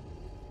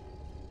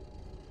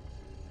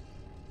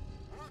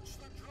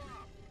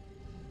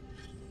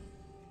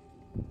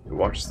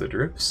 Watch the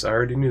drips? I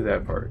already knew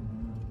that part.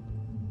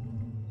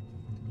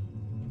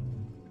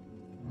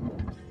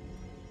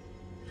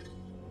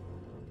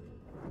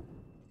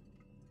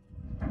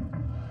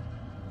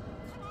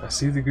 I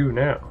see the goo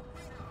now.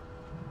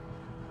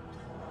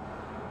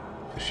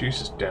 She's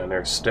just down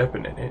there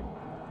stepping in it.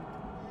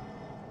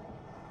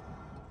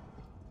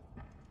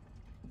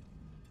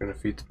 Gonna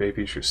feed the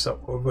babies yourself.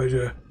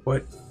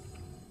 What?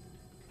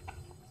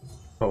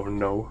 Oh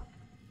no.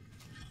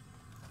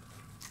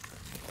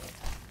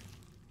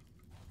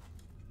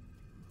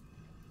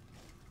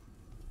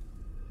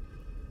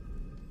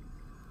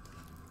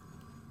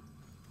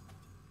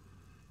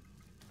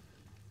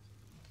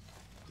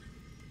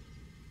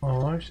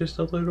 Oh, it's just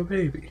a little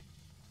baby.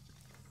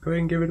 Go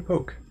ahead and give it a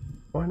poke.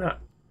 Why not?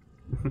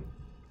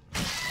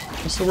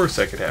 What's the worst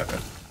that could happen?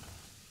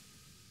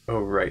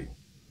 Oh, right.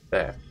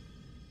 That.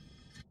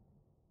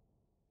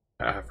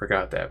 I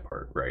forgot that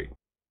part, right.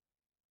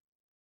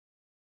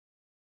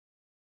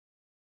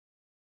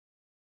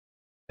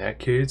 That,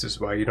 kids, is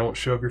why you don't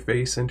shove your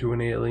face into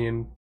an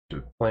alien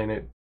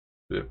plant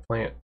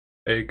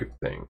egg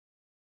thing.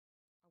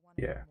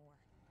 Yeah.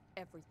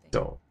 Everything.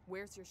 Don't.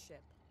 Where's your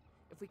ship?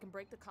 If we can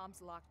break the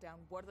comms lockdown,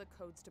 what are the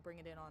codes to bring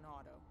it in on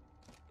auto?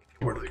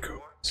 What are the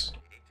codes? You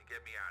need to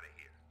get me out of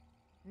here.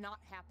 Not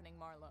happening,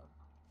 Marlowe.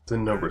 The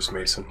numbers,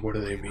 Mason. What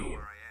do they mean?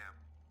 Where I am.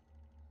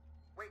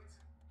 Wait,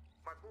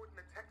 my board in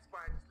the tech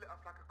spire just lit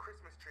up like a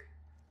Christmas tree.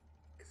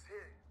 It's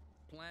here.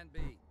 Plan B.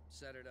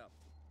 Set it up.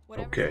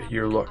 Whatever's Okay,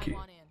 you're lucky. I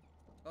want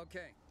in.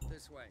 Okay,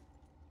 this way.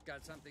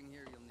 Got something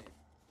here you'll need.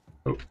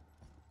 Oh.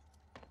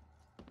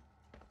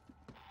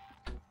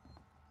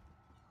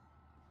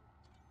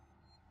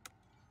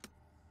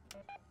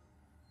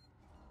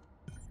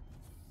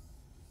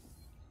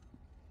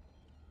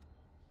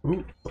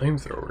 Ooh,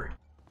 flamethrower.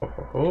 Oh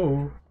ho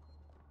ho.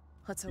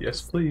 Let's hope yes,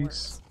 this thing please.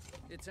 works.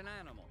 It's an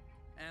animal.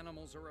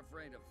 Animals are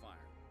afraid of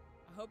fire.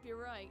 I hope you're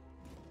right.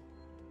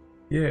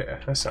 Yeah,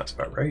 that sounds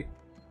about right.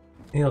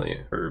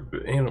 Alien or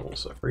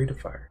animals afraid of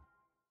fire.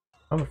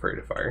 I'm afraid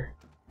of fire.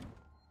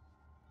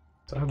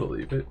 So I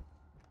believe it.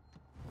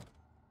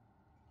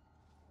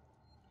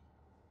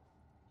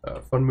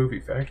 Fun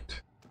movie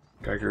fact.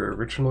 Geiger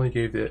originally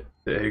gave the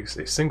eggs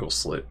a single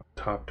slit,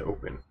 top to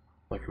open,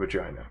 like a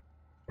vagina.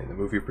 And the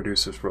movie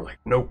producers were like,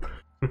 nope.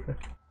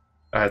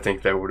 I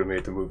think that would have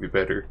made the movie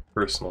better,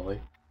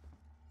 personally.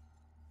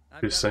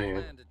 Just saying.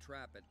 I've got a plan to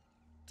trap it.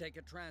 Take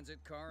a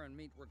transit car and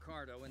meet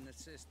Ricardo in the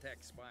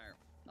Systech Spire.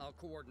 I'll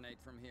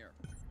coordinate from here.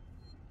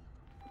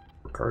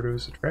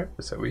 Ricardo's a trap?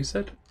 Is that what you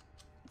said?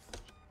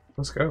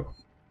 Let's go.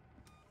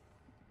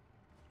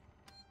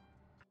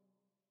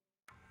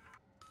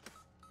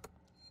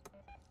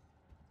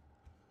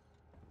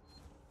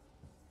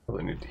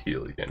 Probably need to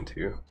heal again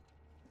too.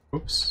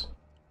 Oops.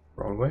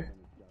 Wrong way.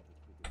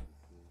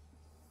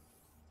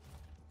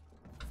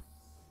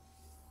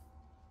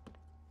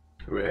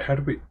 Wait, how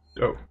do we...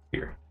 Oh,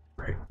 here.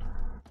 Right.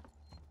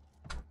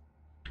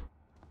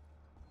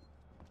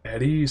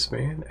 At ease,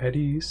 man. At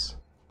ease.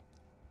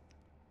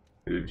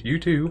 You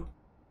too.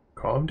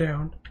 Calm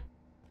down.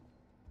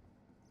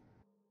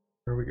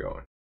 Where are we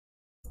going?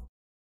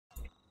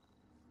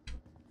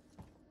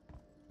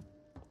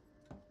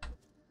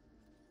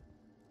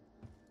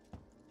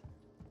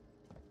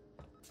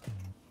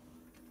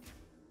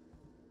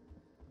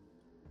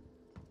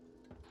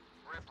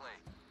 Ripley,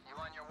 you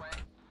on your way?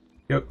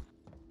 Yep.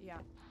 Yeah.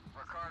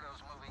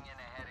 Ricardo's moving in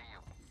ahead of you.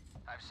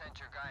 I've sent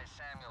your guy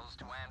Samuels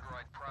to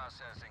android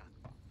processing.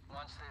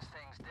 Once this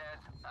thing's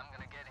dead, I'm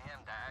gonna get him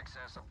to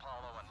access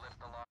Apollo and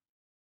lift the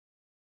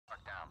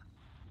lockdown.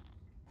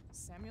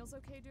 Samuel's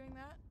okay doing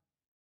that?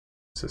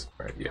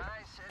 Right, yeah.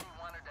 Guy said he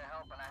wanted to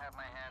help and I have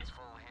my hands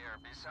full here.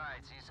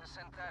 Besides, he's a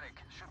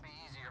synthetic. Should be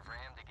easier for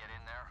him to get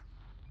in there.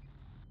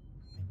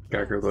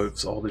 Geiger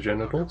loads all the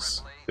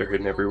genitals. They're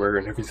hidden everywhere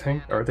and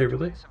everything. Are they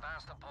really?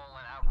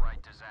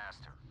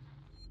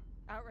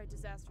 Outright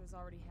disaster has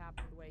already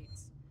happened,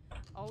 Waits.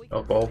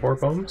 Of all of our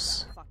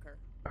bums?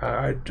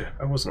 I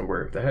wasn't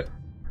aware of that.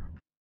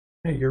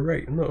 Hey, you're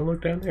right.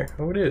 Look down there.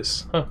 Oh, it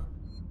is. Huh.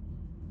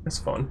 That's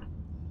fun.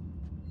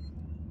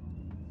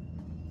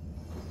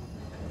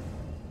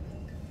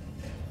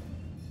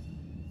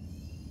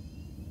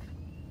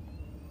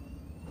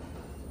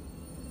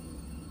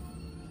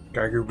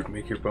 Geiger would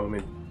make your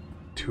bowman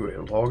to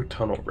a log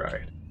tunnel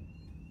ride.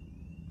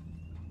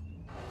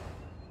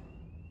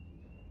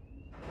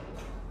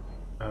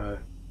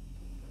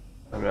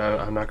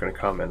 I'm not going to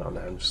comment on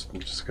that. I'm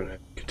just going to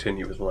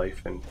continue with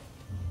life and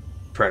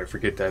try to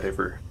forget that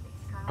ever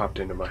popped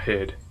into my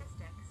head.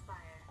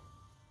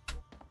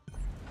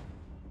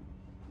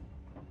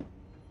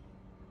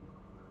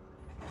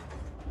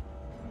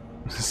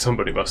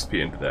 Somebody must be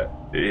into that.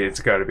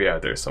 It's got to be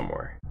out there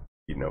somewhere.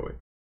 You know it.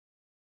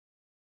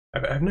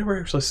 I've never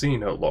actually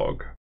seen a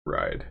log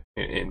ride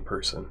in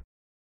person.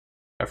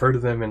 I've heard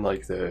of them in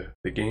like the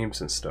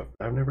games and stuff,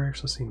 but I've never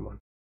actually seen one.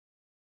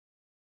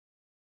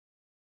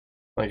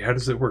 Like, how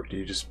does it work? Do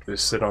you just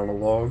sit on a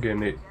log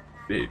and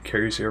it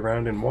carries you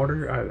around in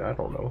water? I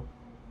don't know.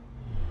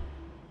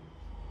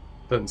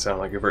 Doesn't sound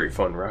like a very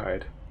fun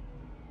ride.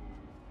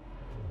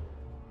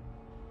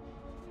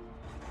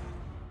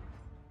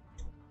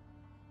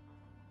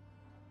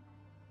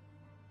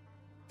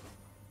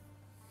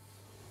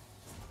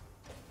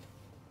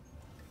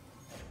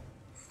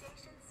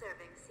 Station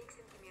serving Seeks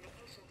and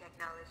Communication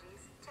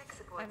Technologies. Tech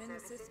support I'm in the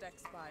services. Systech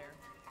Spire.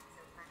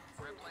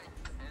 Ripley,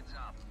 heads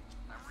up.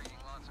 I'm reading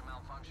lots of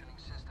malfunctioning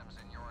systems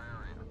in your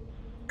area.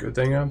 Good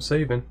thing I'm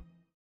saving.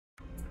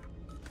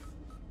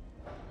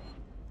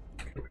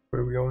 Okay,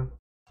 where are we going?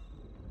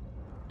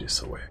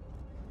 This way.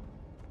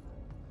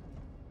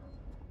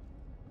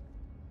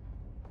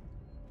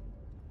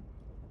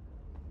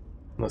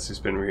 Unless he's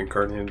been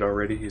reincarnated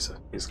already, he's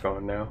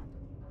gone now.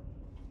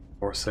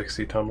 More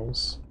sexy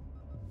tunnels.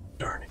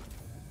 Darn it.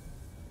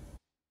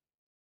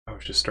 I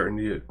was just starting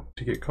to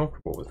get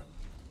comfortable with it.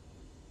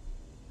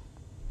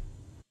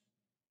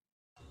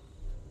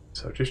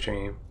 Such a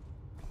shame.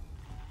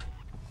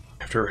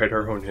 Have to write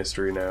our own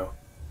history now.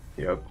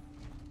 Yep.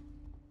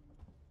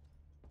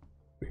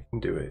 We can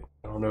do it.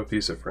 I don't know if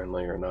these are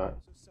friendly or not.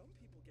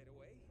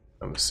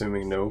 I'm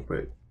assuming no,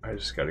 but I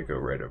just gotta go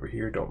right over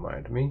here. Don't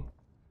mind me.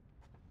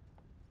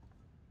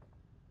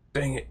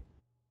 Dang it.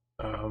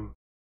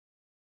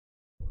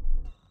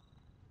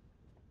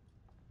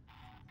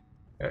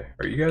 Hey,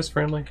 are you guys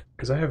friendly?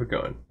 Because I have a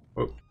gun.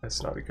 Oh,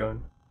 that's not a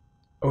gun.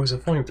 Oh, it's a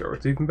flamethrower.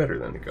 It's even better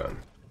than a gun.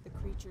 The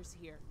creature's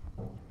here.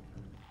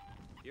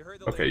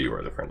 Okay, you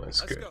are the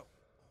friendliest. Good.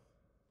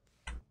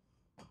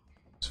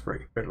 It's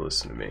right. Better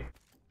listen to me.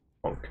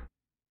 Punk.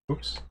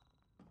 Oops.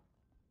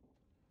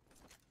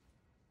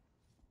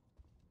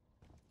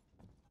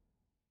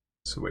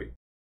 So wait.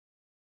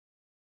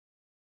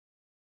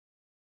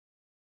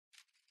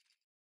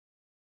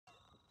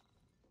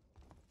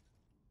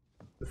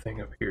 The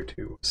thing up here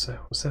too. What's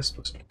that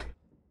supposed to be?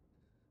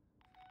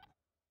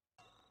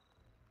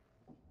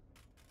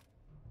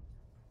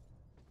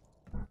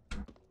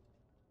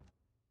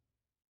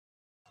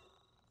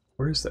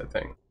 Where is that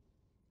thing?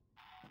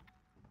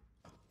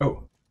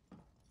 Oh.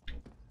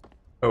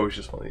 Oh, it's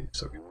just one of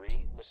these. Okay.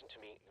 Listen to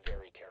me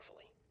very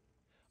carefully.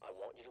 I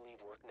want you to leave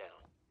work now.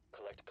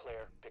 Collect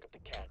Claire, pick up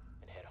the cat,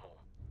 and head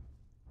home.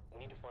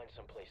 We need to find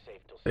someplace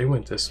safe till They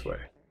went this way.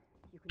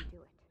 You can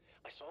do it.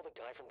 I saw the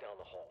guy from down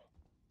the hall.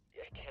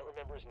 I can't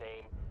remember his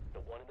name.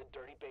 The one in the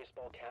dirty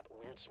baseball cap,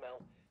 weird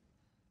smell.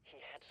 He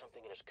had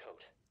something in his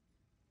coat.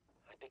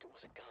 I think it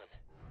was a gun.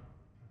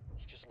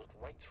 He just looked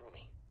right through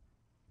me.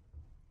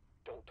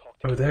 Don't talk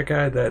to Oh, that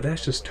guy,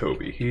 that's just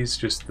Toby. He's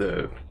just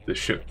the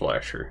ship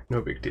flasher.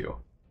 No big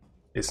deal.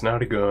 It's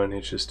not a gun,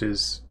 it's just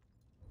his...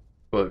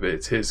 Well,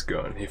 it's his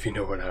gun, if you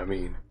know what I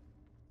mean.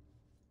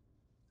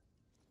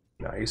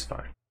 Nah, he's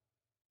fine.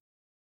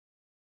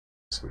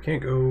 So we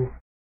can't go...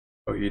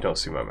 Oh, you don't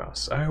see my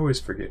mouse. I always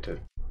forget to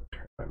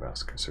turn my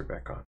mouse cursor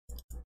back on.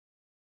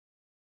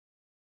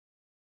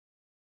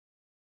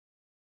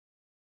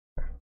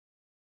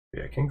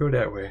 Yeah, I can't go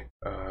that way.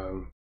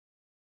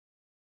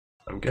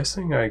 I'm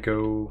guessing I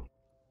go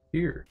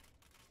here.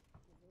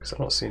 Because I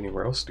don't see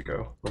anywhere else to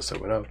go, unless I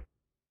went up.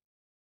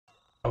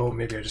 Oh,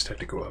 maybe I just had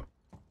to go up.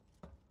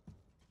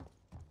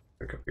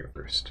 Pick up here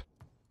first.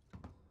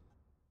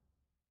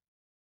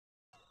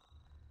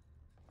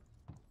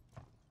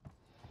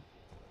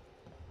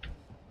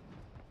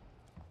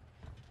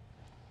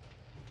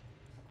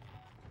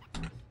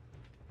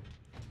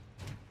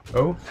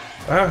 Oh,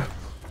 ah!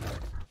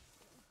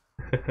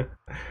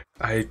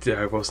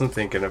 I wasn't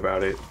thinking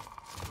about it.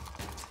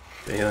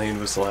 The alien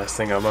was the last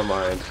thing on my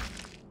mind.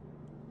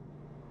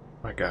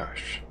 My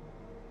gosh.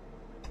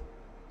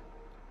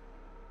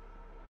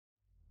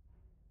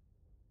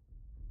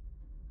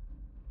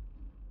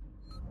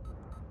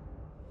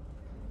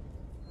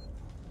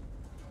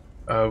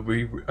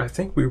 I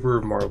think we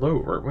were Marlowe,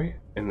 weren't we?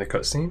 In the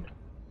cutscene?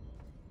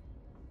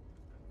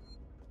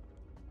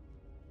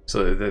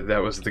 So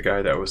that was the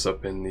guy that was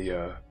up in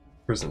the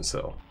prison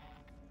cell.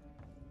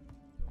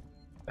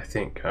 I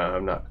think.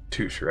 I'm not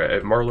too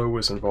sure. Marlowe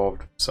was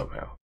involved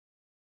somehow.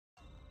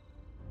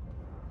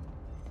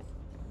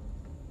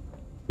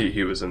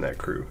 He was in that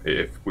crew,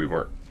 if we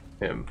weren't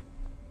him.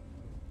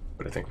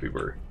 But I think we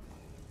were.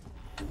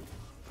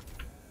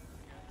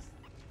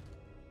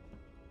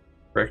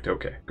 Correct?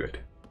 Okay, good.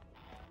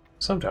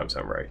 Sometimes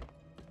I'm right.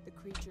 The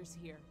creature's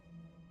here.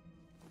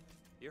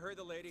 You heard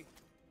the lady.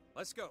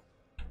 Let's go.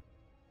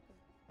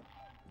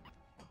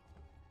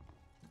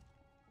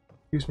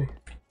 Excuse me.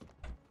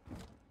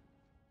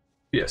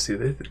 Yeah, see,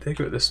 they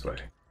go this way.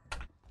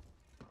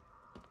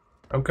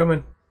 I'm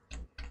coming.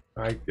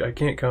 I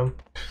can't come.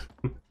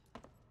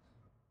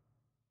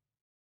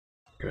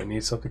 Gonna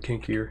need something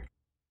kinkier.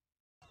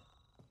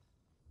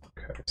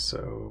 Okay,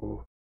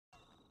 so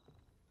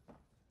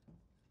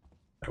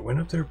I went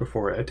up there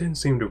before. That didn't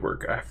seem to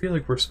work. I feel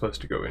like we're supposed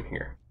to go in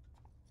here.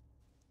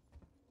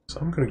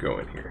 So I'm gonna go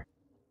in here.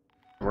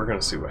 We're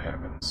gonna see what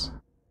happens.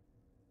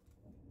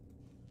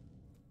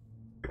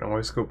 You can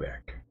always go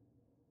back.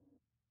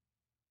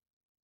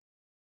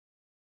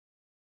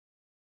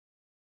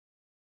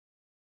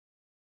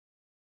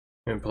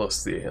 And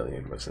plus the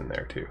alien was in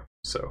there too,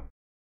 so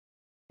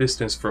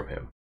distance from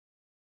him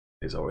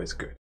is always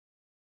good.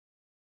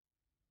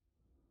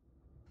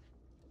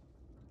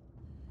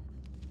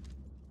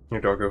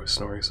 Your doggo is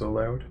snoring so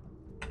loud.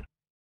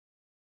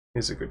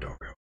 He's a good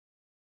doggo.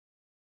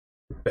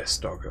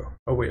 Best doggo.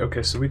 Oh wait,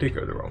 okay, so we did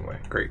go the wrong way.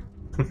 Great.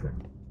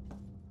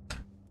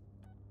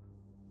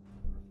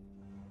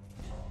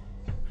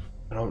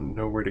 I don't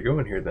know where to go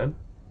in here then.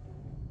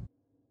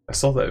 I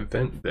saw that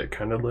vent that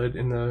kind of led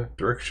in the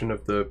direction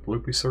of the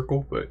bloopy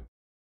circle, but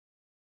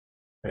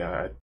yeah,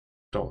 I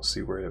don't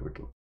see where it would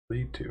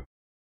lead to.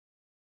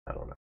 I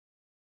don't know.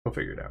 We'll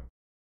figure it out.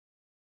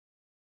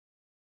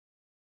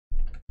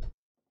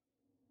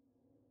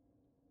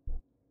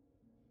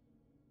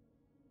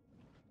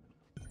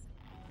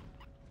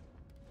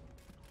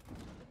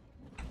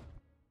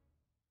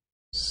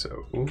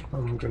 So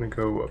I'm gonna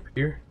go up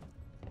here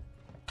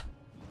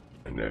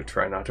and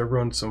try not to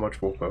run so much,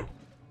 Wolfo. What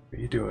are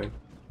you doing?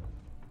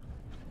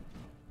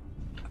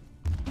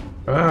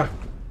 Ah!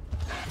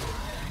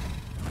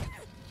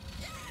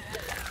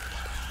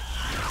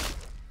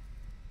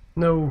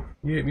 No,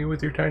 you hit me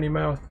with your tiny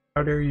mouth.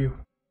 How dare you?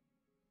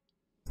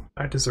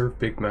 I deserve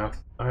big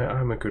mouth.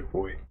 I'm a good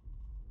boy.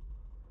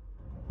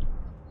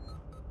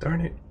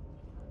 Darn it.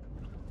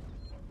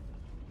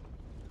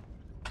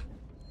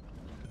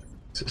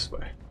 It's this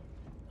way.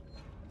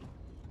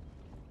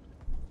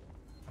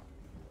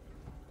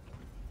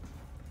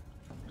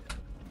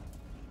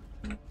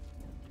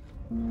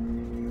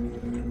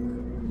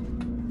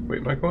 Wait,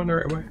 am I going the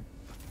right way?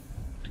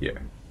 Yeah.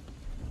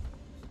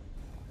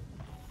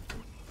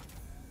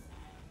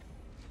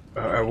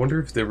 I wonder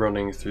if they're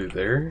running through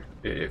there,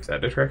 if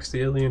that attracts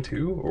the alien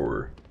too,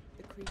 or...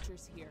 The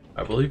creature's here.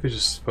 I believe it's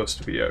just supposed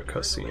to be a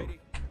cutscene,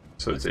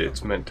 so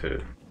it's meant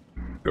to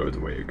go the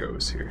way it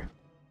goes here.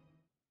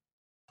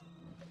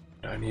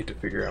 I need to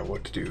figure out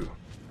what to do.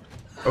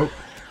 Oh!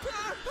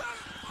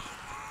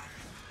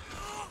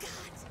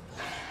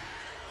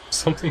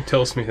 Something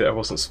tells me that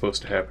wasn't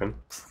supposed to happen.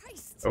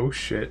 Oh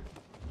shit.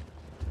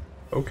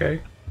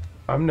 Okay.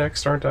 I'm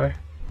next, aren't I?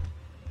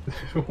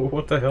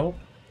 What the hell?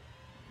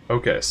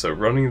 Okay, so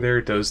running there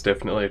does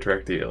definitely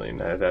attract the alien.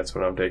 That's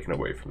what I'm taking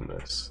away from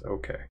this.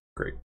 Okay,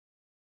 great.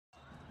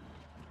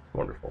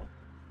 Wonderful.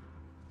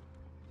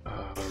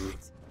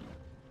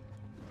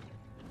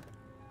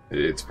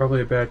 It's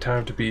probably a bad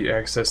time to be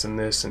accessing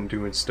this and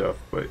doing stuff,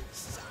 but...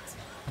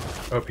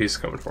 Oh, he's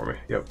coming for me.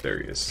 Yep,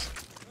 there he is.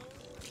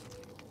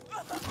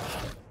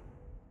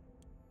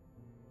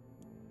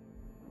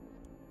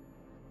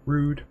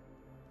 Rude.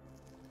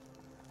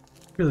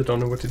 Really don't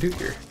know what to do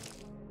here.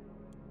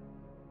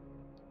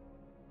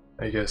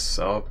 I guess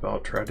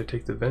I'll try to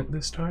take the vent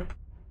this time.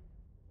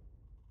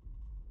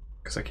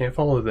 Because I can't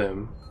follow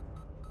them.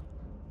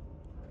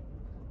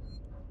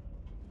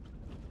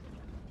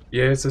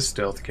 Yeah, it's a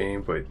stealth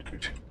game, but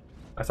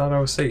I thought I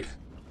was safe.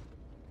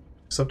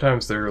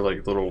 Sometimes there are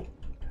like little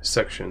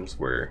sections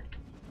where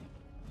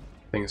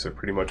things are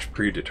pretty much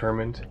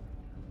predetermined.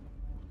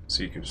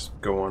 So you can just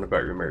go on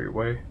about your merry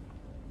way.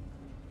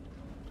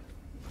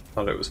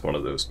 Thought it was one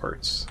of those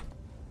parts.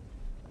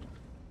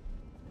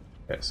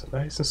 Yeah, so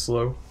nice and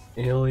slow.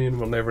 Alien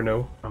will never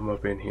know I'm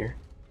up in here.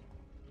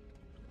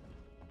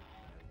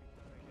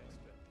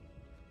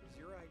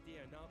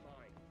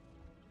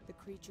 The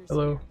creature's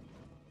Hello.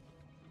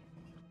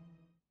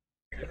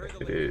 here.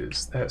 Okay, it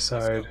is that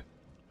side.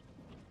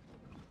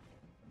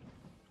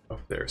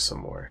 Up there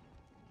somewhere.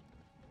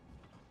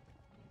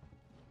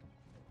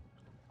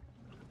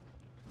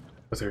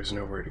 But there's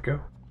nowhere to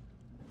go.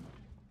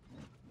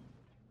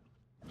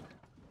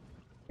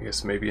 I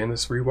guess maybe in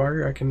this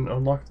rewire I can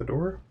unlock the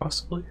door,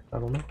 possibly? I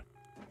don't know.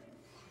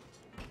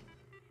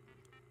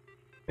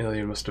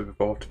 Alien must have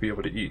evolved to be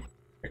able to eat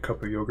a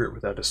cup of yogurt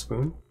without a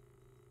spoon.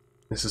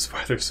 This is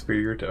why they're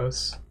superior to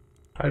us.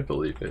 I'd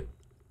believe it.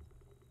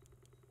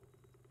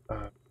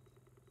 I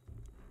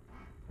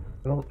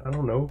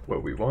don't know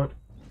what we want.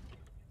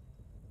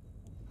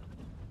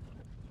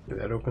 Did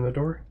that open the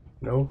door?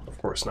 No,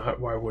 of course not.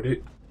 Why would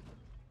it?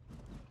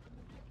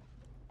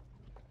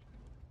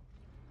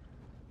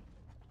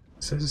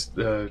 It says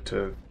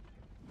to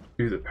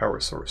do the power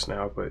source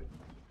now, but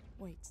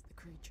Wait, the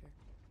creature.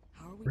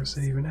 How are we where's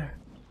it even at?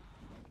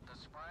 The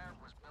spire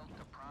was built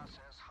to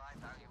process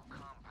high-value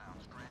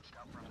compounds dredged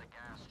up from the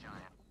gas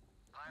giant.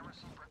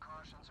 Piracy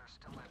precautions are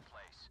still in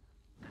place.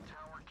 The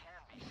tower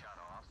can be shut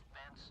off,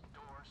 vents,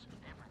 doors,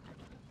 everything.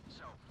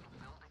 So,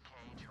 build a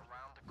cage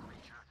around the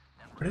creature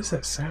and... What is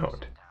that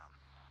sound?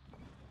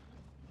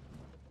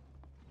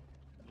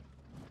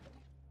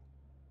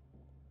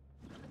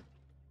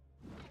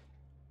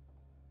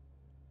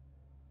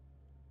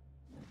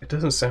 It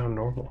doesn't sound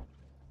normal.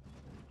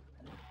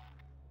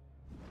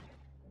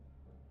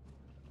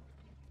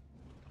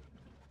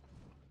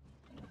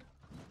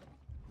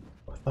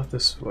 I thought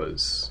this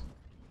was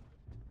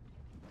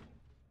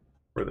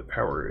where the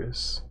power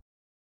is.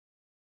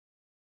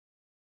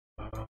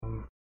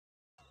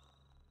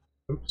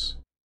 Oops.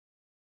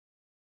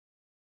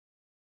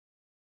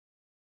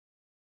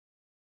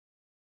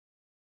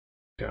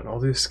 Down all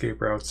the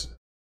escape routes.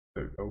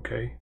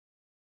 Okay.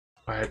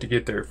 I had to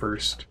get there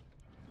first.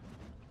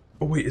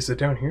 Oh wait, is it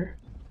down here?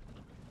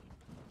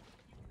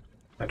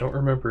 I don't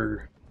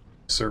remember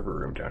server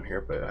room down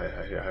here, but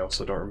I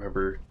also don't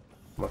remember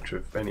much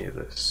of any of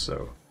this,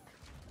 so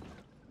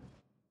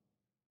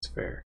it's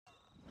fair.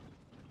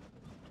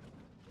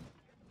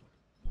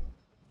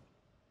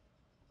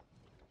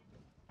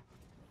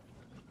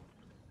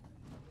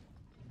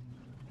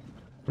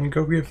 Let me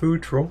go get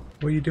food, troll.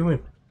 What are you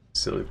doing,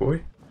 silly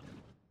boy?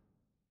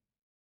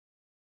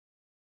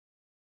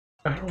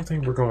 I don't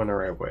think we're going the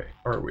right way,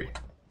 are we?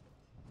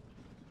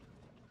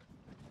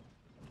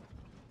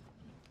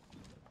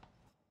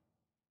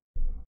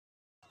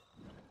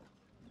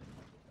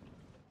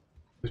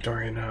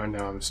 Darn,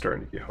 now I'm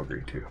starting to get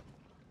hungry too.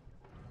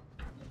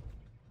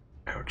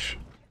 Ouch.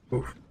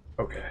 Oof.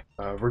 Okay.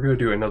 We're gonna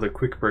do another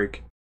quick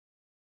break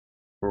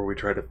where we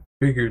try to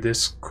figure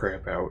this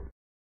crap out.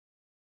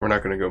 We're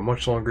not gonna go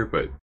much longer,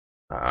 but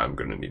I'm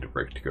gonna need a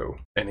break to go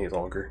any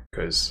longer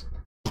because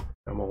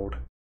I'm old.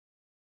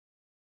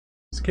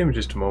 Just give me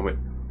just a moment.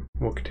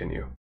 We'll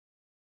continue.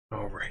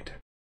 Alright.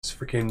 Let's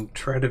freaking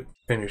try to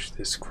finish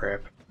this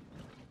crap.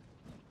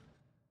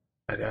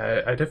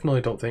 I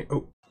definitely don't think...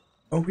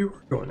 Oh, we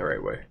were going the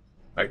right way.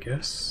 I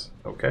guess.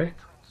 Okay.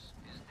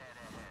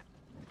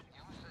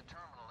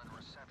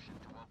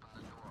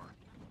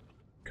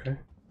 Okay.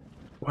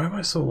 Why am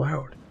I so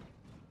loud?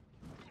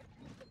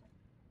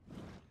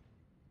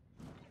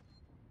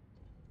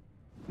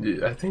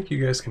 I think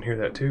you guys can hear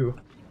that too.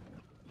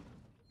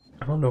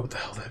 I don't know what the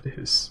hell that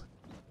is.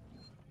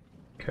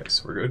 Okay,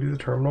 so we're gonna do the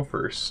terminal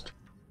first.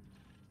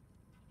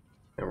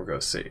 And we're gonna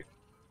save.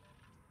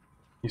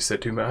 You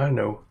said to me, I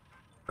know.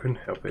 Couldn't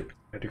help it.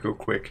 Had to go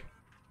quick.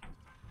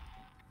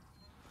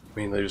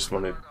 Mainly just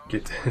want to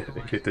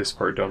get this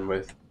part done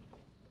with.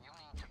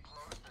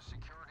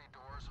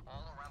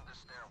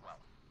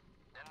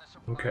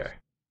 Okay.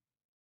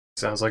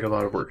 Sounds like a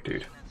lot of work,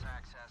 dude.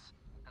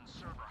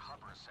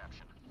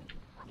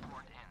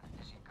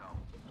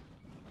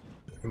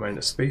 Am I in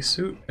a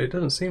spacesuit? It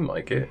doesn't seem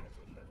like it.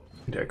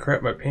 Did I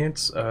crap my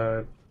pants?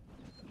 Not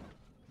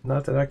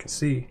that I can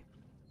see.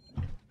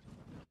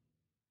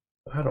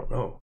 I don't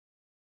know.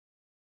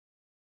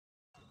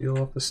 Feel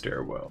off the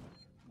stairwell.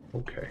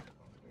 Okay.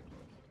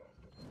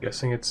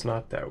 Guessing it's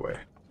not that way.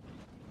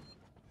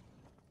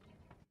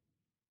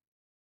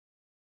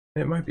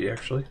 It might be,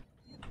 actually.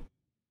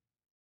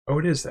 Oh,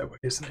 it is that way,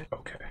 isn't it?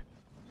 Okay.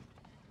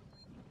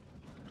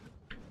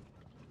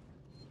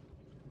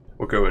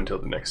 We'll go until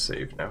the next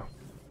save now.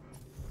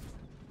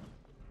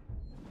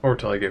 Or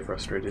until I get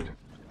frustrated.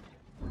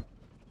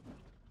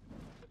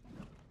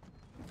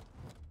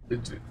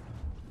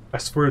 I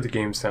swear the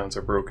game sounds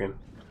are broken.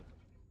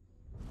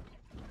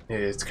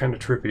 It's kind of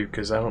trippy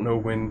because I don't know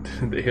when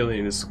the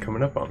alien is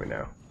coming up on me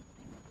now.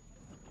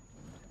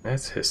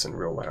 That's hissing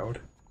real loud.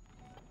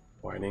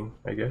 Whining,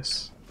 I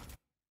guess.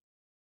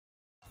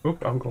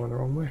 Oop, I'm going the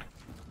wrong way.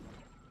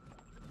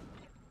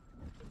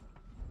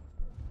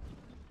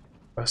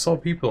 I saw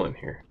people in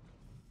here.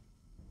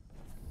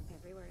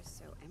 Everywhere is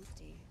so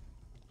empty.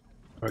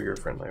 Oh, you're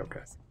friendly,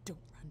 okay. Don't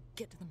run.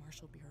 Get to the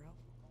Marshal Bureau.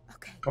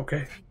 Okay.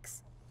 Okay.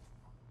 Thanks.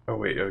 Oh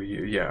wait,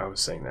 yeah, I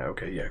was saying that.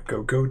 Okay, yeah,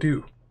 go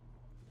do.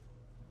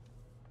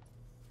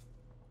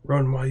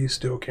 Run while you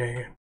still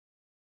can.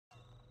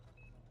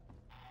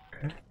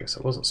 Okay, guess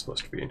I wasn't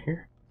supposed to be in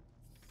here.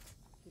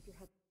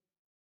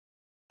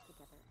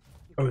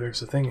 Oh,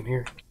 there's a thing in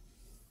here.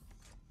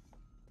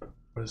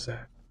 What is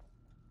that?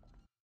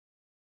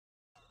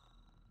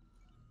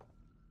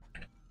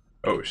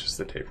 Oh, it's just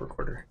the tape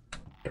recorder.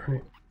 Darn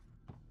it.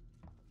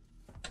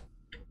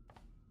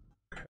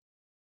 Okay.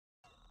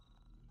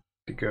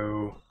 To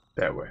go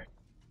that way.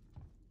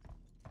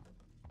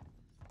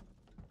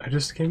 I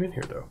just came in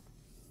here though.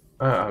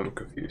 I'm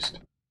confused.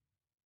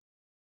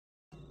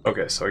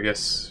 Okay, so I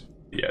guess,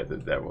 yeah,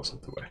 that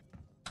wasn't the way.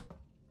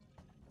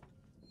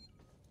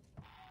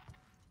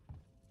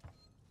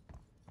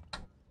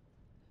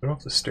 Get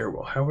off the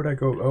stairwell. How would I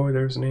go? Oh,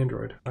 there's an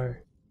android. Hi.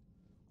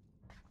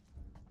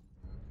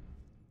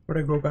 How would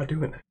I go about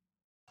doing that?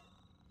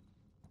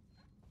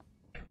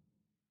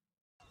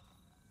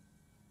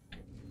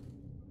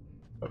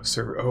 Oh,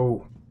 server.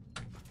 Oh.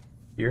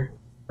 Here?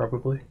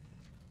 Probably.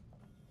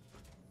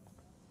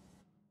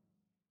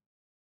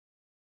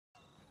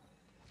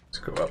 Let's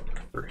go up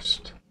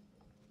first.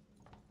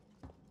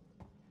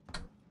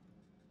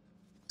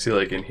 See,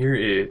 like in here,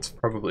 it's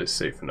probably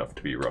safe enough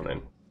to be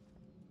running.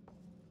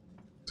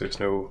 There's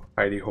no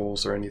hidey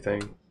holes or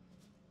anything.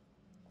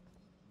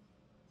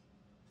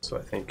 So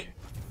I think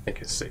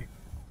it's safe.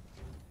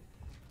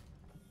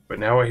 But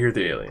now I hear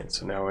the alien,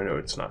 so now I know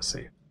it's not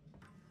safe.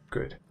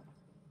 Good.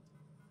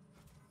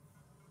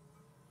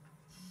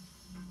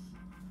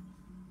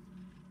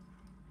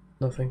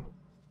 Nothing.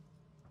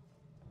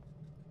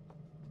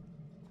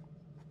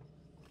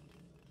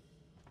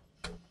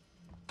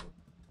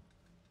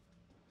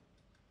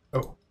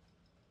 Oh.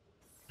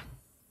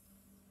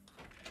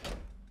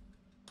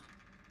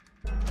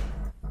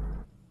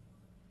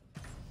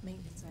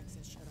 Maintenance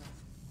access shut off.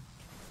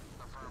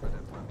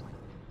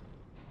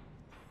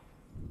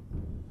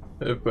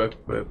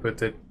 But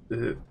that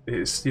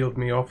it sealed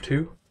me off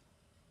too?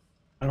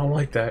 I don't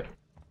like that.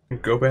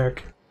 Go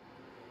back.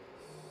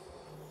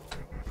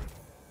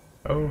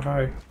 Oh,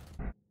 hi.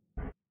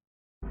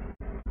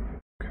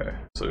 Okay,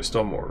 so there's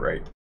still more,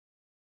 right?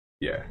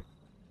 Yeah.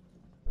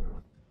 I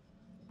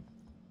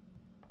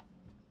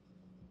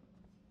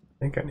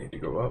think I need to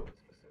go up.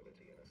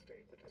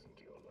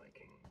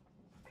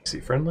 Is he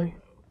friendly?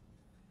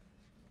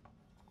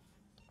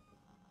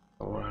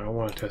 I don't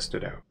want to test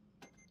it out.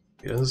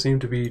 He doesn't seem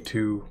to be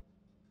too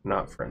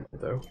not friendly,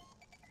 though.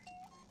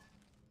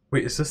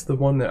 Wait, is this the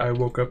one that I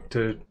woke up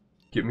to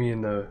get me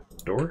in the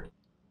door?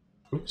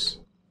 Oops.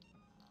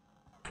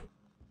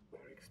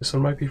 This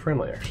one might be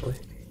friendly, actually.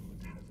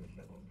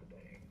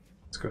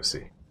 Let's go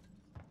see.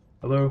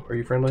 Hello, are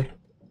you friendly?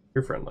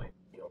 You're friendly.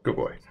 Good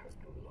boy.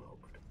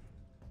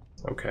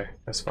 Okay,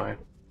 that's fine.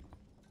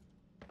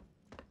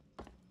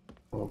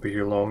 I won't be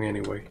here long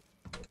anyway.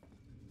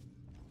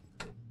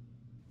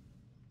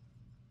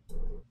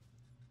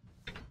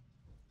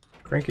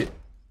 Crank it.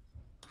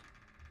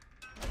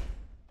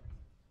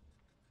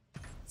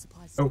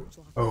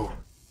 Oh.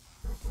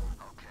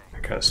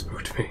 That kind of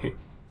spooked me.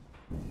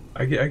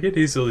 I get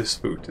easily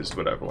spooked is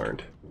what I've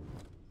learned.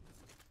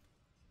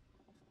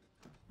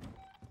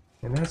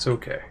 And that's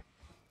okay.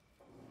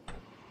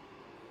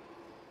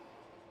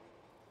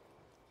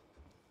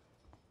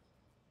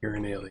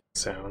 Hearing alien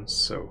sounds,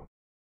 so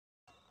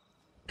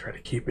try to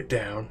keep it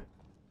down.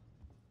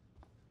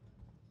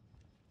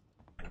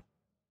 I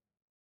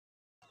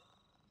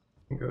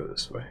can go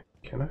this way,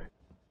 can I?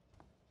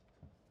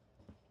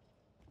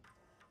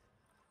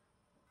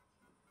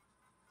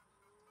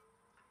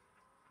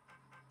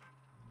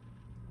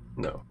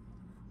 No.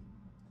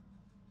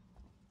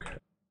 Okay.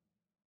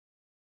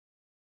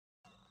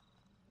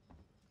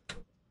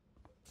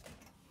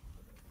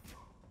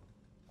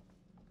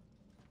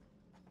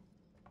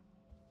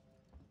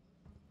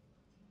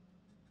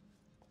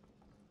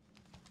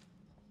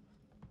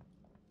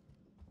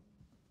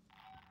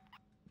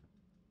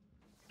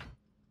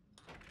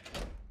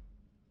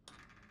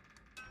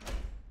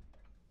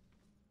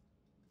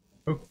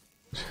 Oh,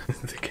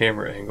 the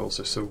camera angles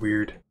are so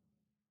weird.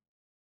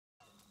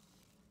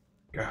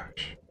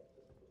 Gosh.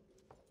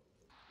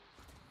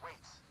 Wait,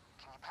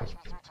 can you patch me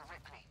through to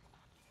Ripley?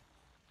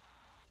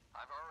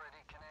 I've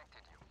already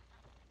connected you.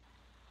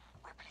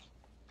 Ripley,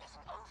 there's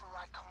an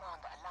override command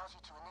that allows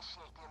you to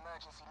initiate the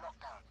emergency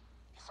lockdown.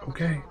 It's on the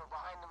terminal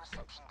behind the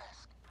reception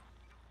desk.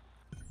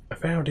 I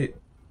found it.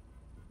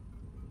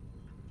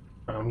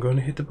 I'm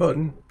gonna hit the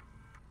button.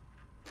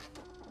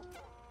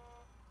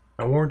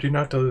 I warned you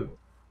not to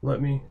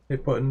let me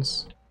hit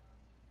buttons.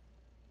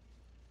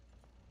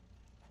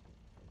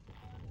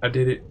 I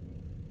did it.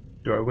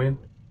 Do I win?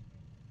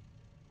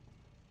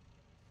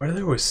 Why do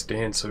they always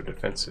stand so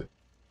defensive?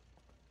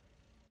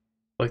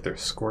 Like they're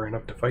squaring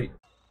up to fight.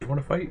 You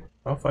wanna fight?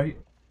 I'll fight.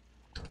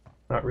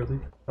 Not really.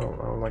 I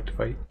don't like to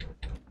fight.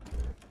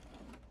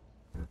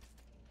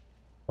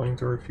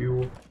 Flamethrower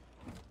fuel.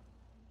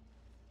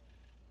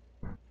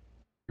 I'm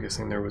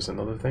guessing there was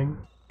another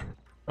thing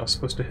I was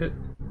supposed to hit.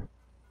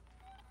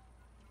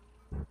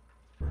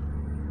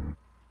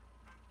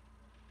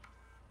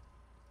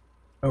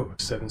 Oh,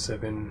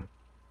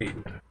 778.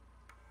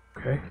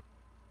 Okay.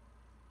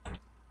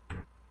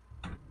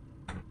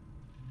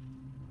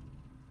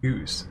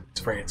 Use.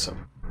 It's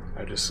ransom.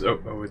 I just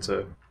oh it's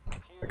a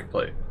I can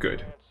play it.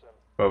 Good.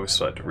 I always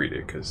still had to read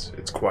it because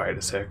it's quiet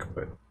as heck,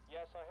 but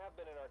Yes, I have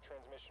been in our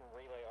transmission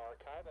relay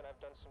archive and I've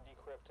done some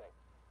decrypting.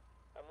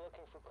 I'm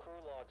looking for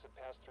crew logs that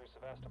passed through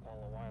Sevastopol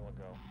a while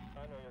ago.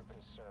 I know you're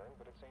concerned,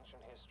 but it's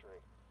ancient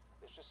history.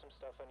 There's just some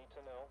stuff I need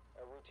to know.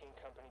 A routine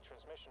company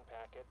transmission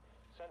packet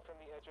sent from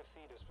the edge of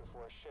Thetis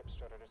before a ship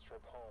started its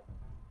trip home.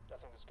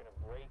 Nothing that's gonna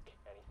break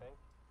anything.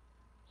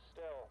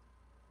 Still,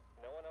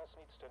 no one else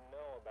needs to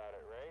know about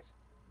it, right?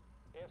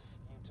 If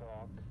you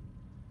talk,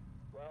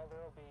 well,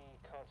 there'll be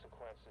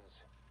consequences.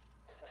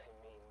 I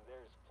mean,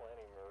 there's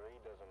plenty Marie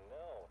doesn't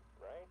know,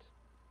 right?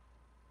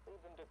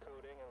 Leave them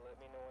decoding and let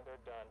me know when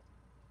they're done.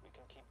 We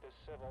can keep this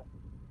civil.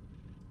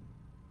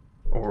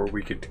 or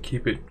we could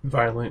keep it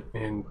violent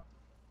and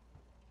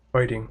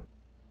fighting.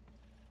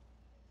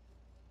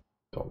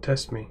 Don't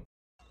test me.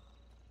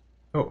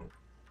 Oh,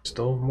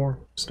 still more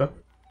stuff?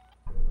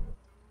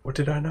 What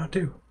did I not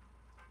do?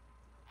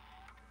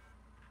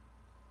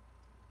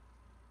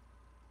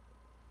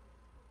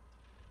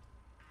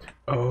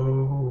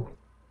 Oh,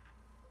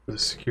 the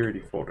security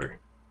folder.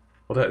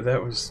 Well,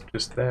 that was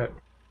just that.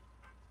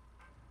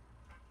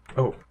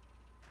 Oh,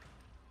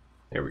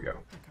 there we go.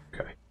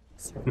 Okay.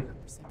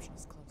 Reception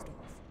is closed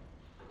off.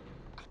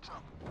 Good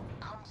job.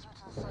 Come through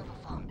to the server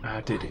farm.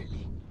 I did it.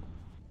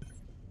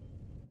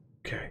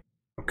 Okay,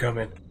 I'm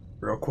coming.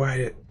 Real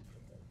quiet.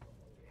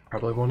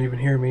 Probably won't even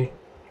hear me.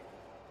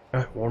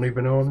 Won't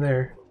even know I'm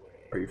there.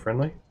 Are you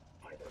friendly?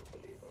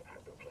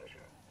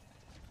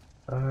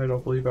 I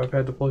don't believe I've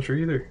had the pleasure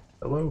either.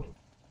 Hello?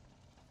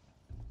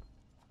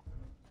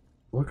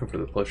 Looking for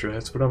the pleasure,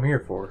 that's what I'm here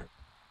for.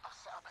 I've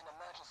set up an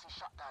emergency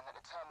shutdown at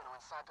the terminal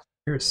inside the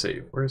Here's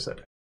save. Where is that?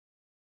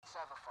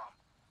 server farm.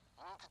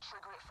 You need to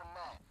trigger it from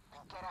there,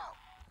 then get out.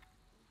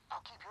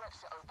 I'll keep your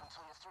exit open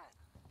till you're through,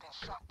 then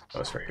shut the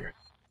Oh, it's right here.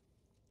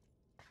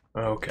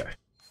 Okay.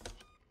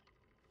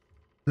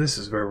 This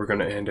is where we're going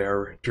to end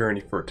our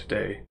journey for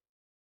today.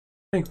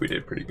 I think we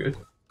did pretty good.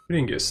 We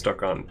didn't get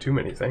stuck on too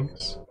many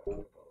things.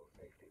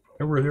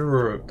 There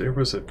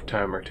was a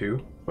time or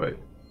two, but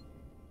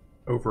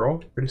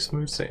overall, pretty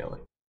smooth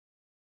sailing.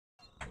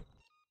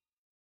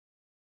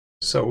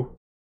 So,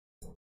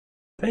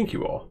 thank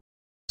you all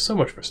so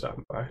much for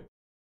stopping by,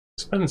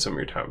 spending some of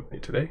your time with me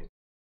today.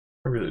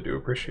 I really do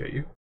appreciate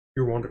you.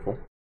 You're wonderful.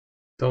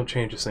 Don't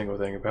change a single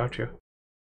thing about you.